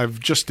I've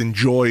just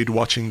enjoyed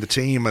watching the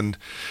team and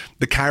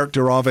the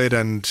character of it.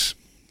 And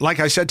like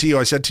I said to you,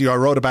 I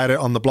wrote about it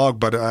on the blog,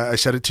 but I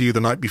said it to you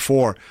the night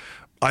before.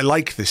 I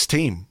like this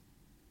team.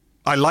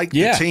 I like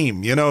the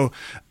team. You know,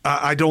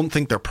 I don't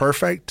think they're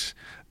perfect.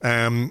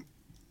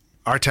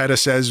 Arteta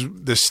says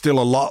there's still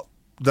a lot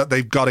that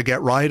they've got to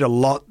get right, a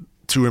lot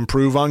to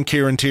improve on.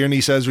 Kieran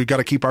Tierney says we've got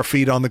to keep our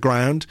feet on the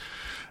ground.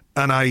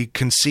 And I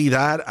can see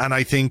that. And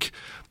I think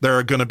there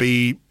are going to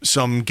be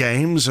some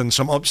games and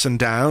some ups and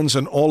downs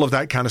and all of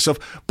that kind of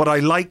stuff. But I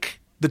like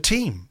the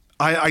team.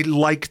 I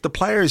like the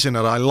players in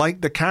it. I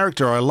like the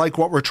character. I like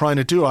what we're trying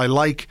to do. I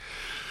like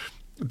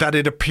that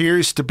it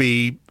appears to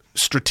be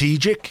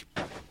strategic.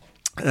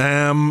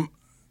 And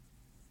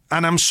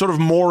I'm sort of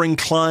more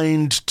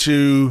inclined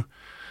to,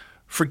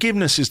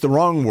 forgiveness is the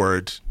wrong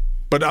word,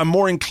 but I'm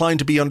more inclined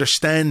to be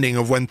understanding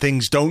of when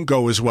things don't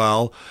go as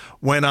well,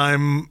 when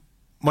I'm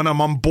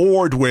on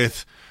board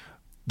with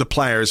the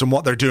players and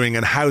what they're doing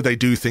and how they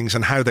do things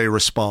and how they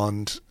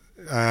respond,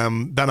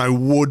 than I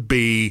would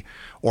be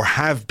or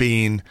have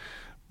been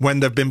when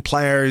there have been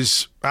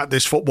players at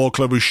this football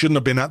club who shouldn't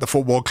have been at the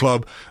football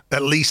club,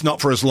 at least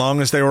not for as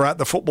long as they were at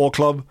the football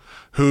club,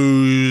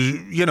 who,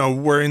 you know,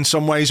 were in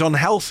some ways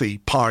unhealthy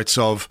parts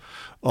of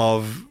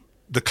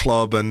the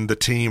club and the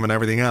team and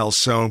everything else.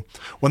 So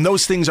when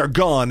those things are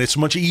gone, it's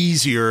much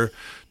easier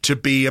to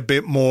be a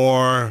bit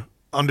more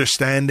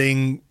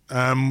understanding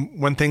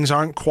when things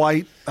aren't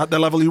quite at the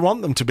level you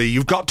want them to be.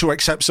 You've got to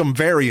accept some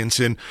variance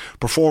in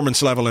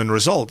performance level and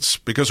results,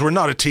 because we're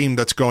not a team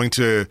that's going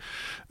to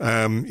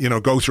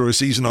go through a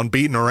season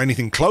unbeaten or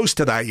anything close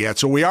to that yet.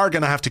 So we are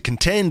going to have to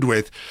contend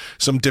with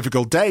some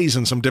difficult days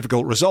and some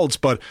difficult results.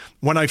 But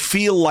when I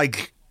feel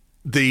like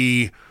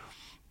the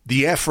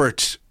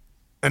effort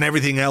and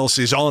everything else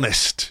is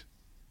honest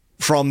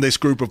from this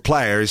group of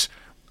players,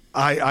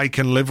 I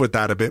can live with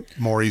that a bit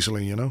more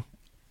easily, you know?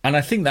 And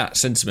I think that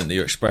sentiment that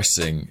you're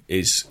expressing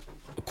is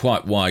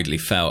quite widely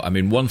felt. I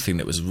mean, one thing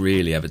that was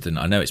really evident,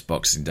 I know it's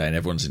Boxing Day and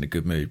everyone's in a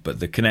good mood, but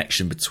the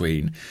connection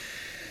between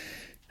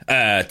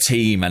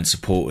team and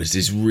supporters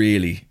is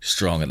really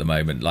strong at the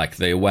moment. Like,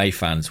 the away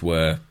fans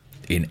were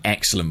in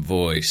excellent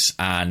voice,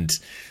 and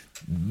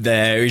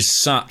there is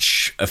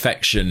such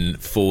affection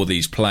for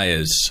these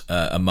players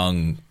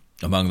among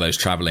those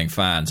travelling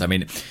fans. I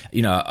mean,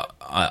 you know,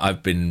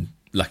 I've been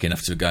lucky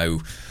enough to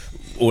go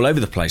all over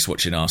the place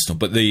watching Arsenal,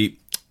 but the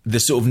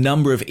sort of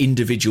number of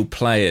individual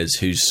players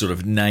whose sort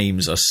of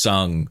names are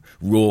sung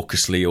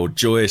raucously or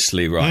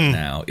joyously right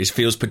now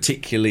feels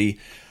particularly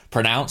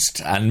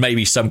pronounced, and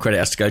maybe some credit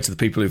has to go to the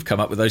people who've come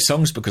up with those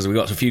songs, because we've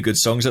got a few good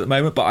songs at the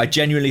moment. But I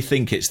genuinely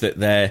think it's that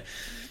there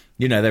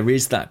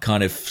is that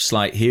kind of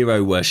slight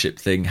hero worship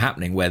thing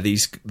happening where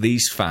these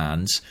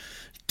fans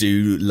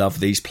do love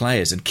these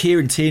players. And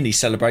Kieran Tierney's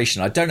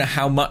celebration, I don't know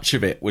how much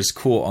of it was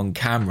caught on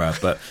camera,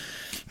 but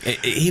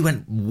he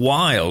went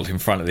wild in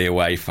front of the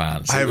away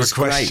fans. I have a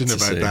question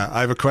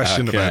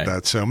about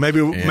that. So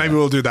maybe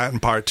we'll do that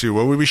in part 2.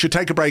 Well, we should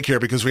take a break here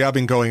because we have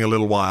been going a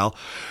little while.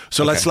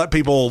 So let's let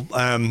people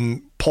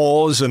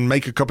pause and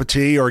make a cup of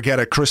tea or get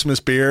a Christmas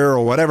beer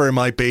or whatever it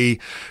might be.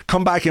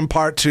 Come back in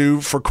part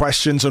 2 for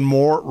questions and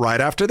more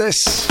right after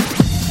this.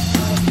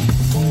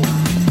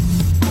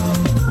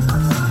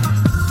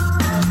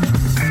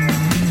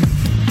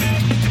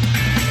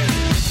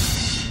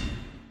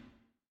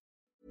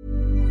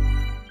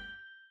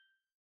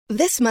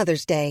 This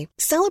Mother's Day,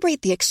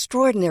 celebrate the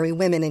extraordinary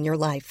women in your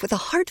life with a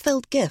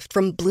heartfelt gift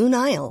from Blue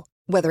Nile.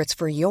 Whether it's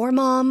for your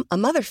mom, a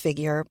mother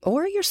figure,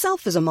 or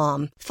yourself as a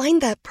mom,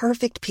 find that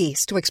perfect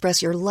piece to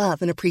express your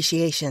love and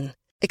appreciation.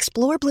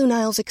 Explore Blue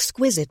Nile's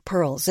exquisite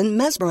pearls and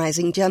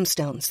mesmerizing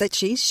gemstones that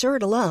she's sure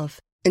to love.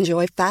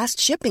 Enjoy fast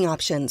shipping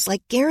options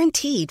like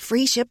guaranteed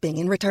free shipping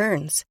and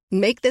returns.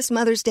 Make this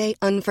Mother's Day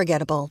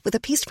unforgettable with a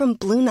piece from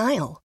Blue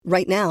Nile.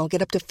 Right now,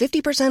 get up to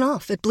 50%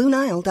 off at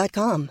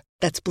BlueNile.com.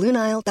 That's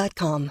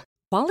BlueNile.com.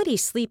 Quality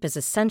sleep is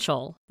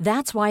essential.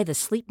 That's why the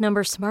Sleep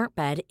Number Smart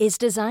Bed is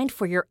designed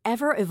for your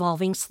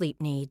ever-evolving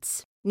sleep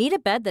needs. Need a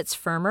bed that's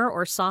firmer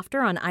or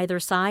softer on either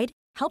side?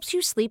 Helps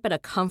you sleep at a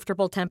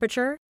comfortable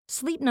temperature?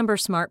 Sleep Number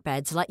Smart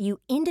Beds let you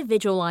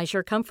individualize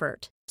your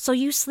comfort, so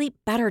you sleep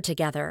better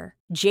together.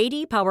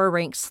 J.D. Power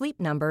ranks Sleep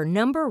Number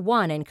number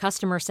 1 in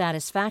customer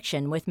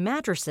satisfaction with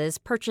mattresses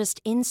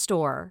purchased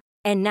in-store.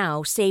 And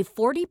now, save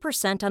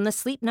 40% on the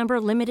Sleep Number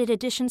Limited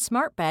Edition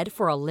Smart Bed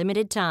for a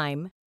limited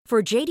time.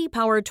 For J.D.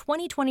 Power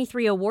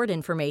 2023 award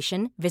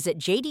information, visit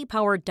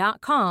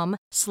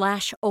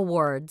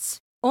jdpower.com/awards.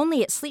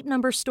 Only at Sleep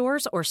Number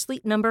stores or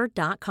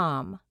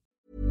sleepnumber.com.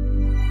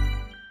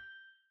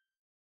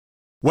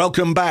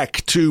 Welcome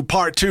back to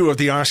part 2 of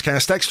the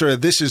Arscast Extra.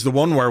 This is the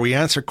one where we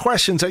answer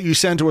questions that you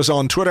send to us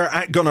on Twitter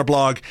at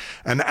Gunnerblog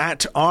and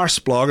at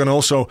Arseblog, and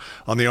also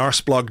on the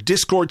Arseblog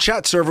Discord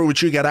chat server,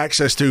 which you get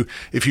access to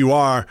if you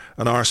are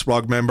an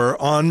Arseblog member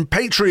on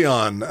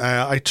Patreon.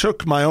 I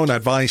took my own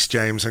advice,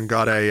 James, and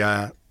got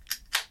a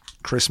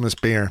Christmas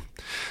beer.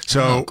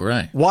 So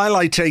while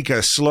I take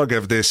a slug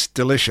of this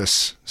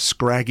delicious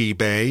Scraggy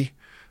Bay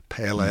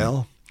Pale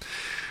Ale,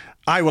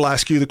 I will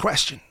ask you the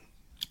question.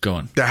 Go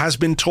on. There has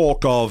been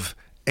talk of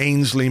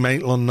Ainsley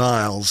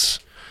Maitland-Niles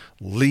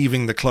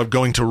leaving the club,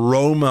 going to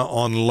Roma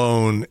on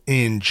loan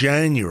in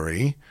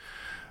January.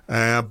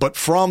 But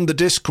from the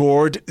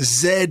Discord,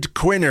 Zed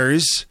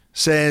Quinners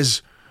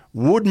says,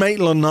 would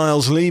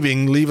Maitland-Niles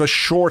leave us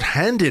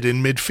short-handed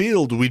in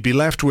midfield? We'd be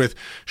left with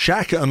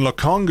Xhaka and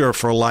Lokonga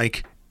for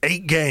like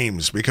 8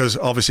 games, because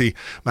obviously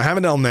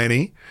Mohamed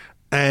El-Neni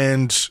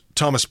and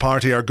Thomas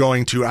Partey are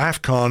going to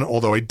AFCON,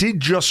 although I did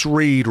just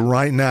read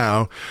right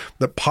now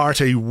that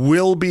Partey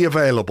will be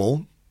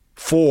available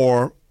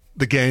for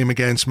the game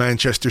against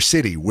Manchester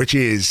City, which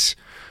is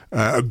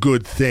a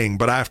good thing.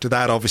 But after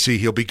that, obviously,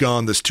 he'll be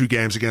gone. There's 2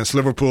 games against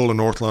Liverpool and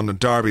North London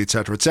Derby,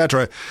 etc.,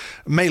 etc.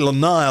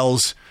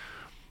 Maitland-Niles,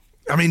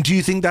 I mean, do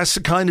you think that's the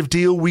kind of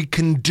deal we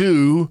can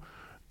do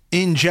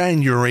in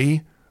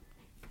January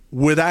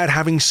without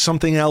having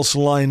something else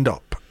lined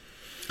up?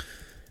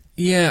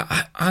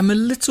 Yeah, I'm a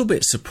little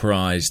bit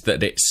surprised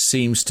that it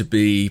seems to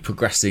be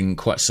progressing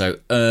quite so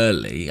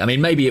early. I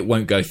mean, maybe it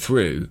won't go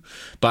through,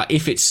 but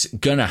if it's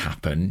going to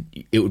happen,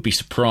 it would be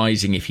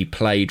surprising if he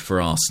played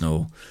for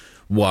Arsenal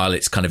while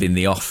it's kind of in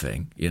the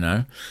offing, you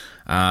know.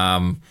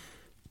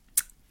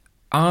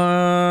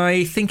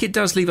 I think it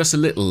does leave us a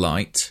little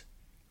light.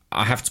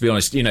 I have to be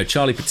honest, you know,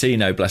 Charlie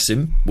Patino, bless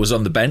him, was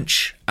on the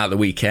bench at the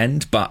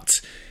weekend, but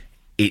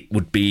it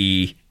would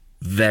be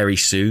very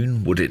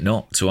soon, would it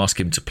not, to ask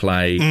him to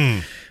play?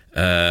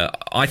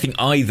 I think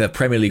either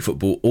Premier League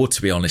football or,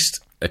 to be honest,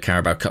 a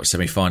Carabao Cup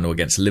semi-final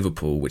against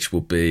Liverpool, which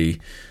will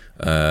be,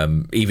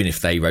 even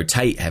if they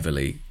rotate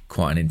heavily,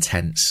 quite an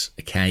intense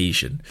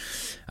occasion.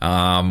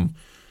 So,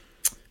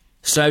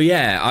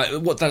 yeah,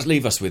 what does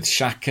leave us with?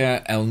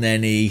 Xhaka,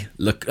 El-Neni...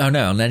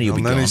 El-Neni will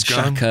be gone.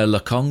 Xhaka,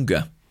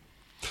 Lokonga.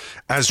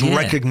 As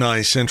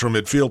recognised central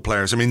midfield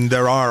players. I mean,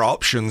 there are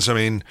options. I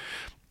mean,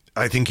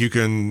 I think you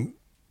can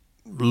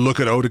look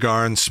at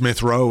Odegaard and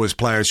Smith Rowe as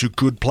players who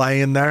could play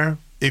in there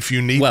if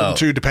you need them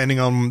to, depending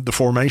on the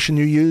formation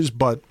you use.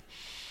 But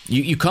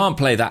you can't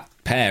play that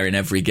pair in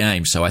every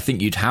game, so I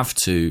think you'd have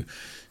to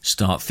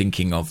start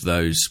thinking of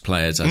those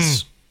players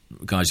as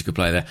guys who could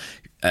play there.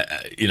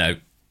 You know,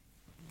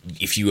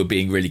 if you were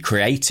being really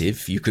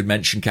creative, you could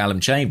mention Callum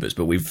Chambers,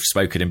 but we've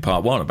spoken in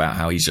part 1 about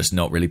how he's just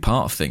not really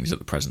part of things at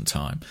the present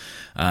time.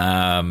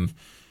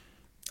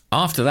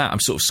 After that, I'm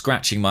sort of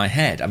scratching my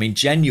head. I mean,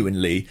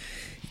 genuinely,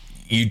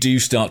 you do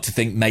start to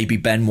think maybe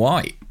Ben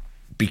White,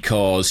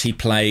 because he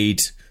played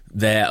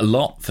there a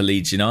lot for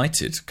Leeds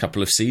United a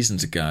couple of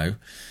seasons ago.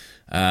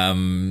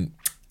 And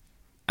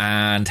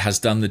and has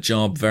done the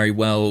job very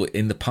well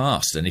in the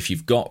past. And if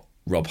you've got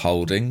Rob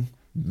Holding,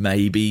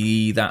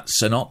 maybe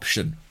that's an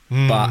option.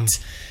 But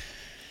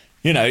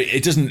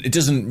it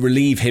doesn't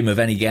relieve him of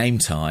any game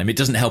time. It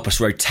doesn't help us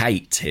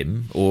rotate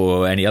him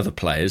or any other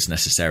players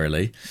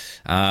necessarily.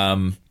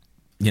 What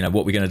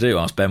we're going to do?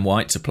 Ask Ben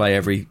White to play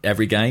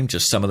every game?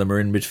 Just some of them are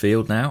in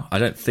midfield now? I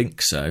don't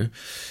think so.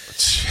 It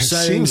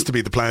seems to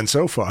be the plan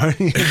so far.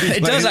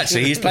 It does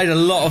actually. He's played a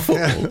lot of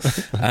football.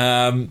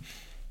 Yeah.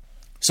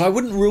 So I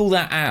wouldn't rule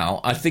that out.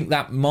 I think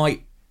that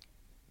might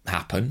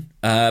happen.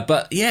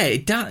 But yeah,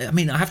 it does. I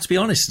mean, I have to be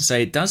honest and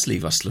say it does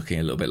leave us looking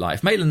a little bit like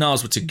if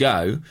Maitland-Niles were to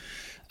go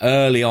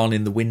early on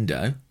in the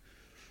window,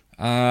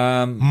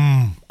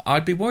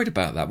 I'd be worried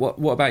about that.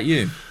 What about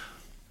you?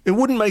 It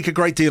wouldn't make a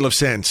great deal of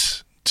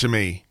sense to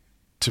me,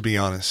 to be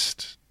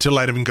honest, to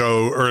let him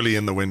go early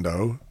in the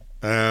window.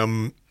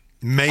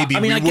 Maybe.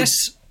 I guess.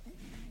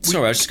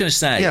 Sorry, I was just going to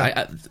say.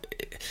 Yeah.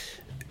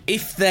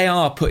 If they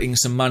are putting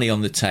some money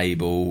on the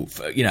table,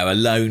 for, a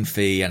loan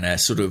fee and a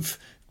sort of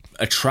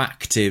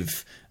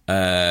attractive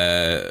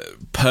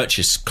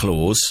purchase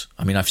clause.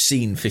 I mean, I've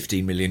seen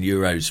 15 million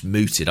euros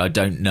mooted. I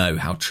don't know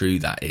how true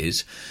that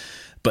is.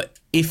 But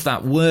if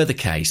that were the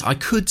case, I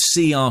could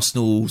see why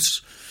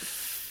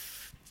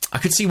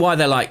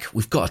they're like,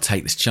 we've got to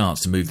take this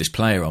chance to move this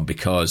player on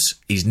because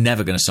he's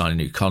never going to sign a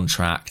new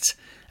contract.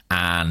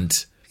 And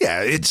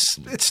yeah,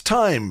 it's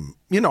time.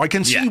 I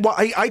can see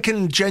why. I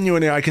can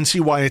see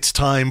why it's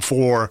time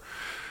for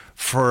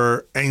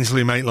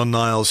Ainsley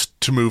Maitland-Niles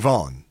to move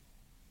on.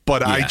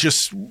 But I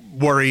just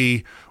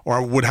worry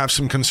or would have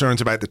some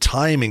concerns about the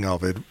timing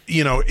of it.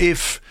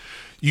 If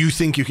you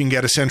think you can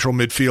get a central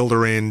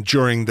midfielder in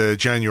during the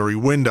January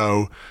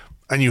window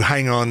and you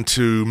hang on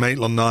to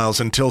Maitland-Niles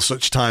until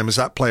such time as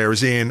that player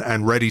is in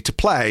and ready to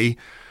play,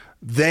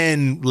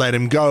 then let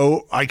him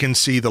go. I can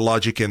see the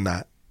logic in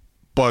that.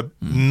 But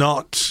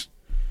not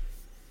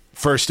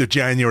 1st of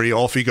January,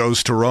 off he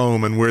goes to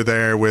Rome and we're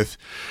there with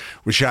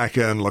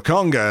Xhaka and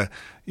Lokonga.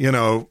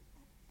 We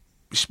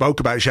spoke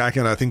about Xhaka,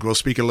 and I think we'll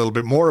speak a little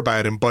bit more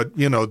about him. But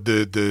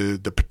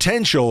the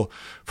potential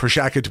for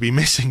Xhaka to be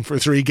missing for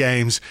 3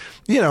 games,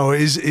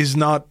 is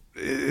not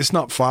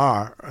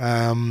far.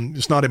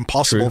 It's not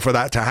impossible for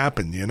that to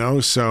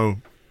happen. So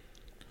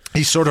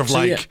he's sort of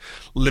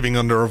living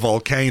under a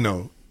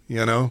volcano.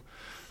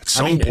 At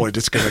some point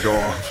it's going to go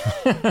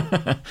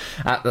off.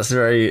 That's a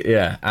very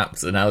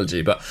apt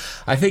analogy. But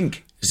I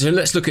think so.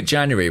 Let's look at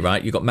January.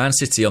 Right, you've got Man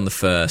City on the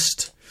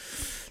 1st.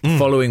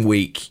 Following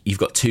week, you've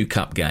got 2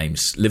 cup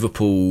games.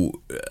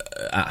 Liverpool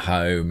at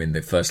home in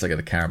the first leg of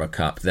the Carabao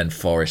Cup, then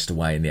Forest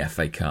away in the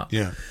FA Cup.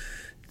 Yeah.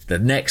 The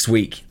next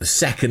week, the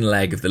second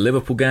leg of the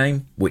Liverpool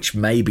game, which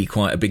may be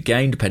quite a big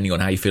game, depending on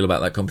how you feel about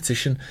that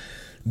competition.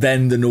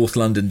 Then the North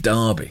London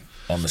derby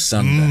on the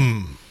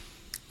Sunday.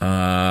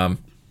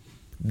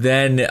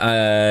 Then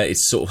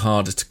it's sort of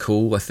harder to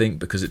call, I think,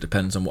 because it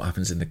depends on what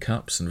happens in the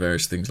Cups and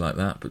various things like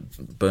that.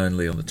 But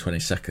Burnley on the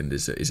 22nd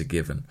is a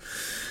given.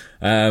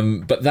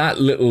 But that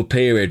little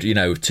period,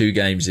 4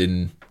 games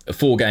in a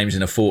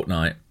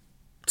fortnight,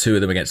 2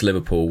 of them against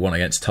Liverpool, 1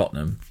 against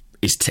Tottenham,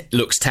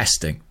 looks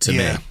testing to me.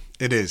 Yeah,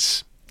 it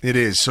is. It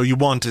is. So you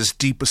want as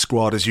deep a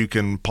squad as you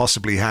can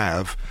possibly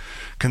have,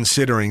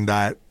 considering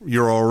that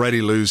you're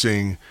already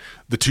losing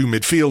the 2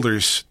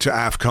 midfielders to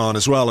AFCON,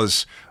 as well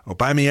as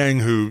Aubameyang,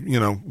 who,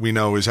 we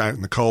know is out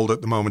in the cold at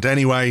the moment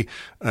anyway,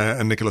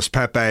 and Nicolas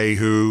Pepe,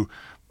 who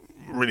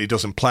really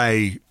doesn't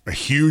play a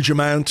huge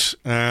amount.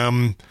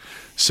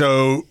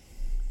 So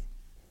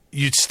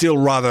you'd still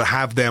rather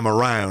have them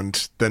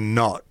around than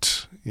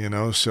not,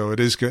 So it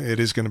is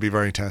going to be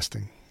very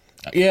testing.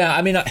 Yeah,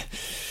 I mean,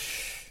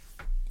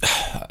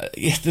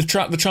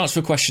 the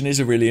transfer question is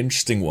a really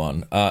interesting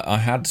one. I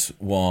had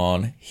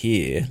one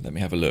here. Let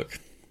me have a look.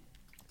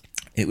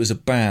 It was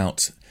about...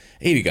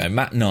 Here we go.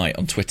 Matt Knight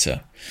on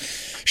Twitter.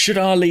 Should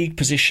our league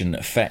position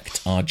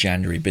affect our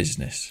January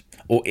business?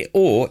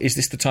 Or is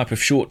this the type of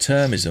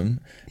short-termism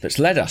that's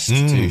led us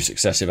to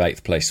successive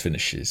 8th place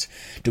finishes?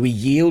 Do we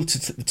yield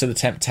to the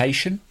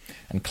temptation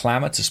and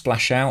clamour to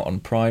splash out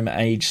on prime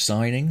age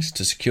signings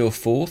to secure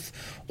 4th?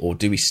 Or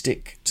do we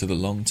stick to the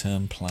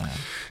long-term plan?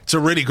 It's a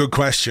really good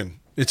question.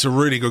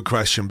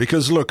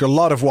 Because, look, a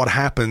lot of what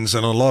happens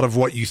and a lot of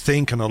what you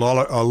think and a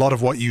lot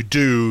of what you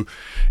do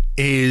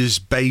is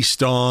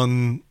based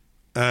on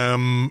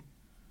the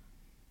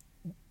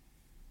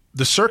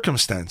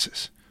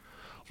circumstances.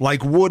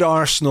 Like, would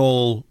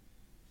Arsenal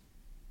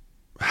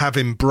have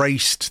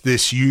embraced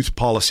this youth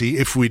policy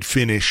if we'd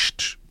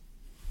finished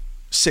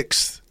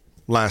 6th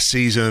last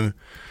season,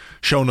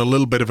 shown a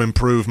little bit of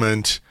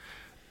improvement,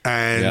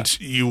 and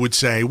you would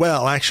say,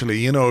 well,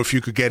 actually, if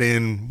you could get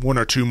in 1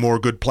 or 2 more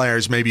good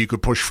players, maybe you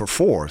could push for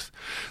 4th.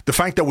 The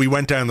fact that we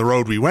went down the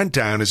road we went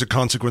down is a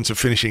consequence of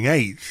finishing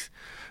 8th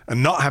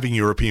and not having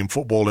European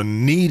football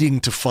and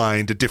needing to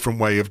find a different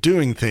way of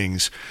doing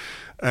things.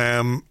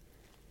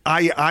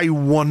 I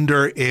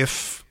wonder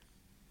if,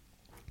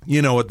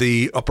 at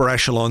the upper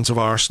echelons of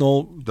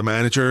Arsenal, the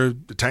manager,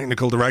 the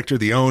technical director,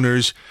 the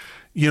owners,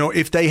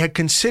 if they had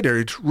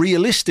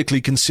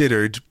realistically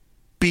considered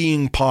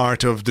being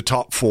part of the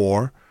top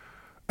 4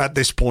 at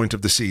this point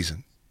of the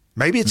season.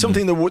 Maybe it's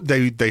something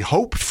that they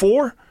hoped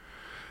for,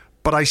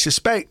 but I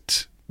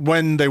suspect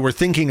when they were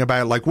thinking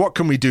about, like, what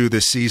can we do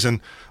this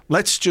season?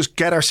 Let's just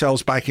get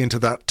ourselves back into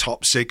that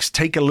top 6,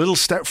 take a little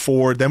step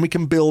forward, then we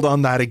can build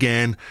on that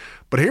again.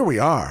 But here we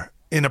are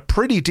in a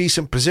pretty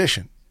decent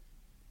position.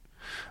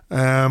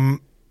 And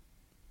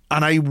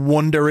I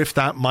wonder if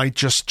that might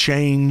just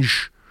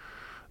change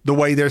the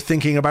way they're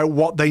thinking about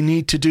what they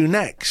need to do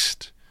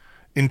next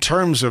in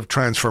terms of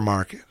transfer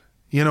market.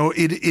 You know,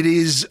 it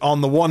is,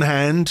 on the one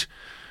hand,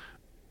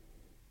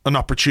 an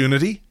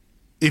opportunity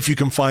if you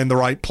can find the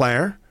right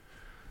player.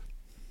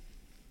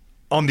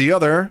 On the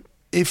other,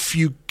 if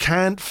you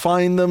can't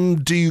find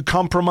them, do you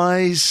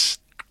compromise?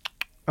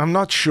 I'm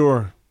not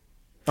sure.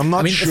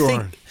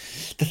 Sure.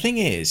 The thing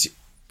is,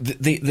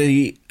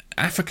 the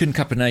African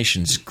Cup of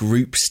Nations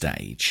group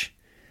stage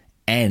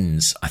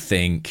ends, I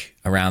think,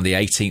 around the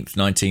 18th,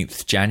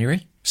 19th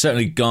January.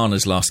 Certainly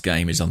Ghana's last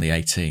game is on the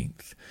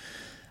 18th.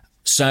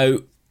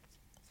 So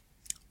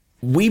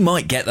we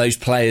might get those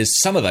players,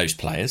 some of those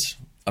players.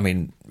 I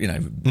mean, you know,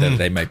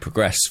 they may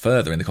progress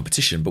further in the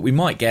competition, but we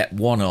might get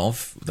one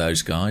of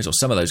those guys or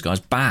some of those guys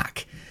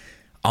back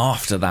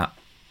after that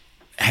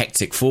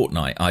hectic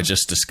fortnight I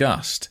just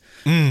discussed.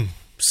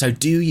 So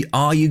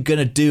are you going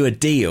to do a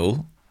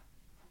deal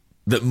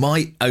that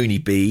might only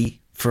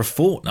be for a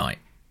fortnight?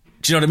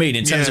 Do you know what I mean?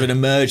 In terms of an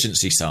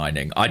emergency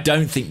signing, I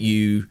don't think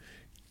you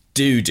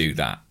do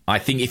that. I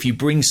think if you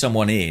bring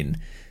someone in,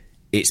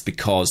 it's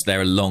because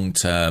they're a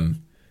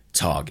long-term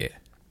target.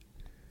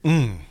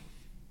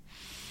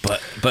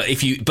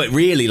 But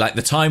really, like,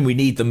 the time we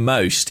need them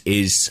most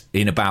is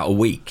in about a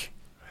week.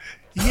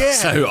 Yeah.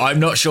 So I'm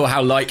not sure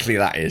how likely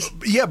that is.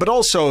 Yeah, but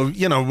also,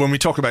 you know, when we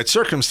talk about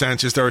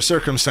circumstances, there are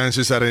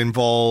circumstances that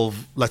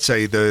involve, let's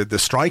say, the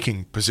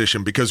striking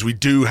position, because we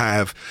do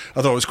have,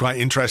 although it was quite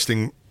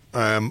interesting,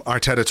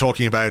 Arteta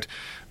talking about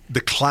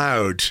the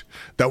cloud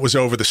that was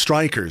over the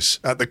strikers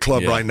at the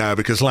club right now,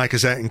 because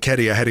Lacazette and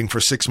Keddy are heading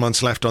for 6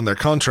 months left on their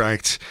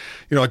contract.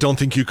 You know, I don't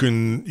think you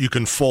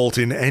can fault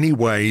in any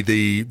way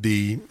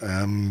the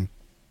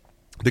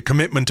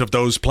commitment of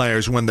those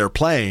players when they're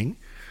playing,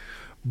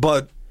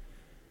 but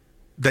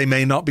they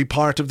may not be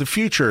part of the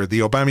future.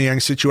 The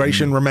Aubameyang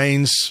situation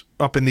remains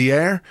up in the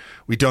air.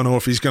 We don't know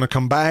if he's going to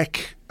come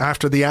back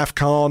after the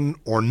AFCON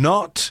or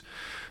not.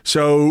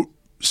 So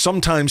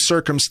sometimes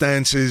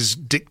circumstances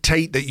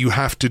dictate that you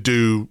have to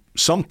do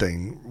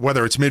something,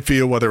 whether it's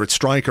midfield, whether it's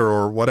striker,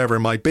 or whatever it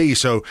might be.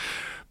 So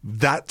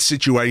that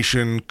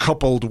situation,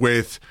 coupled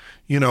with,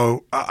 you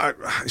know, I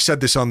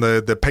said this on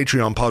the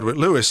Patreon pod with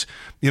Lewis,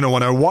 you know,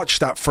 when I watched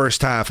that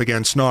first half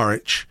against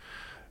Norwich,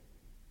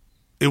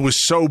 it was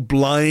so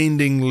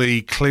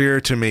blindingly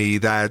clear to me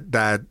that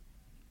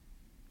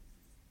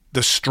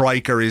the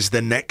striker is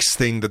the next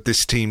thing that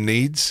this team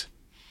needs,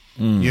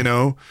 you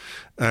know,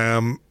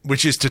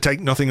 which is to take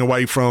nothing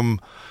away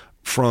from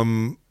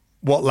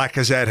what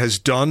Lacazette has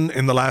done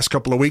in the last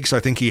couple of weeks. I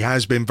think he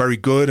has been very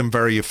good and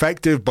very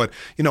effective. But,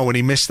 you know, when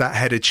he missed that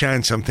headed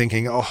chance, I'm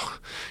thinking, oh,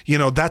 you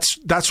know,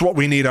 that's what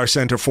we need our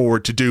centre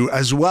forward to do,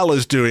 as well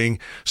as doing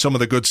some of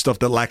the good stuff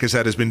that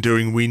Lacazette has been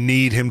doing. We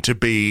need him to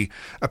be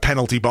a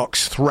penalty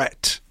box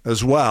threat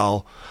as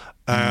well,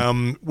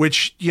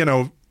 which, you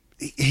know,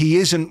 he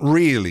isn't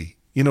really.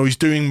 You know, he's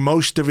doing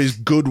most of his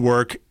good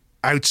work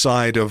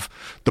outside of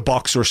the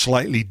box or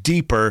slightly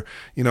deeper.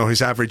 You know,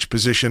 his average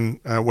position,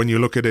 when you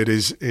look at it,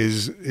 is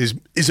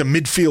a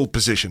midfield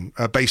position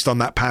based on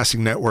that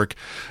passing network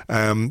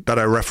that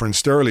I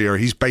referenced earlier.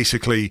 He's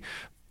basically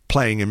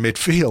playing in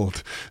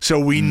midfield. So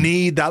we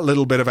need that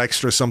little bit of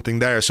extra something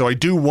there. So I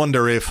do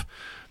wonder if,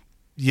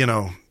 you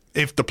know,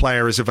 if the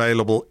player is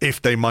available, if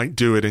they might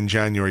do it in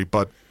January.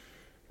 But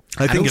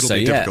I think it'll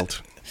be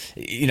difficult.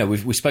 You know,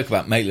 we spoke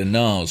about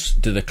Maitland-Niles.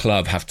 Do the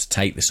club have to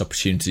take this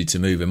opportunity to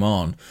move him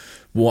on?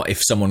 What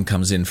if someone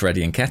comes in for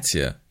Eddie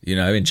Nketiah, you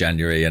know, in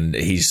January, and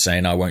he's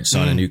saying, I won't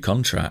sign a new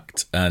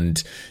contract?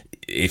 And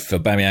if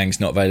Aubameyang's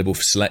not available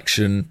for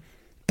selection,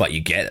 but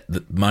you get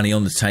the money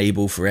on the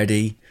table for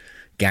Eddie,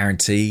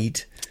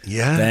 guaranteed,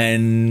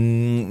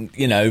 then,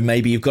 you know,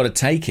 maybe you've got to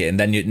take it, and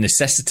then it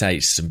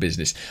necessitates some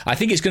business. I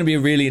think it's going to be a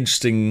really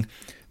interesting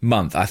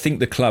month. I think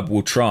the club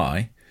will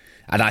try.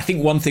 And I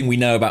think one thing we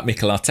know about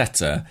Mikel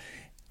Arteta,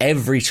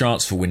 every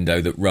transfer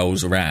window that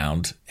rolls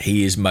around,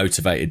 he is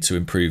motivated to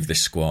improve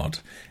this squad.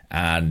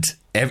 And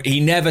he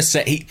never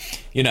said,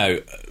 you know,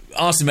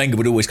 Arsene Wenger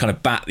would always kind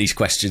of bat these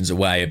questions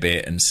away a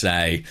bit and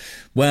say,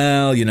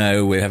 well, you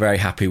know, we're very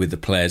happy with the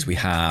players we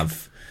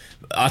have.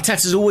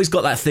 Arteta's always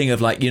got that thing of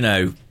like, you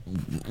know,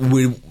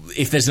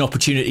 if there's an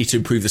opportunity to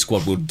improve the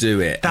squad, we'll do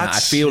it. And I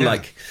feel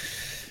like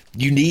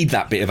you need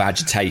that bit of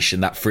agitation,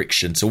 that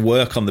friction to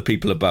work on the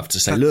people above to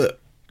say, look,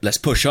 let's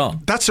push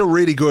on. That's a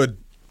really good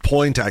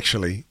point,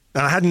 actually.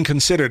 And I hadn't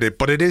considered it,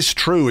 but it is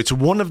true. It's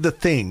one of the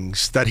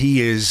things that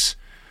he is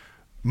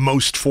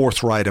most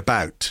forthright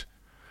about.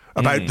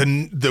 about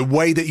the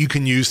way that you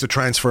can use the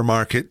transfer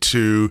market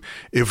to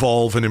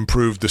evolve and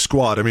improve the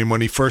squad. I mean,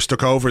 when he first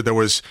took over, there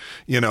was,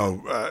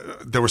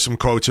 there were some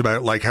quotes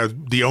about like how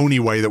the only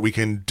way that we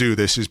can do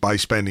this is by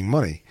spending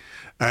money.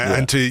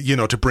 And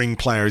to bring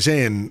players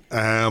in.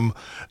 And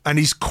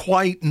he's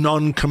quite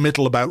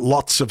non-committal about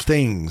lots of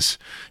things.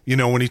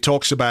 When he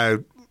talks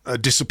about a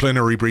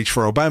disciplinary breach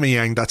for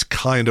Aubameyang, that's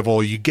kind of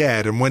all you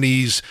get. And when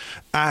he's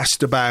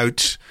asked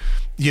about,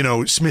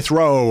 Smith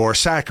Rowe or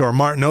Saka or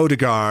Martin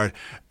Odegaard,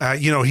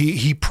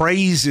 he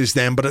praises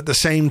them, but at the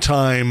same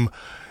time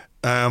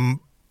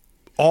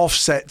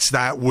offsets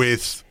that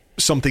with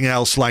something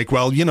else like,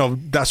 well,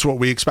 that's what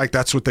we expect.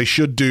 That's what they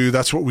should do.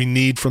 That's what we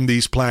need from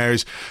these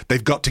players.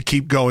 They've got to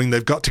keep going.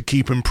 They've got to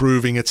keep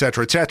improving,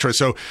 etc., etc.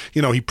 So,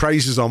 he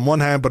praises on one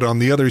hand, but on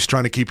the other, he's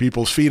trying to keep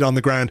people's feet on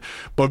the ground.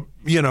 But,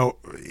 he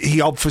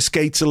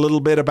obfuscates a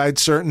little bit about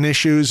certain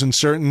issues and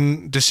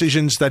certain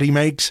decisions that he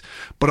makes.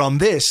 But on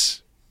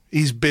this,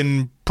 he's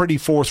been pretty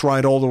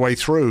forthright all the way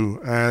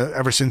through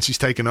ever since he's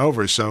taken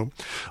over. So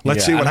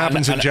let's see what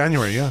happens in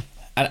January. Yeah.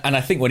 And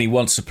I think when he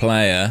wants a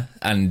player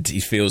and he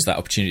feels that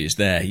opportunity is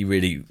there, he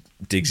really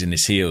digs in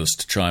his heels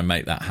to try and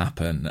make that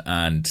happen.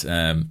 And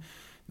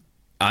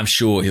I'm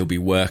sure he'll be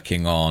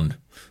working on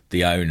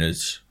the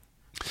owners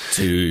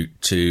to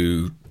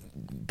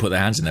put their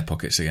hands in their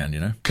pockets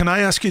again, Can I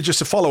ask you just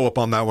to follow up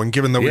on that one,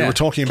 given that we were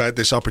talking about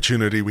this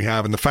opportunity we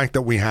have and the fact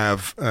that we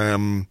have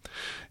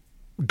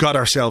got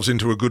ourselves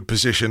into a good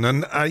position.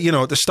 And, at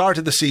the start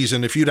of the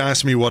season, if you'd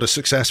asked me what a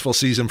successful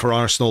season for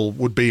Arsenal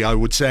would be, I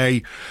would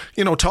say,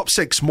 top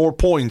 6, more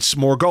points,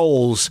 more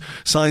goals,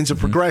 signs of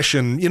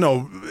progression,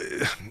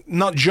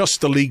 not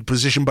just the league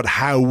position, but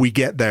how we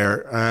get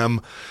there.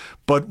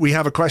 But we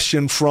have a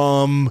question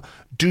from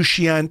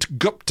Dushyant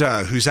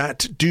Gupta, who's at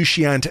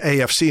Dushyant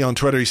AFC on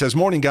Twitter. He says,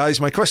 "Morning,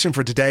 guys. My question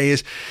for today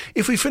is,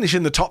 if we finish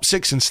in the top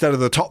 6 instead of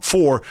the top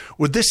 4,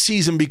 would this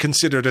season be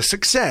considered a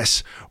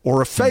success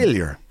or a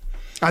failure?"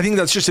 I think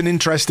that's just an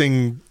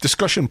interesting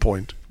discussion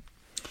point.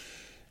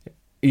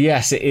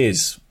 Yes, it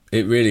is.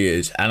 It really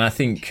is. And I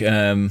think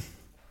a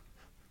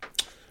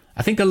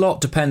lot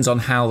depends on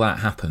how that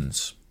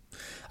happens.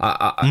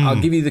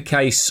 I'll give you the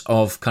case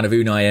of kind of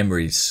Unai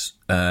Emery's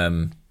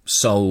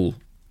sole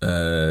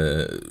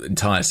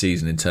entire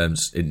season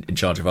in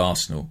charge of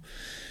Arsenal.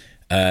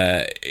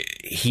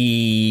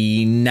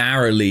 He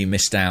narrowly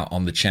missed out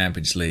on the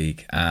Champions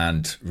League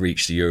and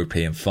reached the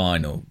European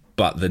final,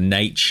 but the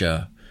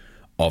nature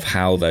of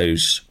how they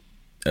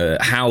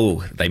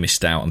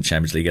missed out on the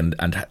Champions League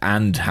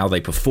and how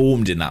they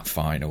performed in that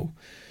final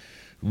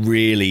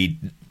really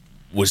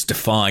was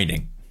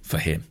defining for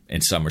him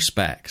in some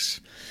respects.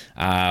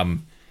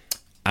 And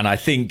I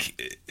think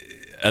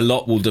a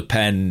lot will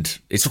depend.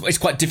 It's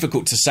quite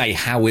difficult to say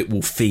how it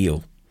will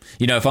feel.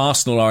 If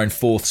Arsenal are in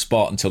 4th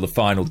spot until the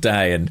final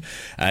day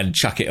and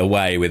chuck it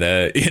away with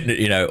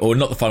or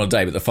not the final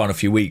day, but the final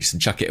few weeks and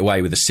chuck it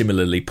away with a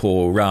similarly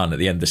poor run at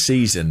the end of the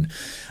season,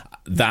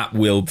 that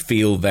will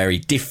feel very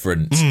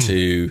different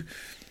to,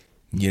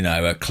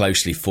 a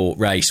closely fought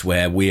race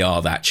where we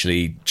are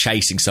actually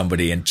chasing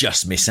somebody and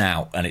just miss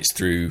out, and it's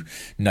through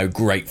no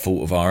great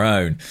fault of our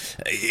own.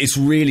 It's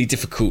really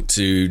difficult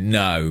to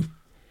know.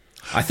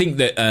 I think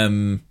that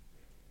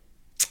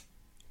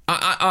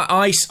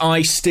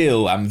I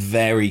still am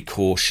very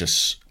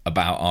cautious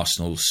about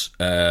Arsenal's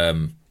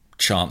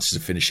chances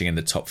of finishing in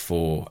the top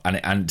 4,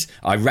 and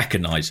I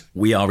recognise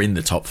we are in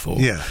the top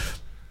 4. Yeah,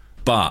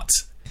 but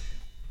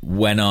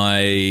when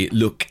I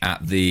look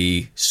at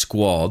the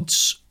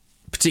squads,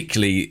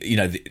 particularly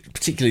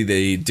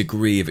the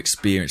degree of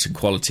experience and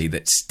quality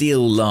that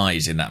still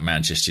lies in that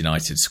Manchester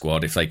United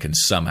squad, if they can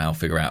somehow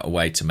figure out a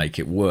way to make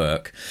it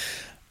work,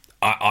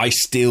 I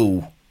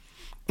still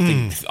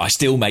think I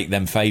still make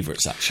them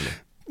favourites. Actually,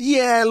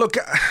 yeah. Look,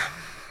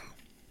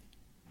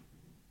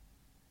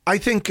 I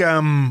think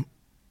I'm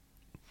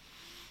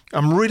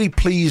really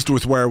pleased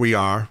with where we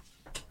are,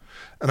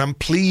 and I'm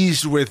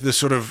pleased with the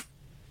sort of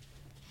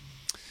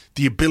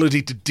the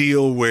ability to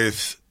deal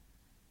with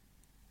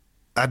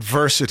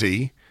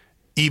adversity,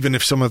 even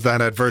if some of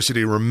that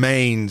adversity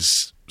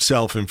remains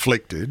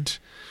self-inflicted.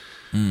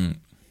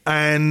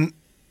 And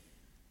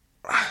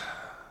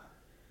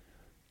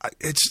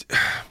it's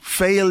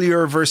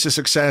failure versus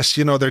success,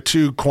 they're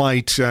two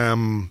quite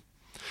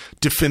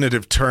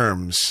definitive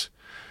terms.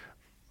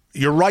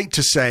 You're right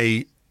to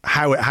say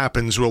how it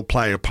happens will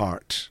play a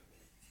part.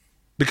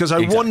 Because I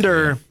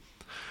wonder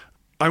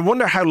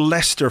how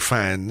Leicester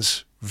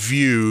fans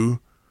view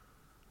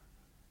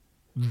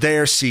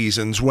their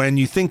seasons when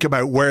you think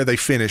about where they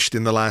finished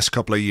in the last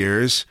couple of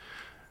years.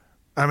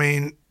 I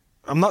mean,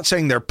 I'm not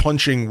saying they're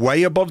punching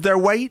way above their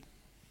weight,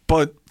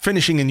 but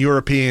finishing in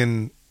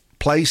European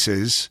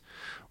places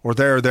or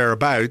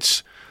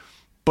thereabouts.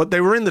 But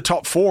they were in the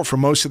top 4 for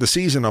most of the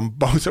season on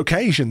both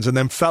occasions and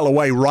then fell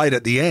away right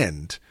at the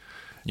end.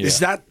 Yeah. Is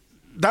that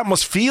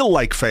must feel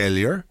like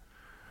failure,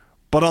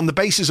 but on the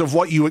basis of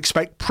what you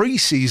expect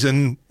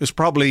pre-season is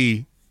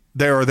probably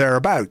there or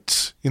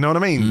thereabouts. You know what I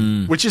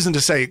mean? Which isn't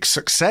to say it's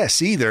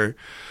success either.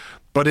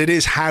 But it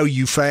is how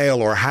you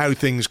fail or how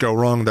things go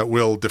wrong that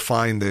will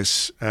define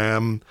this.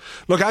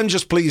 Look, I'm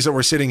just pleased that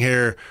we're sitting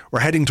here. We're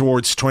heading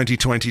towards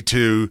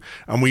 2022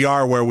 and we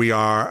are where we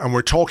are. And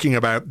we're talking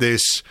about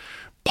this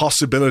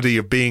possibility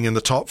of being in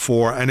the top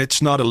 4. And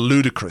it's not a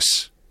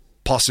ludicrous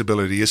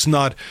possibility. It's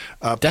not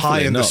a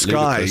pie in the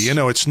sky. Ludicrous. You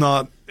know, it's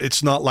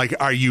not like,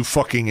 are you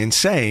fucking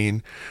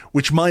insane?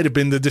 Which might have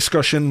been the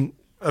discussion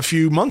a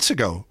few months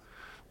ago,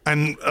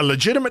 and a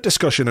legitimate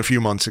discussion a few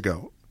months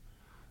ago.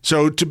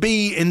 So to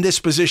be in this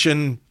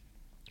position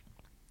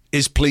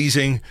is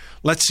pleasing.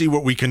 Let's see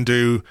what we can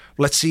do.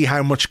 Let's see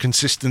how much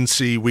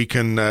consistency we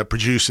can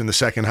produce in the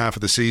second half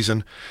of the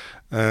season.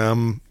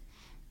 And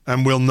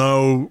we'll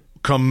know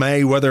come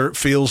May whether it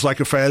feels like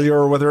a failure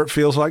or whether it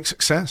feels like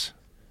success.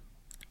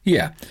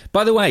 Yeah.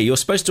 By the way, you're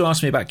supposed to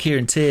ask me about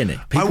Kieran Tierney.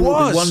 People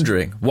will be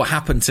wondering what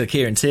happened to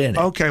Kieran Tierney.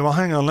 Okay, well,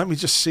 hang on. Let me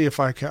just see if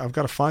I can. I've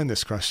got to find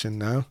this question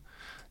now.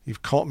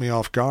 You've caught me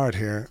off guard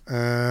here.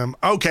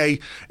 Okay,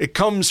 it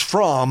comes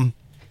from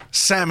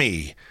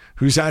Sammy,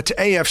 who's at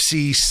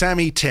AFC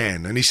Sammy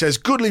 10, and he says,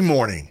 "Goodly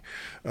morning,"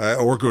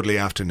 or "Goodly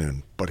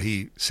afternoon," but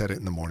he said it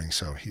in the morning,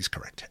 so he's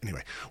correct.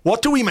 Anyway,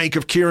 what do we make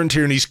of Kieran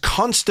Tierney's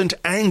constant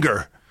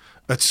anger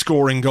at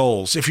scoring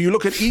goals? If you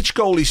look at each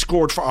goal he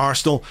scored for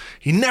Arsenal,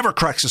 he never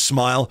cracks a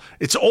smile.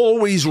 It's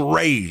always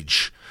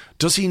rage.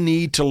 Does he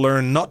need to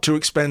learn not to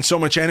expend so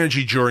much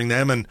energy during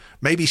them and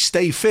maybe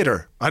stay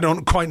fitter? I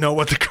don't quite know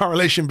what the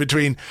correlation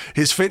between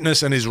his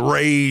fitness and his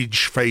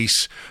rage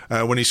face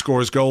when he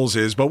scores goals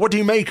is, but what do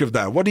you make of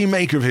that? What do you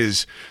make of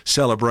his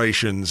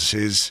celebrations,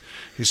 his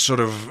sort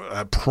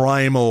of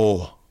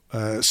primal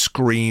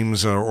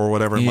screams or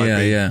whatever it might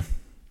be? Yeah.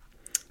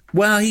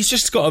 Well, he's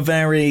just got a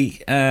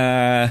very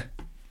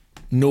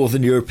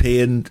Northern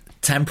European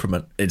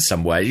temperament in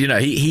some way. You know,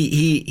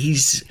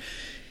 he's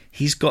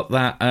got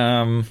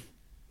that.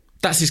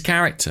 That's his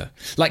character.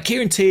 Like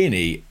Kieran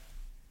Tierney,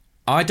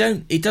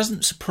 it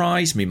doesn't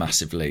surprise me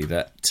massively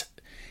that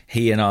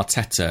he and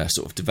Arteta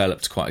sort of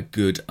developed quite a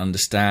good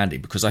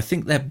understanding, because I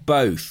think they're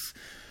both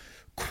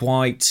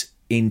quite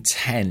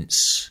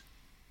intense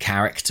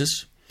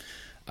characters.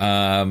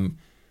 I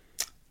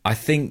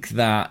think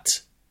that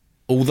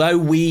although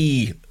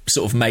we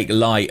sort of make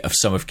light of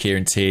some of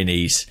Kieran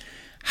Tierney's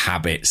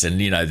habits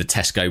and, you know, the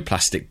Tesco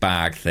plastic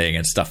bag thing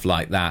and stuff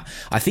like that,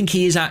 I think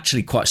he is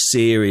actually quite a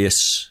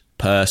serious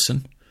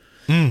person.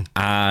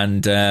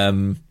 And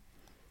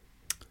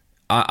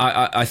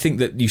I think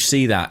that you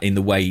see that in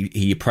the way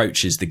he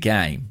approaches the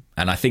game,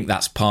 and I think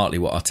that's partly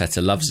what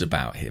Arteta loves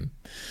about him.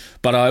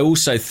 But I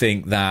also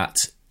think that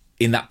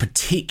in that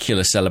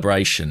particular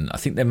celebration, I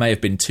think there may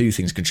have been two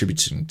things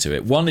contributing to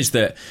it. One is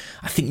that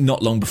I think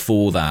not long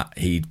before that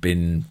he'd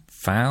been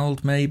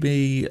fouled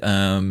maybe,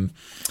 and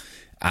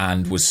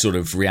was sort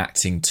of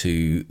reacting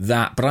to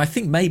that. But I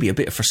think maybe a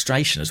bit of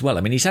frustration as well.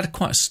 I mean, he's had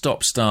quite a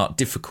stop-start,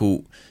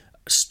 difficult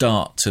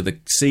start to the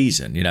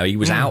season. You know, he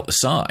was out the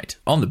side,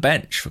 on the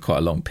bench for quite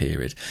a long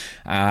period,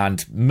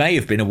 and may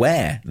have been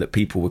aware that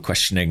people were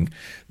questioning,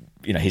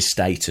 you know, his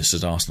status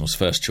as Arsenal's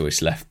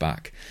first-choice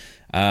left-back.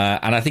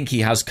 And I think he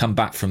has come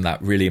back from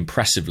that really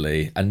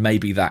impressively, and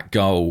maybe that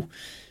goal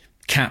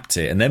capped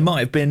it. And there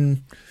might have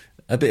been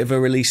a bit of a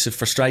release of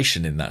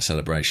frustration in that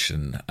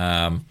celebration.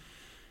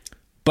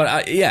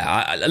 But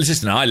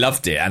listen, I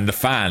loved it, and the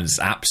fans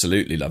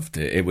absolutely loved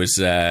it. It was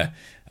a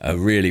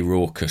really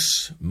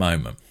raucous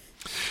moment.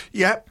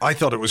 Yeah, I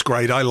thought it was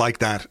great. I like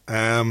that.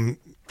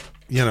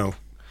 You know,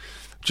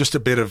 just a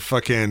bit of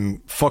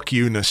fucking fuck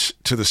you-ness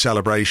to the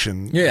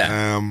celebration.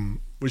 Yeah.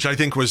 Which I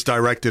think was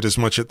directed as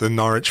much at the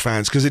Norwich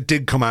fans, because it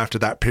did come after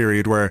that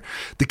period where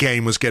the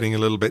game was getting a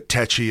little bit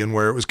tetchy and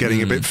where it was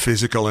getting a bit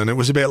physical, and it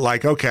was a bit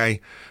like,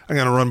 okay, I'm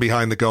going to run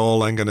behind the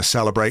goal, I'm going to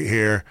celebrate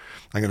here,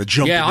 I'm going to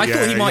jump in the I thought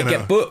air, he might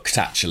get booked,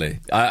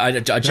 actually. I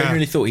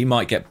genuinely thought he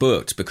might get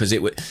booked, because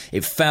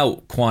it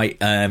felt quite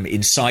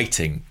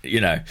inciting,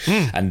 you know,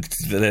 and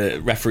the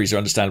referees are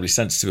understandably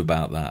sensitive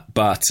about that.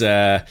 But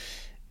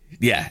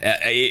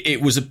it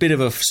was a bit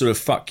of a sort of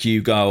fuck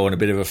you goal and a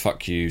bit of a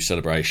fuck you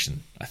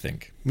celebration, I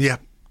think. Yeah,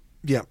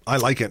 I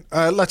like it.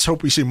 Let's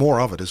hope we see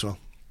more of it as well.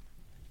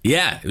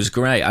 Yeah, it was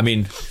great. I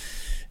mean,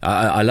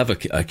 I love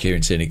a Kieran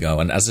Tierney goal,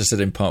 and as I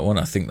said in part one,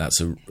 I think that's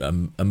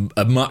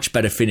a much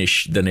better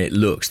finish than it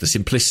looks. The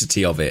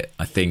simplicity of it,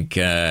 I think,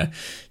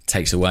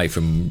 takes away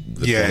from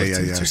the quality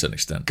to a certain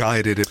extent.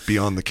 Guided it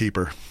beyond the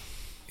keeper.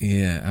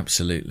 Yeah,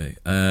 absolutely.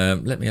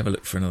 Let me have a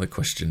look for another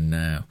question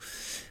now.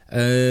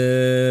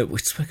 We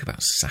spoke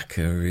about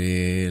Saka,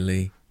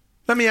 really.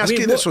 Let me ask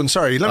you this one.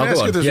 Sorry, let me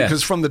ask you this one,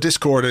 because from the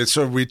Discord,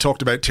 we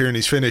talked about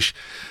Tierney's finish.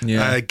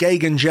 Yeah.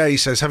 Gagan J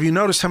says, have you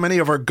noticed how many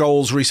of our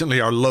goals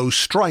recently are low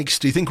strikes?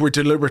 Do you think we're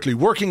deliberately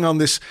working on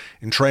this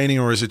in training,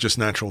 or is it just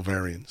natural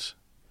variance?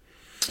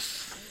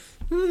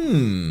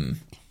 I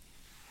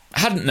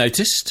hadn't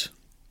noticed,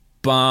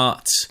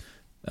 but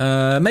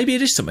maybe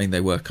it is something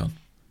they work on.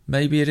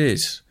 Maybe it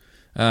is.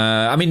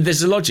 I mean,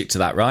 there's a logic to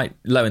that, right?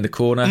 Low in the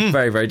corner,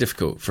 very, very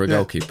difficult for a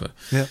goalkeeper.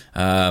 Yeah.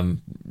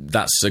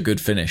 That's a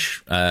good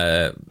finish.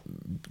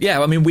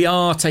 Yeah, I mean, we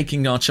are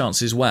taking our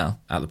chances well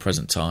at the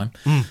present time,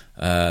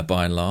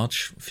 by and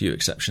large, a few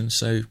exceptions,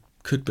 so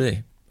could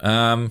be.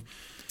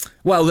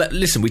 Well,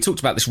 listen, we talked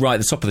about this right at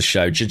the top of the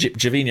show.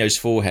 Jovino's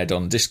forehead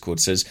on Discord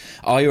says,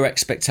 are your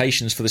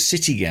expectations for the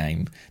City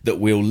game that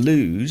we'll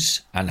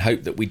lose and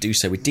hope that we do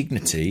so with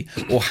dignity,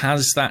 or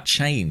has that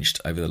changed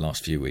over the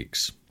last few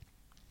weeks?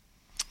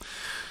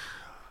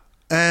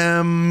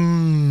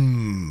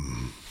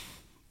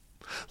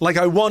 Like,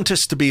 I want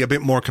us to be a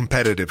bit more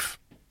competitive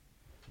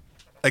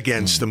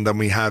against them than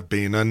we have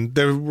been. And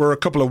there were a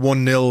couple of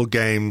 1-0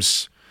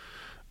 games,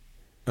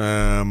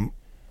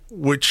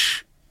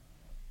 which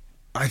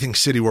I think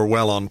City were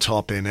well on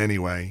top in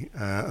anyway.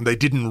 And they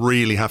didn't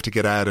really have to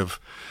get out of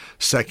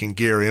second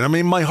gear. And I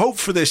mean, my hope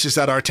for this is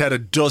that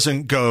Arteta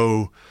doesn't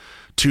go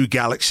too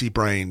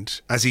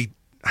galaxy-brained, as he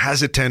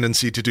has a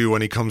tendency to do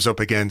when he comes up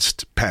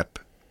against Pep,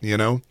 you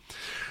know?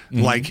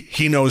 Like,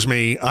 he knows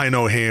me, I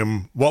know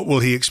him. What will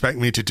he expect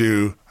me to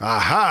do?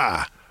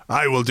 Aha!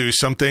 I will do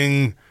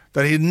something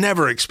that he'd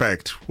never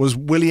expect. Was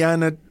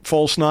Willian at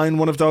false 9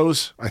 one of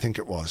those? I think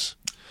it was.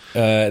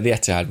 The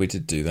Etihad, we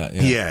did do that,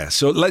 yeah. Yeah,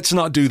 so let's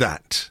not do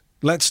that.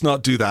 Let's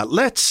not do that.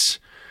 Let's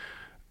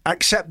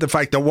accept the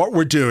fact that what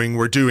we're doing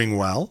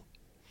well,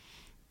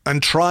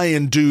 and try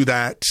and do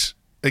that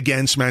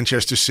against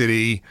Manchester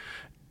City,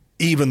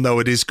 even though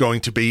it is going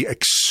to be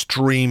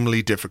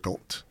extremely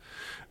difficult.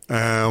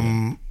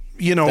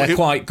 You know, they're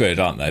quite good,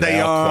 aren't they?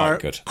 They are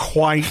quite good.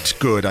 Quite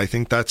good. I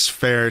think that's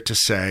fair to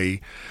say.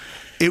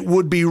 It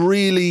would be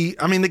really...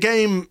 I mean, the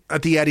game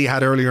at the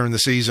Etihad earlier in the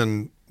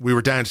season, we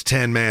were down to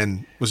 10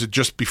 men. Was it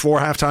just before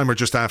halftime or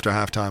just after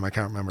halftime? I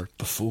can't remember.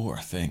 Before,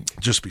 I think.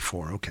 Just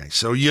before, okay.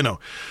 So, you know,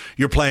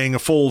 you're playing a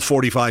full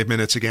 45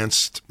 minutes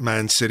against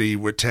Man City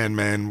with 10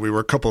 men. We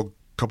were a couple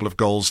of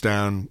goals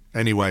down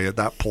anyway at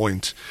that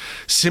point.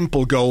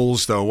 Simple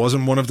goals, though.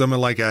 Wasn't one of them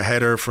like a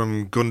header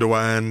from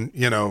Gundogan?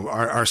 You know,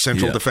 our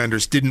central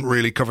defenders didn't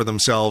really cover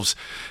themselves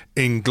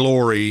in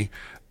glory.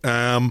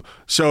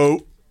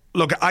 So,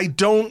 look, I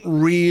don't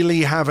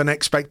really have an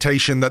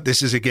expectation that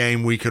this is a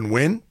game we can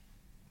win.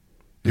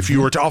 If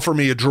you were to offer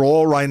me a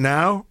draw right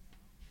now,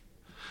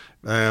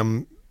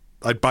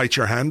 I'd bite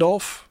your hand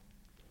off.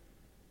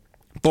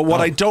 But what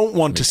I don't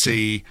want to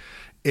see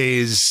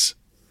is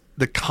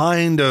the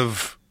kind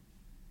of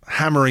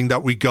hammering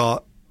that we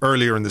got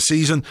earlier in the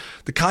season,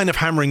 the kind of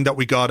hammering that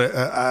we got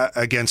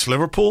against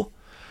Liverpool.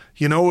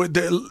 You know,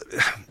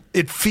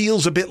 it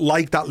feels a bit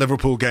like that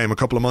Liverpool game a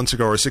couple of months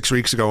ago or 6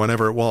 weeks ago,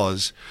 whenever it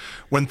was,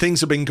 when things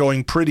have been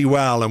going pretty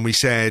well and we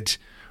said,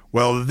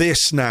 well,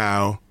 this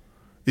now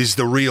is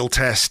the real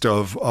test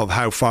of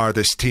how far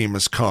this team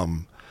has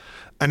come.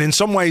 And in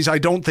some ways, I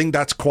don't think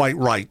that's quite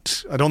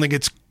right. I don't think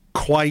it's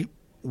quite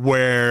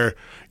where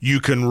you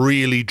can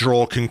really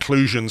draw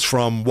conclusions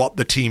from what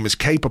the team is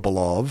capable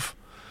of.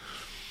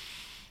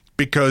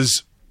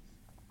 Because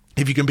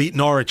if you can beat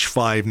Norwich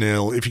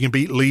 5-0, if you can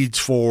beat Leeds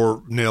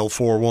 4-0,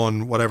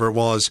 4-1, whatever it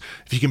was,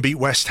 if you can beat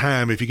West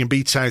Ham, if you can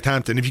beat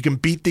Southampton, if you can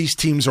beat these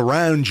teams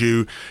around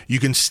you, you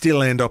can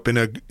still end up in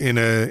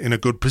a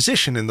good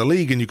position in the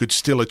league, and you could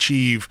still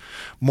achieve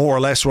more or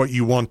less what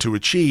you want to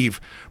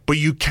achieve. But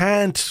you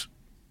can't,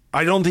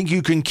 I don't think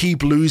you can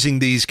keep losing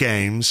these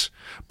games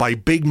by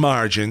big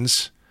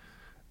margins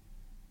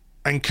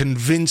and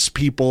convince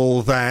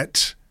people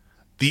that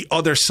the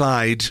other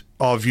side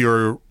of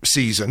your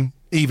season,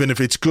 even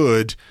if it's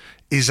good,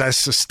 is as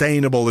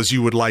sustainable as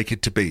you would like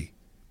it to be.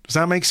 Does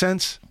that make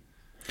sense?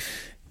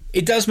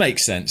 It does make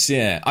sense,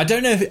 yeah. I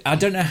don't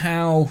know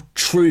how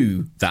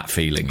true that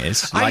feeling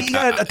is.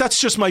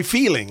 That's just my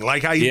feeling.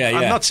 Like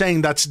I'm not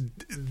saying that's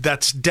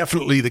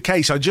definitely the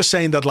case. I'm just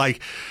saying that,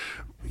 like,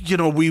 you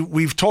know,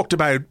 we've talked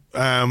about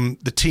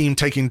the team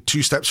taking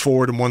 2 steps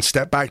forward and 1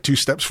 step back, 2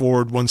 steps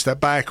forward, 1 step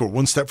back, or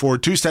 1 step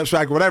forward, 2 steps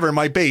back, whatever it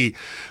might be.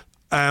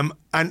 And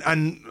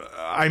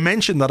I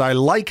mentioned that I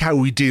like how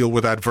we deal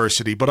with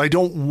adversity, but I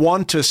don't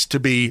want us to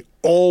be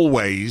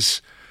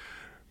always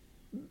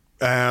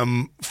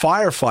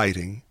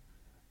firefighting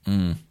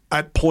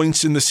at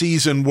points in the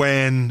season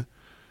when,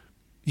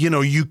 you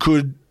know, you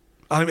could...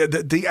 I mean,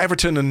 the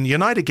Everton and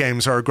United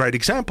games are a great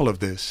example of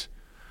this,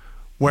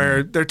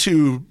 where they're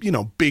two, you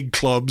know, big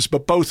clubs,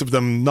 but both of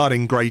them not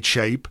in great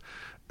shape.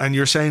 And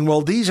you're saying, well,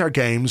 these are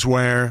games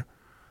where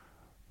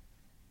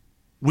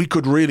we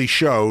could really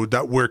show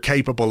that we're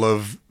capable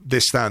of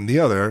this, that, and the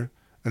other.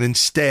 And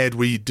instead,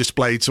 we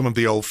displayed some of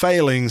the old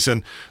failings,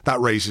 and that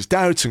raises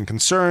doubts and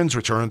concerns,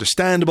 which are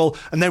understandable.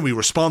 And then we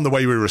respond the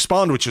way we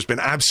respond, which has been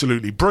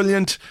absolutely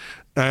brilliant.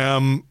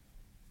 But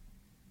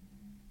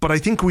I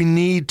think we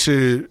need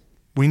to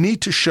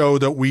show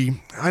that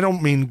I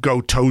don't mean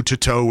go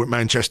toe-to-toe with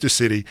Manchester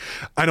City.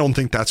 I don't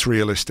think that's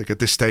realistic at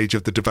this stage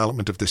of the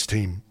development of this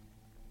team.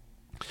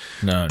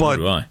 No, nor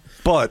do I.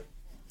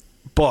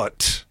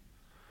 But,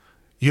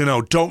 you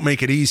know, don't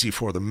make it easy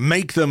for them.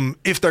 Make them,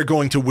 if they're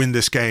going to win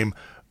this game,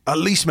 at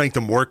least make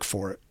them work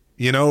for it,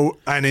 you know?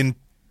 And in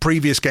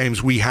previous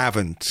games, we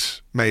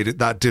haven't made it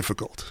that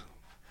difficult.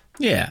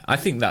 Yeah, I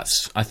think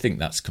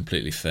that's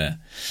completely fair.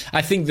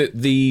 I think that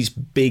these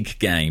big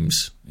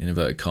games, in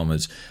inverted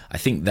commas, I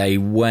think they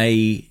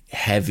weigh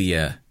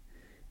heavier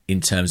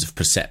in terms of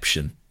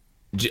perception.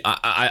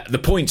 The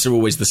points are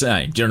always the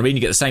same. Do you know what I mean?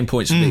 You get the same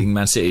points for beating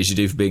Man City as you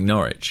do for beating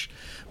Norwich,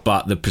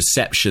 but the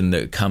perception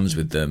that comes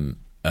with them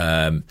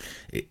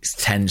it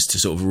tends to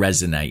sort of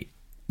resonate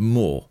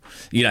more.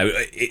 You know,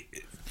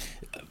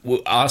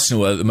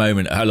 Arsenal at the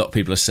moment, a lot of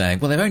people are saying,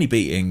 well, they're only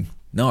beating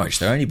Norwich,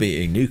 they're only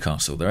beating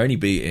Newcastle, they're only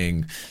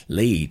beating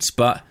Leeds,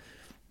 but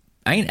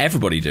ain't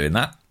everybody doing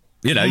that?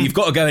 You know, you've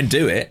got to go and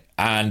do it,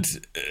 and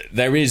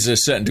there is a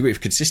certain degree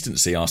of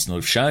consistency Arsenal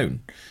have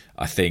shown,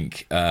 I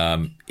think,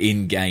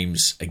 in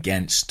games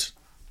against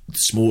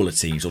smaller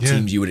teams or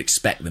teams you would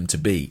expect them to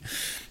beat.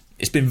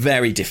 It's been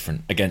very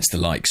different against the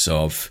likes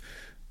of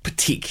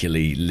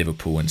particularly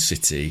Liverpool and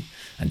City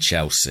and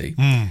Chelsea.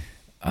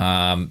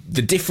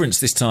 The difference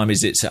this time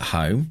is it's at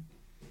home,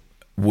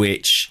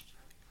 which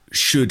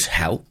should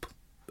help.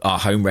 Our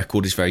home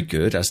record is very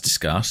good, as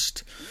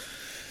discussed.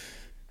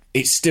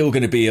 It's still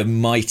going to be a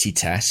mighty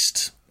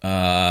test,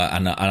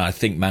 and I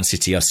think Man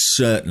City are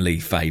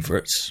certainly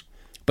favourites.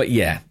 But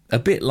yeah, a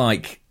bit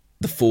like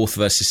the 4th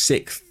versus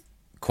 6th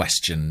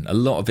question, a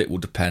lot of it will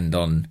depend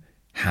on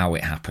how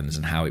it happens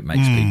and how it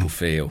makes people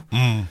feel.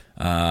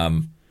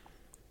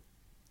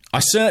 I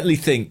certainly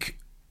think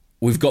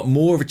we've got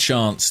more of a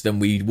chance than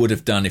we would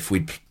have done if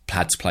we'd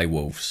had to play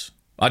Wolves.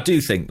 I do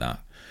think that.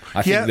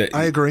 I think that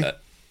I agree.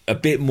 A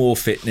bit more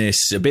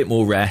fitness, a bit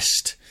more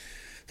rest.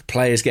 The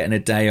players getting a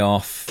day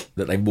off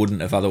that they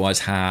wouldn't have otherwise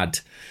had.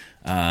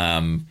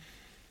 I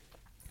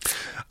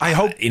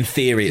hope, in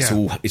theory, it's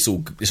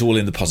all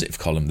in the positive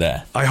column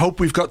there. I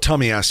hope we've got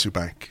Tomiyasu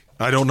back.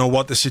 I don't know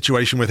what the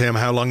situation with him,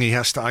 how long he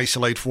has to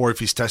isolate for if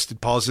he's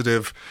tested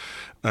positive,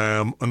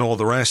 and all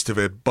the rest of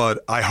it.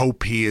 But I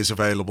hope he is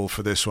available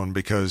for this one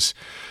because,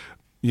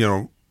 you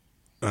know,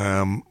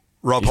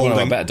 Rob He's Holding, one of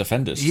our better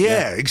defenders.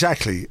 Yeah,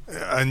 exactly.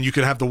 And you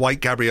could have the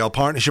White-Gabriel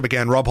partnership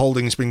again. Rob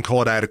Holding's been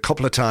caught out a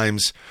couple of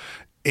times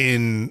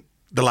in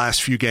the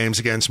last few games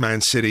against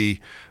Man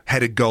City,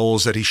 headed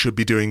goals that he should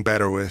be doing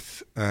better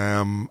with.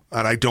 And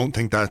I don't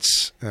think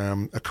that's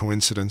a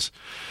coincidence.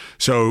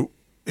 So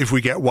if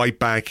we get White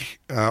back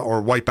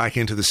or White back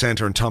into the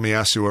centre and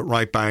Tomiyasu at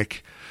right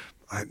back,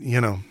 I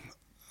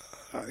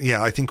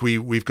think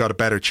we've got a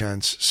better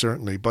chance,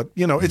 certainly. But,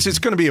 you know, it's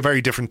going to be a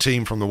very different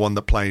team from the one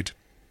that played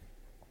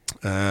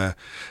at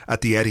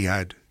the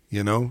Etihad.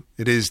 You know,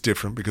 it is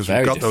different because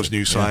we've got those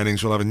new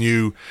signings. We'll have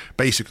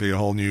basically a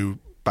whole new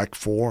back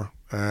four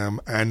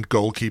and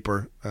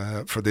goalkeeper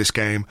for this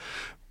game.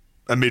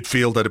 A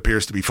midfield that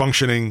appears to be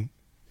functioning,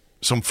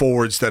 some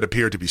forwards that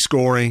appear to be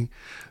scoring.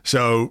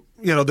 So,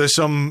 you know, there's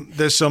some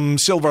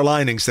silver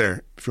linings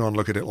there if you want to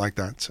look at it like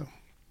that. So,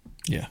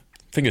 yeah,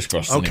 fingers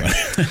crossed. Okay.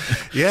 Anyway.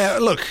 Yeah,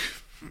 look,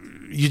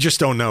 you just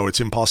don't know. It's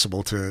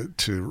impossible to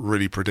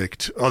really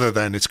predict, other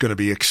than it's going to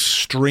be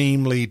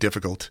extremely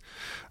difficult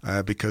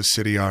because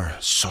City are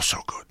so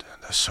good.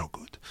 They're so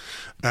good.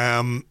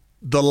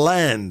 The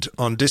Land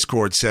on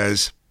Discord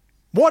says,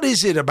 what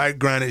is it about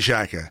Granit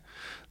Xhaka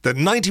that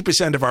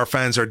 90% of our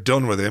fans are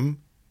done with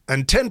him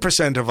and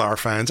 10% of our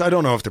fans, I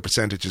don't know if the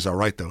percentages are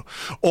right though,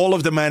 all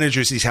of the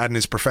managers he's had in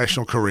his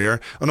professional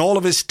career and all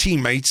of his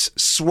teammates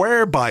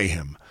swear by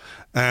him?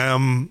 I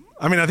mean,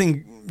 I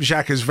think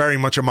Xhaka is very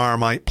much a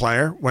Marmite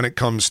player when it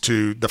comes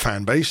to the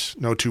fan base.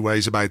 No two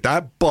ways about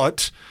that.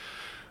 But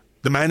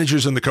the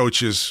managers and the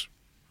coaches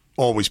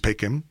always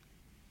pick him.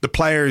 The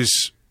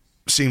players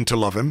seem to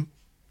love him.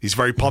 He's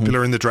very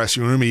popular in the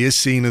dressing room. He is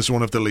seen as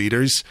one of the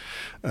leaders.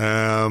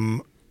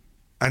 And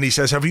he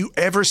says, have you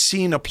ever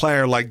seen a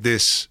player like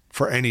this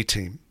for any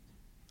team?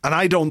 And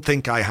I don't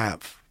think I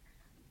have.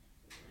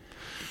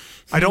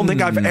 I don't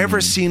think I've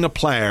ever seen a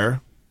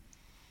player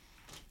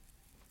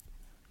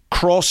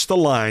cross the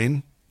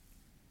line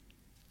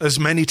as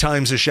many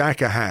times as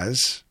Xhaka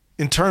has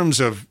in terms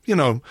of, you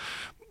know,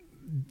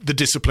 the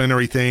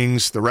disciplinary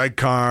things, the red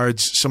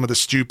cards, some of the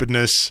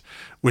stupidness,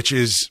 which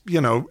is, you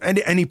know,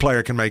 any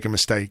player can make a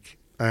mistake.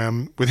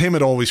 With him,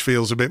 it always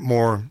feels a bit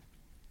more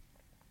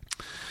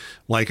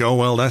like, oh,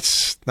 well,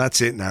 that's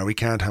it now. We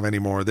can't have any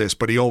more of this.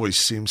 But he always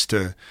seems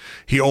to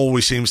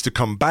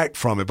come back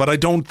from it. But I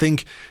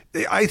think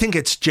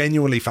it's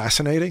genuinely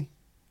fascinating.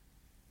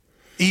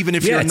 Even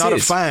if you're not a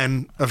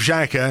fan of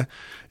Xhaka,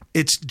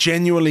 it's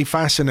genuinely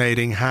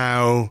fascinating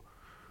how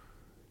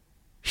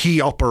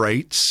he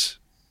operates.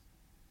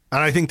 And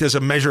I think there's a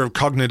measure of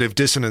cognitive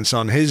dissonance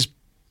on his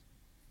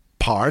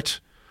part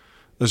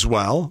as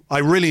well. I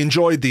really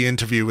enjoyed the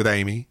interview with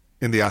Amy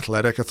in The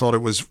Athletic. I thought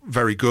it was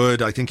very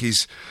good. I think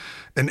he's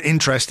an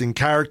interesting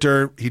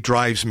character. He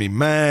drives me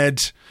mad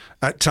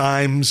at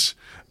times.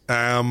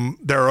 There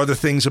are other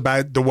things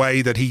about the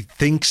way that he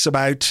thinks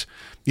about,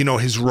 you know,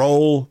 his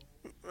role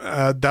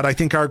that I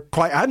think are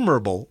quite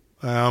admirable.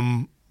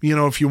 You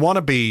know, if you want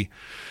to be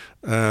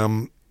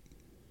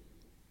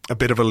a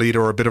bit of a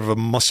leader or a bit of a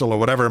muscle or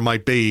whatever it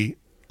might be,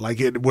 like,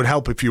 it would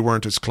help if you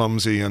weren't as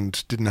clumsy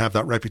and didn't have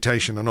that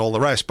reputation and all the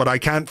rest. But I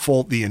can't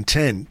fault the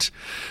intent.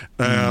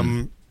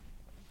 But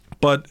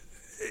But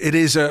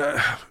it's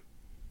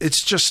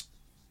just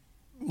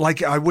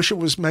like, I wish it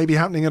was maybe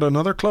happening at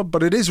another club,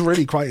 but it is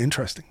really quite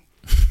interesting.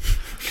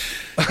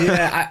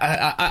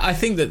 Yeah, I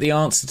think that the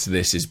answer to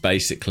this is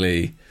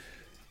basically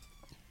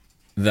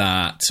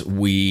that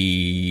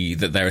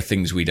there are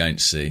things we don't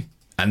see,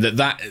 and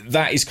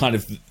that is kind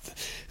of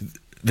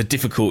the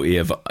difficulty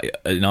of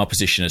in our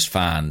position as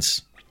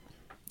fans,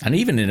 and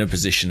even in a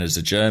position as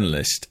a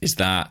journalist, is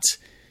that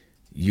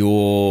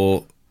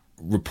you're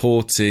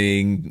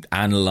reporting,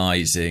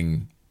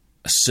 analysing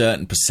a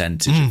certain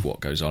percentage of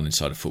what goes on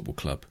inside a football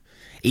club.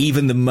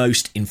 Even the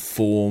most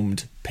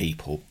informed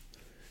people,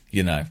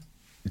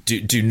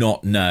 do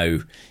not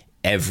know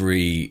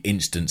every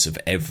instance of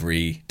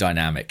every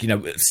dynamic.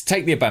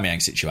 Take the Aubameyang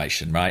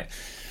situation, right?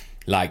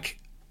 Like,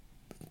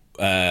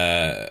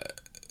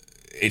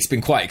 it's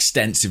been quite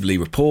extensively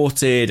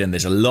reported and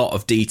there's a lot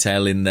of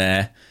detail in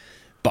there,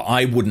 but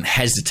I wouldn't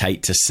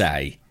hesitate to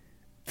say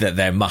that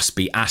there must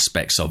be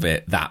aspects of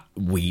it that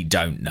we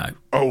don't know.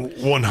 Oh,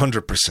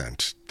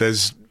 100%.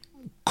 There's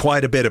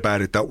quite a bit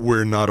about it that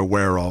we're not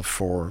aware of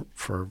for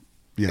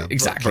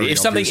exactly.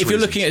 If you're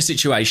looking at a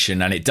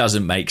situation and it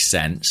doesn't make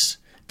sense,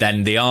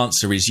 then the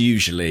answer is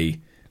usually,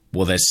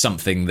 well, there's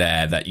something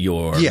there that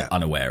you're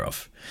unaware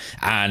of.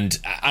 And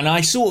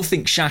I sort of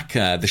think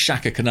the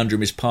Xhaka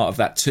conundrum is part of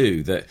that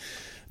too,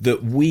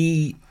 that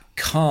we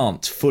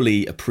can't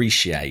fully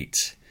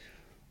appreciate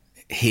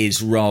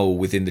his role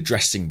within the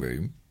dressing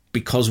room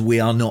because we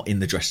are not in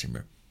the dressing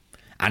room.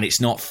 And it's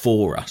not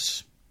for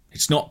us.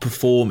 It's not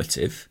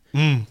performative.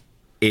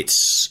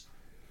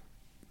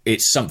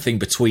 It's something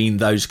between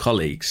those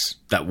colleagues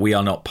that we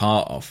are not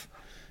part of.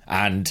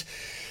 And,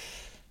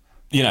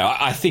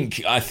 I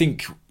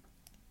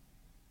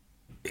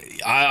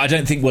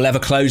don't think we'll ever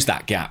close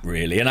that gap,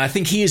 really. And I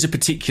think he is a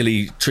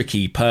particularly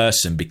tricky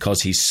person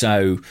because he's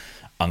so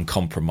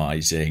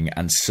uncompromising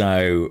and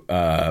so,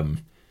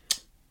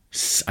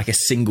 I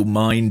guess,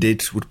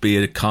 single-minded would be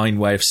a kind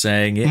way of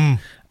saying it.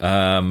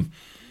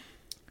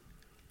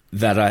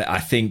 That I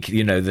think,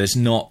 there's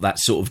not that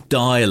sort of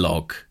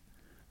dialogue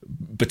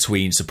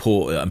between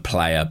supporter and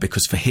player,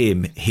 because for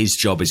him, his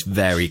job is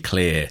very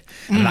clear.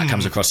 And that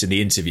comes across in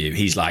the interview.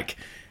 He's like,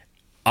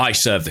 I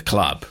serve the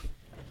club.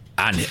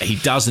 And he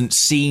doesn't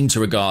seem to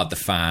regard the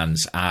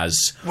fans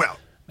as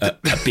a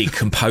big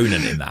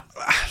component in that.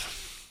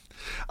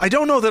 I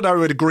don't know that I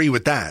would agree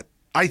with that.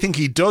 I think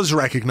he does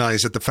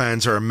recognise that the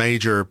fans are a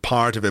major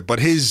part of it, but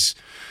his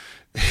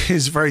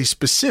very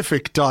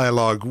specific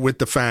dialogue with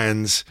the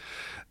fans,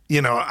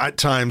 at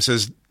times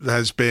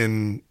has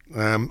been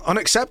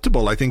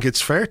unacceptable. I think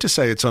it's fair to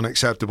say it's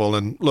unacceptable.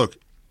 And look,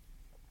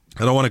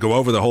 I don't want to go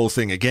over the whole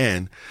thing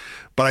again,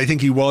 but I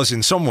think he was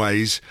in some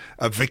ways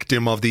a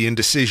victim of the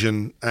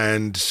indecision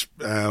and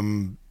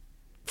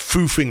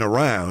foofing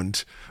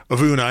around of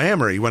Unai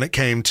Emery when it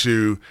came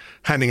to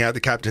handing out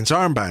the captain's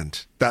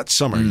armband that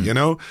summer,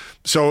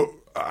 So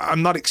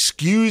I'm not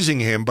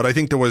excusing him, but I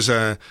think there was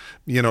a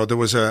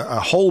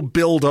whole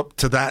build up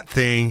to that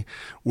thing,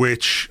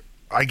 which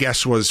I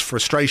guess was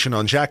frustration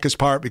on Xhaka's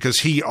part, because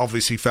he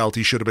obviously felt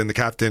he should have been the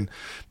captain,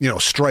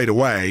 straight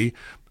away.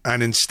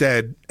 And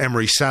instead,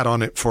 Emery sat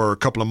on it for a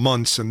couple of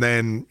months. And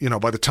then,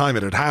 by the time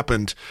it had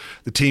happened,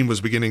 the team was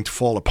beginning to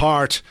fall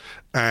apart.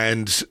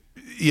 And,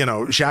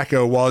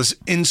 Xhaka was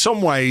in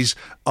some ways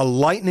a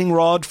lightning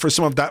rod for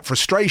some of that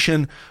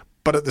frustration.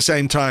 But at the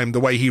same time,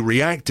 the way he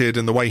reacted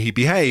and the way he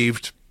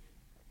behaved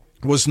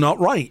was not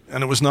right.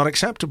 And it was not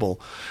acceptable.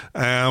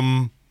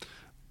 But,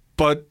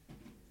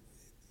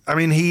 I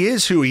mean, he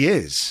is who he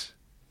is.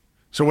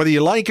 So whether you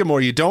like him or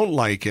you don't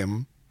like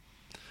him,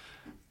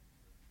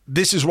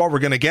 this is what we're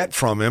going to get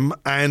from him.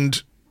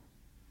 And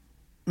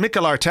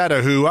Mikel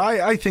Arteta, who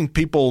I think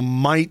people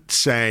might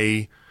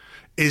say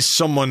is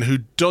someone who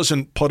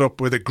doesn't put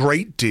up with a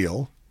great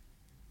deal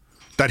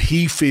that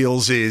he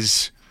feels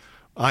is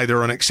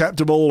either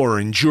unacceptable or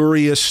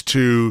injurious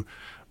to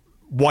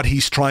what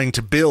he's trying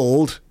to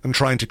build and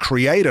trying to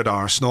create at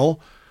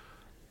Arsenal,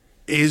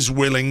 is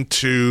willing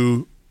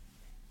to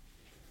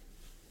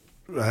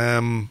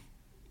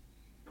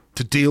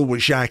deal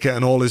with Xhaka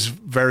and all his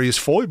various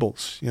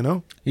foibles,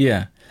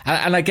 Yeah.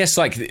 And I guess,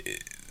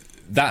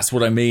 that's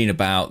what I mean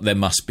about there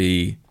must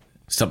be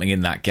something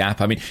in that gap.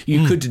 I mean,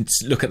 you could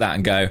look at that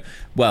and go,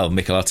 well,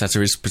 Mikel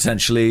Arteta is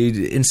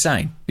potentially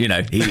insane. He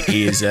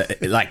is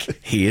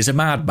he is a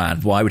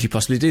madman. Why would he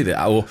possibly do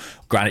that? Or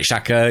Granit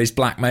Xhaka is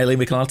blackmailing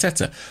Mikel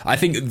Arteta. I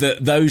think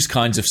that those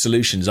kinds of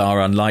solutions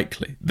are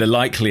unlikely. The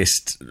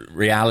likeliest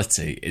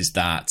reality is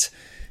that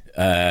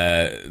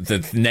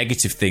the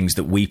negative things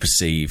that we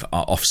perceive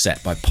are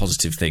offset by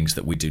positive things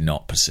that we do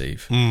not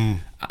perceive.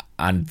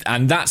 And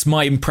that's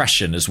my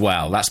impression as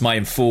well. That's my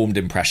informed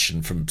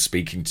impression from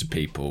speaking to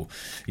people.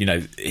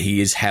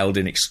 He is held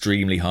in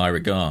extremely high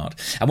regard.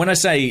 And when I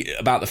say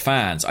about the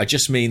fans, I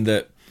just mean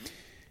that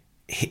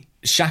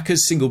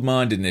Xhaka's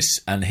single-mindedness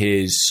and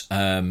his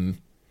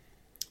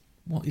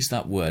what is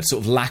that word?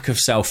 Sort of lack of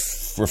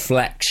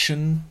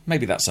self-reflection.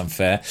 Maybe that's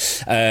unfair.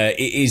 It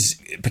is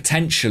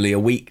potentially a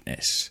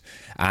weakness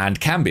and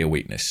can be a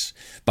weakness,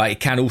 but it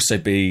can also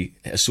be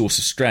a source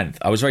of strength.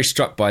 I was very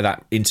struck by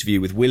that interview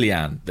with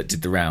Willian that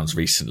did the rounds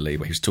recently,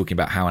 where he was talking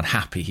about how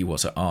unhappy he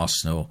was at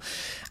Arsenal.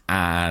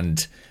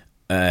 And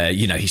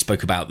he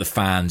spoke about the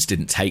fans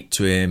didn't take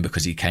to him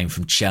because he came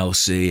from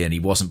Chelsea and he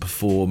wasn't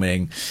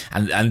performing.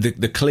 And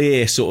the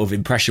clear sort of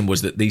impression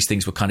was that these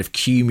things were kind of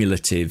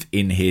cumulative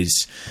in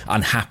his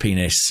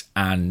unhappiness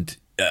and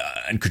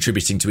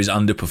contributing to his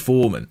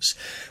underperformance.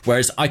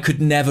 Whereas I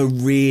could never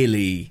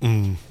really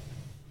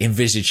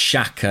envisage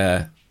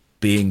Xhaka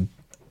being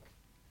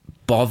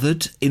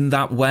bothered in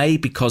that way,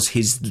 because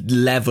his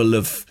level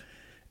of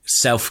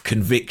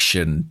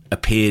self-conviction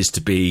appears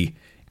to be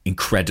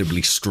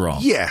incredibly strong.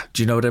 Yeah.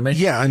 Do you know what I mean?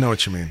 Yeah, I know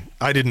what you mean.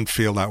 I didn't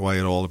feel that way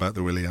at all about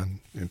the Willian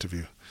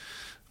interview,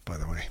 by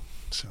the way.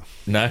 So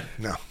No?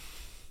 No.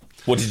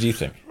 What did you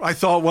think? I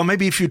thought, well,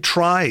 maybe if you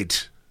tried,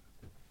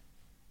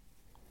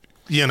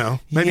 maybe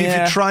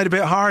if you tried a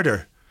bit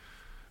harder.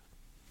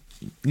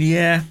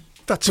 Yeah.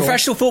 That's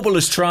Professional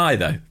footballers try,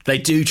 though. They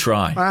do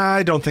try.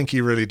 I don't think he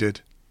really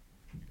did.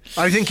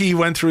 I think he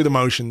went through the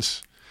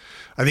motions.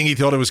 I think he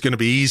thought it was going to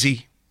be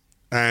easy,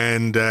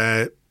 and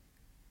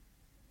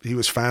he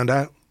was found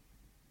out.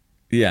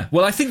 Yeah.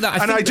 Well, I think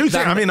that...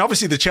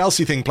 obviously the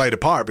Chelsea thing played a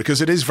part,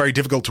 because it is very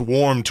difficult to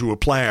warm to a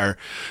player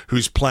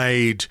who's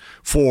played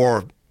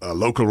for a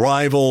local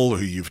rival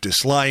who you've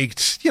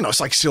disliked. It's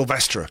like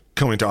Silvestre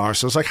coming to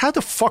Arsenal. It's like, how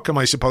the fuck am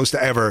I supposed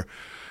to ever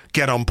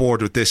get on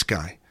board with this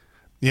guy?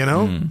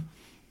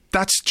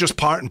 That's just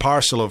part and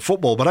parcel of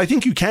football. But I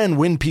think you can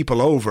win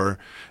people over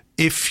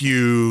if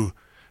you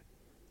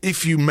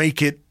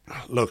make it...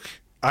 Look,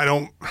 I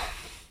don't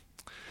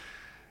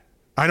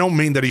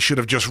mean that he should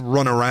have just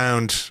run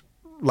around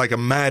like a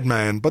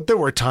madman, but there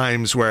were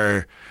times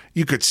where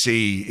you could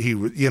see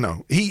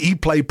he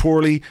played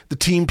poorly. The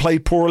team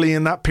played poorly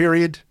in that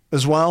period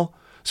as well.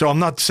 So I'm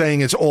not saying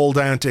it's all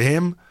down to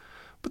him,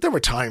 but there were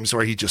times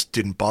where he just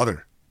didn't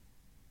bother.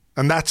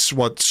 And that's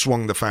what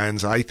swung the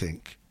fans, I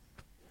think,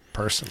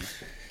 personally.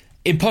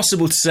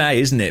 Impossible to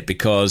say, isn't it?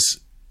 Because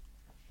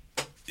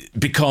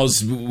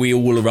we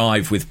all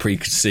arrive with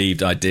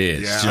preconceived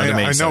ideas. Yeah, do you know what I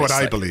mean? I know what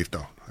I believe,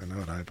 though. I know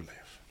what I believe.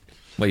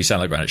 Well, you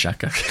sound like Granit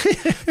Xhaka.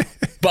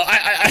 But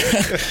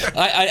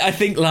I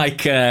think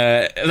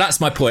that's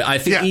my point. I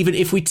think even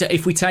if we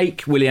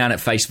take Willian at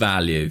face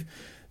value,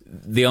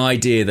 the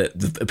idea that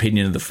the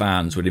opinion of the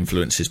fans would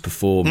influence his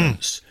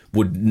performance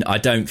I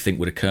don't think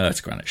would occur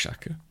to Granit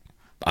Xhaka.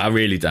 I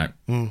really don't.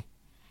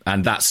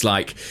 And that's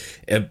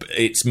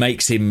it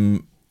makes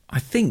him, I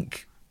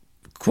think,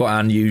 quite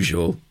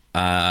unusual.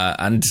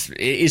 And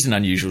it is an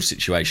unusual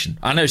situation.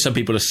 I know some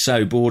people are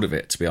so bored of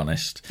it, to be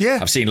honest. Yeah.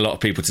 I've seen a lot of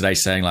people today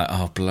saying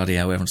oh, bloody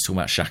hell, everyone's talking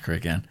about Xhaka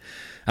again.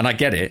 And I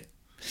get it.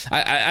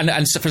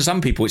 And so for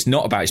some people, it's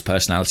not about his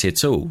personality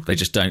at all. They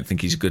just don't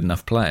think he's a good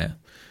enough player.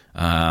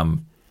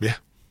 Yeah.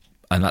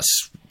 And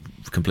that's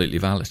completely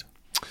valid.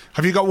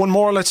 Have you got one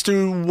more? Let's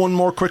do one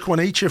more quick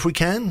one each if we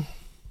can.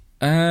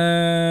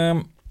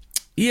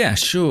 Yeah,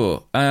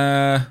 sure.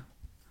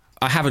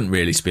 I haven't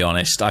really, to be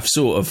honest. I've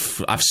sort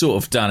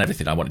of done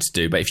everything I wanted to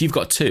do. But if you've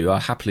got two, I'll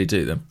happily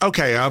do them.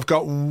 Okay, I've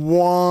got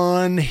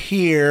one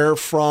here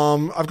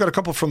I've got a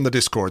couple from the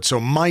Discord. So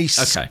my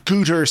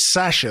Scooter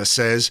Sasha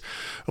says,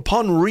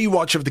 upon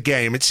rewatch of the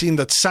game, it seemed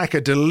that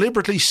Saka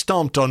deliberately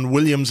stomped on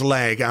Williams'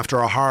 leg after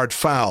a hard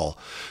foul.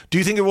 Do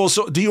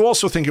you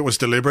also think it was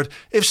deliberate?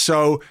 If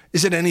so,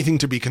 is it anything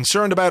to be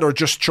concerned about, or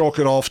just chalk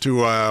it off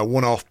to a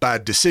one-off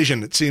bad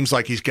decision? It seems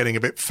like he's getting a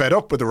bit fed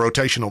up with the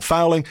rotational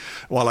fouling.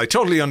 While I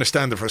totally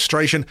understand the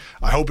frustration,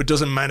 I hope it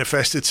doesn't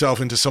manifest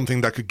itself into something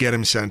that could get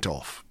him sent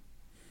off.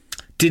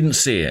 Didn't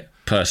see it,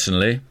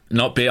 personally.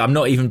 I'm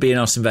not even being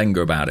Arsene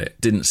Wenger about it.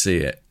 Didn't see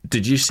it.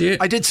 Did you see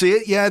it? I did see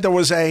it, yeah. There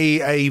was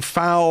a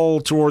foul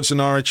towards the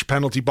Norwich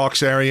penalty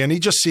box area, and he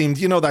just seemed,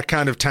 that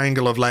kind of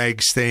tangle of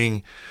legs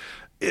thing.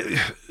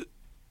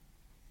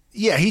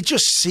 He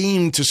just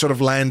seemed to sort of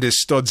land his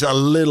studs a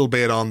little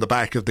bit on the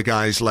back of the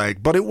guy's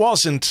leg. But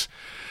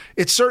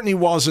it certainly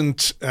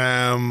wasn't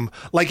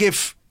like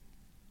if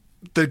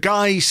the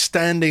guy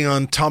standing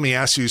on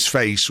Tomiyasu's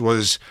face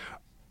was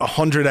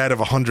 100 out of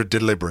 100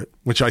 deliberate,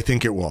 which I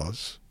think it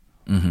was.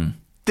 Mm-hmm.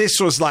 This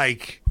was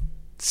like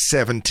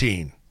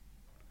 17.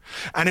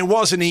 And it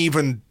wasn't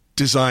even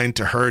designed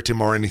to hurt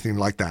him or anything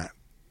like that.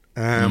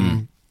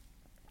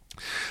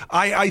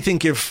 I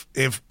think if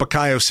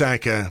Bukayo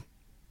Saka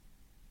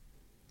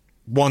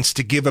wants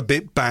to give a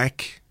bit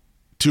back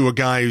to a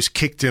guy who's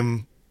kicked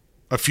him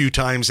a few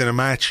times in a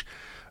match,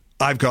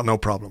 I've got no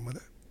problem with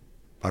it.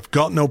 I've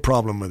got no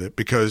problem with it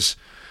because,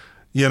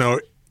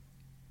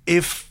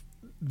 if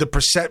the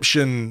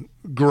perception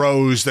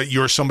grows that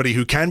you're somebody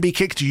who can be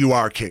kicked, you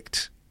are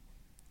kicked.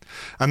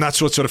 And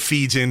that's what sort of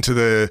feeds into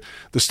the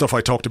stuff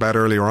I talked about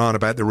earlier on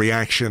about the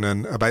reaction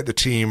and about the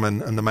team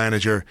and the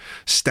manager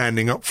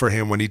standing up for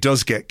him when he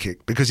does get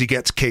kicked, because he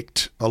gets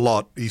kicked a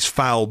lot. He's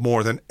fouled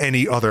more than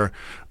any other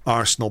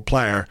Arsenal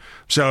player.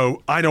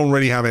 So I don't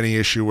really have any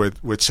issue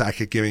with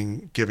Saka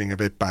giving a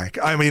bit back.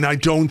 I mean, I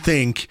don't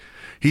think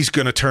he's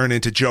going to turn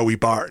into Joey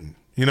Barton.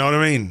 You know what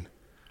I mean?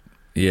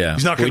 Yeah.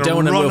 He's not going to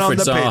run run Wilfred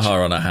on the Zaha pitch.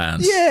 on our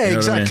hands. Yeah, you know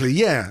exactly. I mean?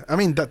 Yeah. I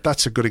mean,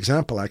 that's a good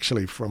example,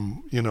 actually,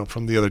 from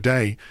the other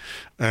day.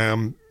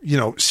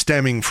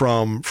 Stemming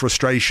from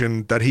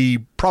frustration that he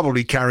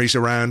probably carries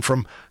around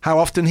from how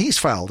often he's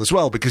fouled as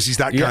well, because he's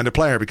that kind of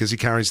player, because he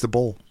carries the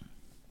ball.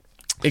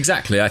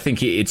 Exactly. I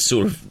think it's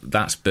sort of,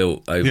 that's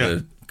built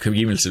over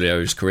cumulatively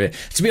over his career.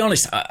 To be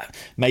honest,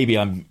 maybe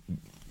I'm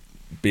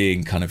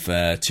being kind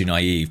of too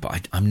naive,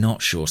 but I'm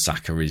not sure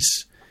Saka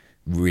is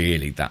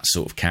really that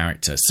sort of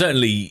character.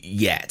 Certainly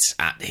yet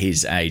at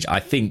his age. I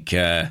think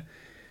I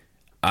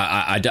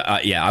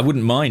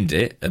wouldn't mind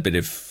it, a bit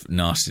of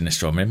nastiness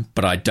from him,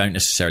 but I don't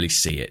necessarily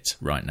see it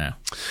right now.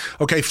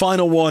 Okay,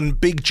 final one.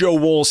 Big Joe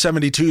Wall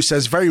 72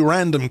 says, very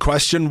random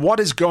question. What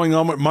is going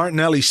on with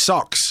Martinelli's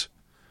socks?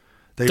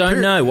 I'm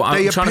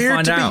trying to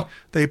find out.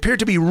 They appear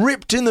to be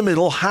ripped in the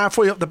middle,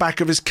 halfway up the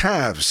back of his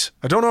calves.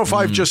 I don't know if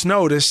I've just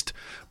noticed,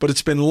 but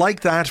it's been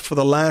like that for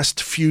the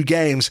last few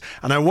games.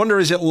 And I wonder,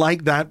 is it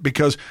like that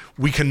because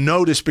we can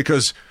notice,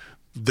 because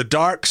the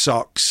dark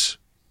socks,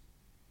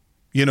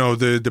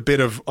 the bit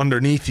of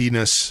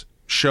underneathiness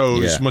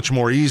shows much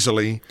more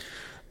easily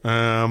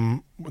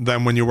than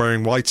when you're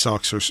wearing white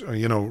socks or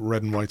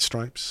red and white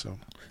stripes. So.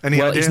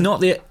 Idea?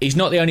 He's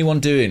not the only one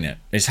doing it.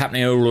 It's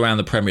happening all around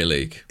the Premier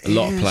League. A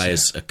lot of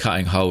players are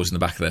cutting holes in the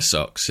back of their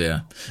socks,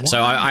 yeah. Wow.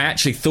 So I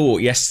actually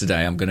thought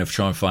yesterday I'm going to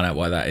try and find out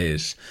why that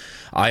is.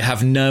 I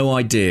have no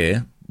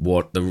idea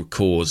what the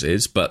cause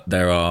is, but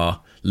there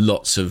are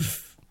lots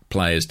of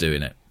players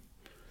doing it.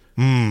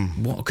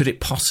 What could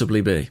it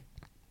possibly be?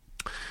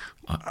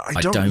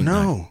 I don't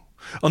know.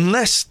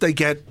 Unless they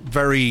get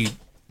very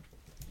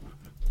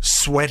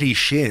sweaty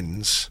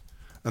shins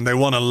and they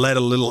want to let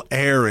a little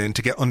air in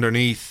to get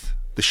underneath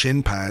the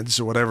shin pads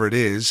or whatever it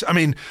is. I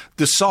mean,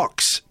 the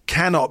socks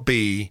cannot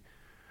be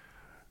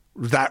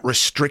that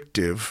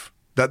restrictive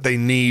that they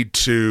need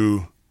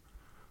to,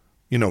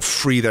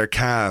 free their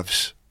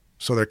calves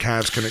so their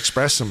calves can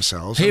express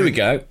themselves. Here we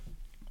go.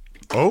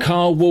 Oh.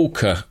 Carl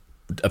Walker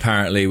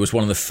apparently was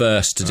one of the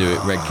first to do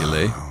it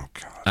regularly. Oh,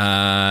 God.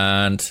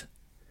 And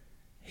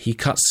he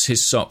cuts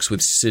his socks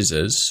with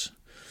scissors.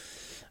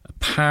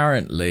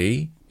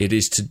 Apparently, it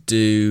is to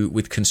do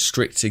with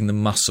constricting the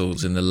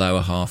muscles in the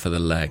lower half of the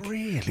leg.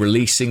 Really?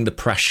 Releasing the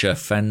pressure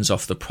fends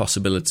off the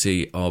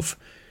possibility of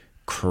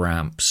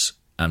cramps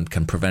and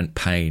can prevent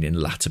pain in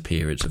latter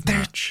periods of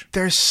match.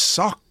 They're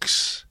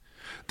socks.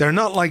 They're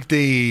not like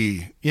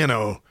the,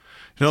 the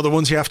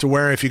ones you have to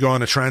wear if you go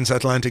on a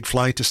transatlantic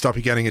flight to stop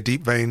you getting a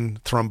deep vein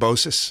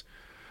thrombosis.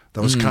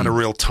 Those kind of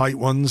real tight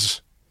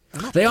ones.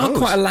 They are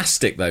quite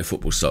elastic, though,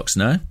 football socks,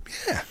 no?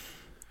 Yeah.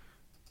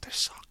 They're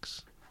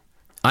socks.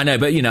 I know,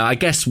 but, I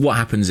guess what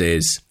happens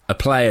is a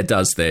player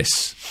does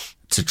this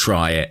to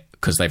try it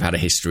because they've had a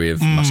history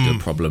of muscular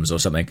problems or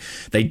something.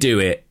 They do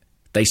it.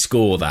 They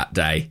score that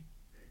day.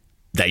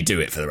 They do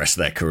it for the rest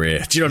of their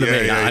career. Do you know what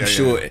I mean? I'm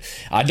sure.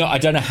 I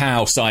don't know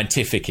how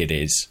scientific it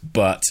is,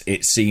 but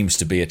it seems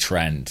to be a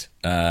trend.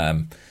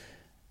 And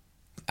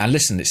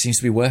listen, it seems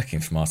to be working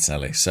for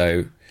Martinelli.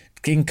 So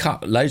he can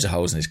cut loads of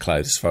holes in his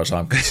clothes, as far as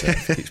I'm concerned,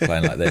 if he keeps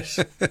playing like this.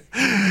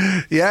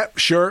 Yeah,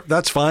 sure,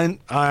 that's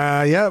fine.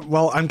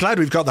 Well, I'm glad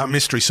we've got that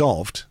mystery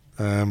solved.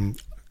 Oh,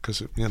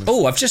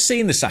 I've just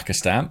seen the Saka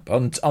stamp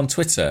on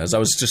Twitter, as I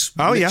was just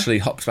literally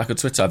hopped back on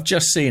Twitter. I've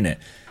just seen it.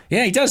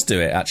 Yeah, he does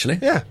do it, actually.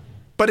 Yeah,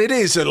 but it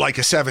is like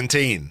a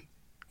 17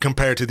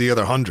 compared to the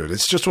other 100.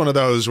 It's just one of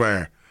those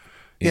where,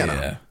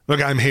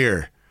 look, I'm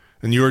here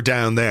and you're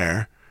down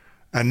there,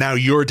 and now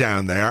you're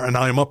down there and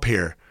I'm up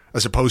here,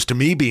 as opposed to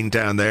me being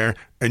down there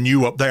and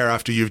you up there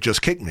after you've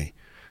just kicked me.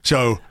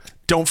 So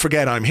don't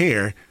forget I'm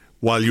here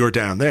while you're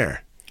down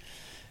there.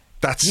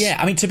 Yeah,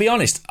 I mean, to be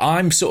honest,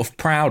 I'm sort of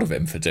proud of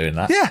him for doing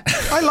that. Yeah,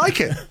 I like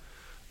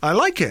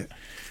it.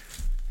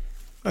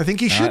 I think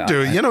he should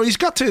do it. He's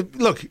got to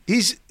look.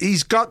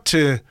 He's got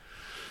to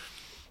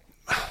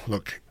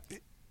look.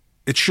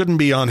 It shouldn't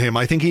be on him.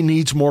 I think he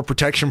needs more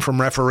protection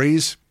from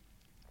referees.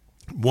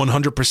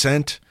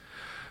 100%.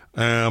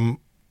 I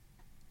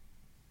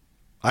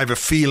have a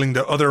feeling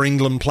that other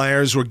England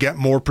players would get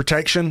more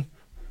protection.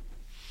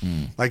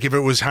 Like if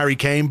it was Harry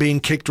Kane being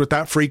kicked with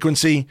that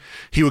frequency,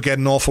 he would get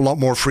an awful lot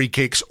more free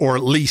kicks, or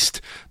at least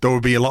there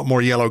would be a lot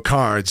more yellow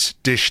cards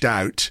dished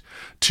out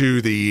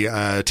to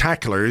the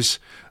tacklers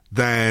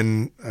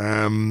than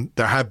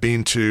there have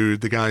been to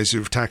the guys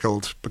who've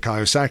tackled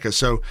Bukayo Saka.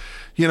 So,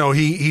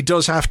 he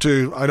does have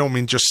to, I don't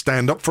mean just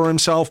stand up for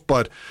himself,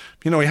 but,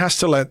 he has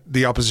to let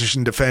the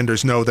opposition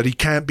defenders know that he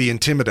can't be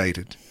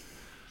intimidated.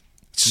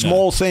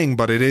 small thing,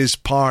 but it is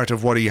part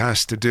of what he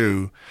has to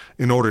do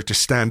in order to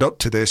stand up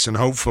to this. And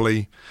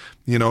hopefully,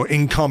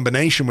 in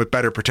combination with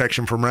better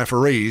protection from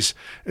referees,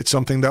 it's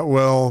something that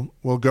will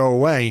go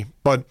away.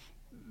 But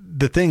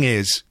the thing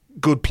is,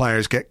 good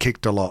players get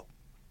kicked a lot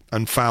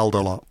and fouled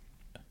a lot.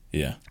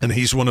 Yeah. And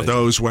he's one of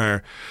those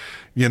where,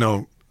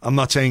 I'm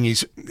not saying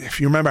if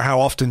you remember how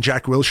often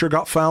Jack Wilshere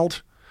got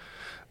fouled,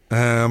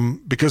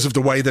 because of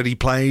the way that he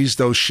plays,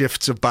 those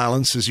shifts of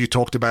balance, as you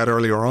talked about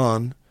earlier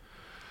on,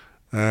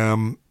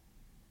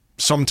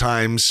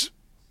 sometimes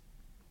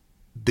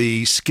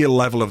the skill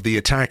level of the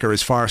attacker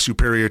is far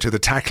superior to the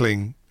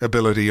tackling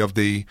ability of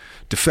the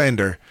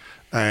defender.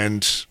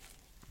 And,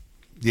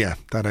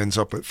 that ends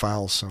up with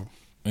fouls. So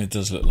it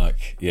does look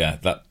like,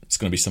 it's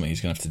going to be something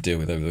he's going to have to deal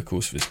with over the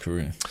course of his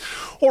career.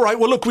 All right,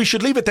 well, look, we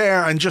should leave it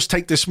there and just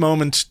take this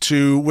moment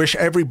to wish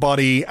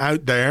everybody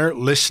out there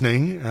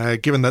listening,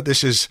 given that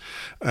this is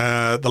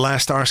the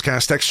last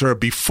Arscast Extra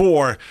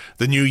before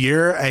the new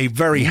year, a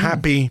very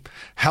happy,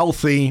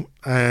 healthy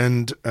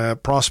and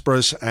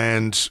prosperous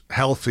and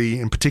healthy,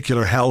 in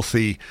particular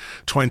healthy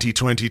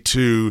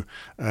 2022.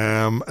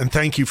 And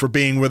thank you for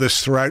being with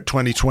us throughout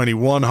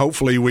 2021.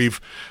 Hopefully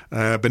we've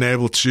been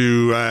able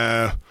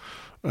to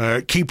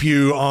keep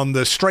you on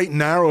the straight and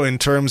narrow in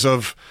terms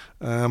of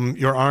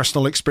your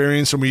Arsenal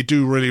experience, and we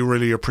do really,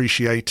 really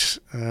appreciate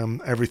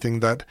everything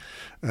that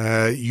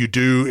you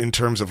do in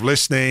terms of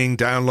listening,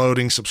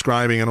 downloading,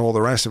 subscribing, and all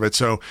the rest of it.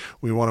 So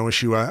we want to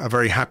wish you a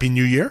very happy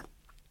new year.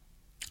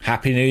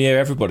 Happy New Year,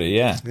 everybody.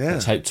 Yeah.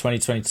 Let's hope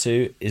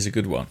 2022 is a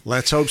good one.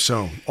 Let's hope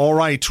so. All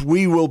right,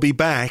 we will be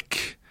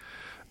back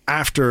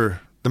after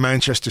the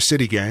Manchester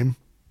City game.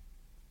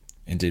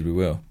 Indeed we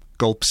will.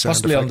 Gulp sound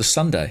Possibly effect. on the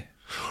Sunday.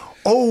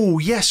 Oh,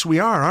 yes, we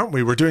are, aren't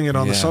we? We're doing it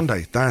on the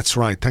Sunday. That's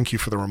right. Thank you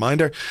for the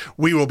reminder.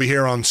 We will be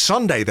here on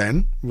Sunday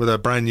then with a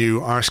brand new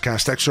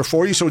Arscast Extra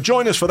for you. So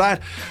join us for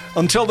that.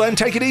 Until then,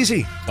 take it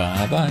easy.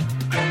 Bye-bye.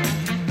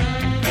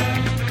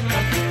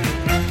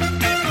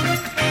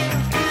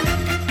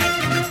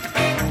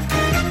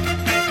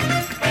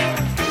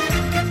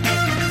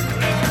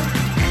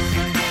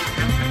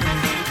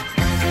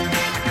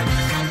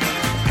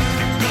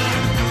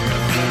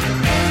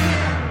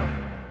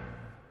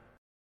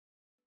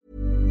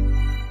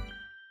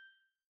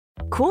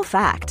 Cool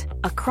fact,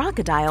 a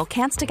crocodile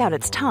can't stick out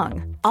its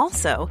tongue.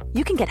 Also,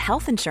 you can get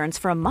health insurance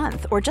for a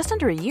month or just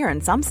under a year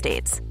in some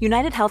states.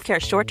 United Healthcare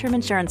short-term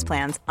insurance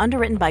plans,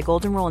 underwritten by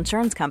Golden Rule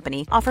Insurance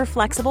Company, offer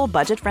flexible,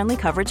 budget-friendly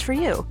coverage for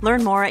you.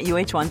 Learn more at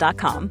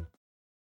uh1.com.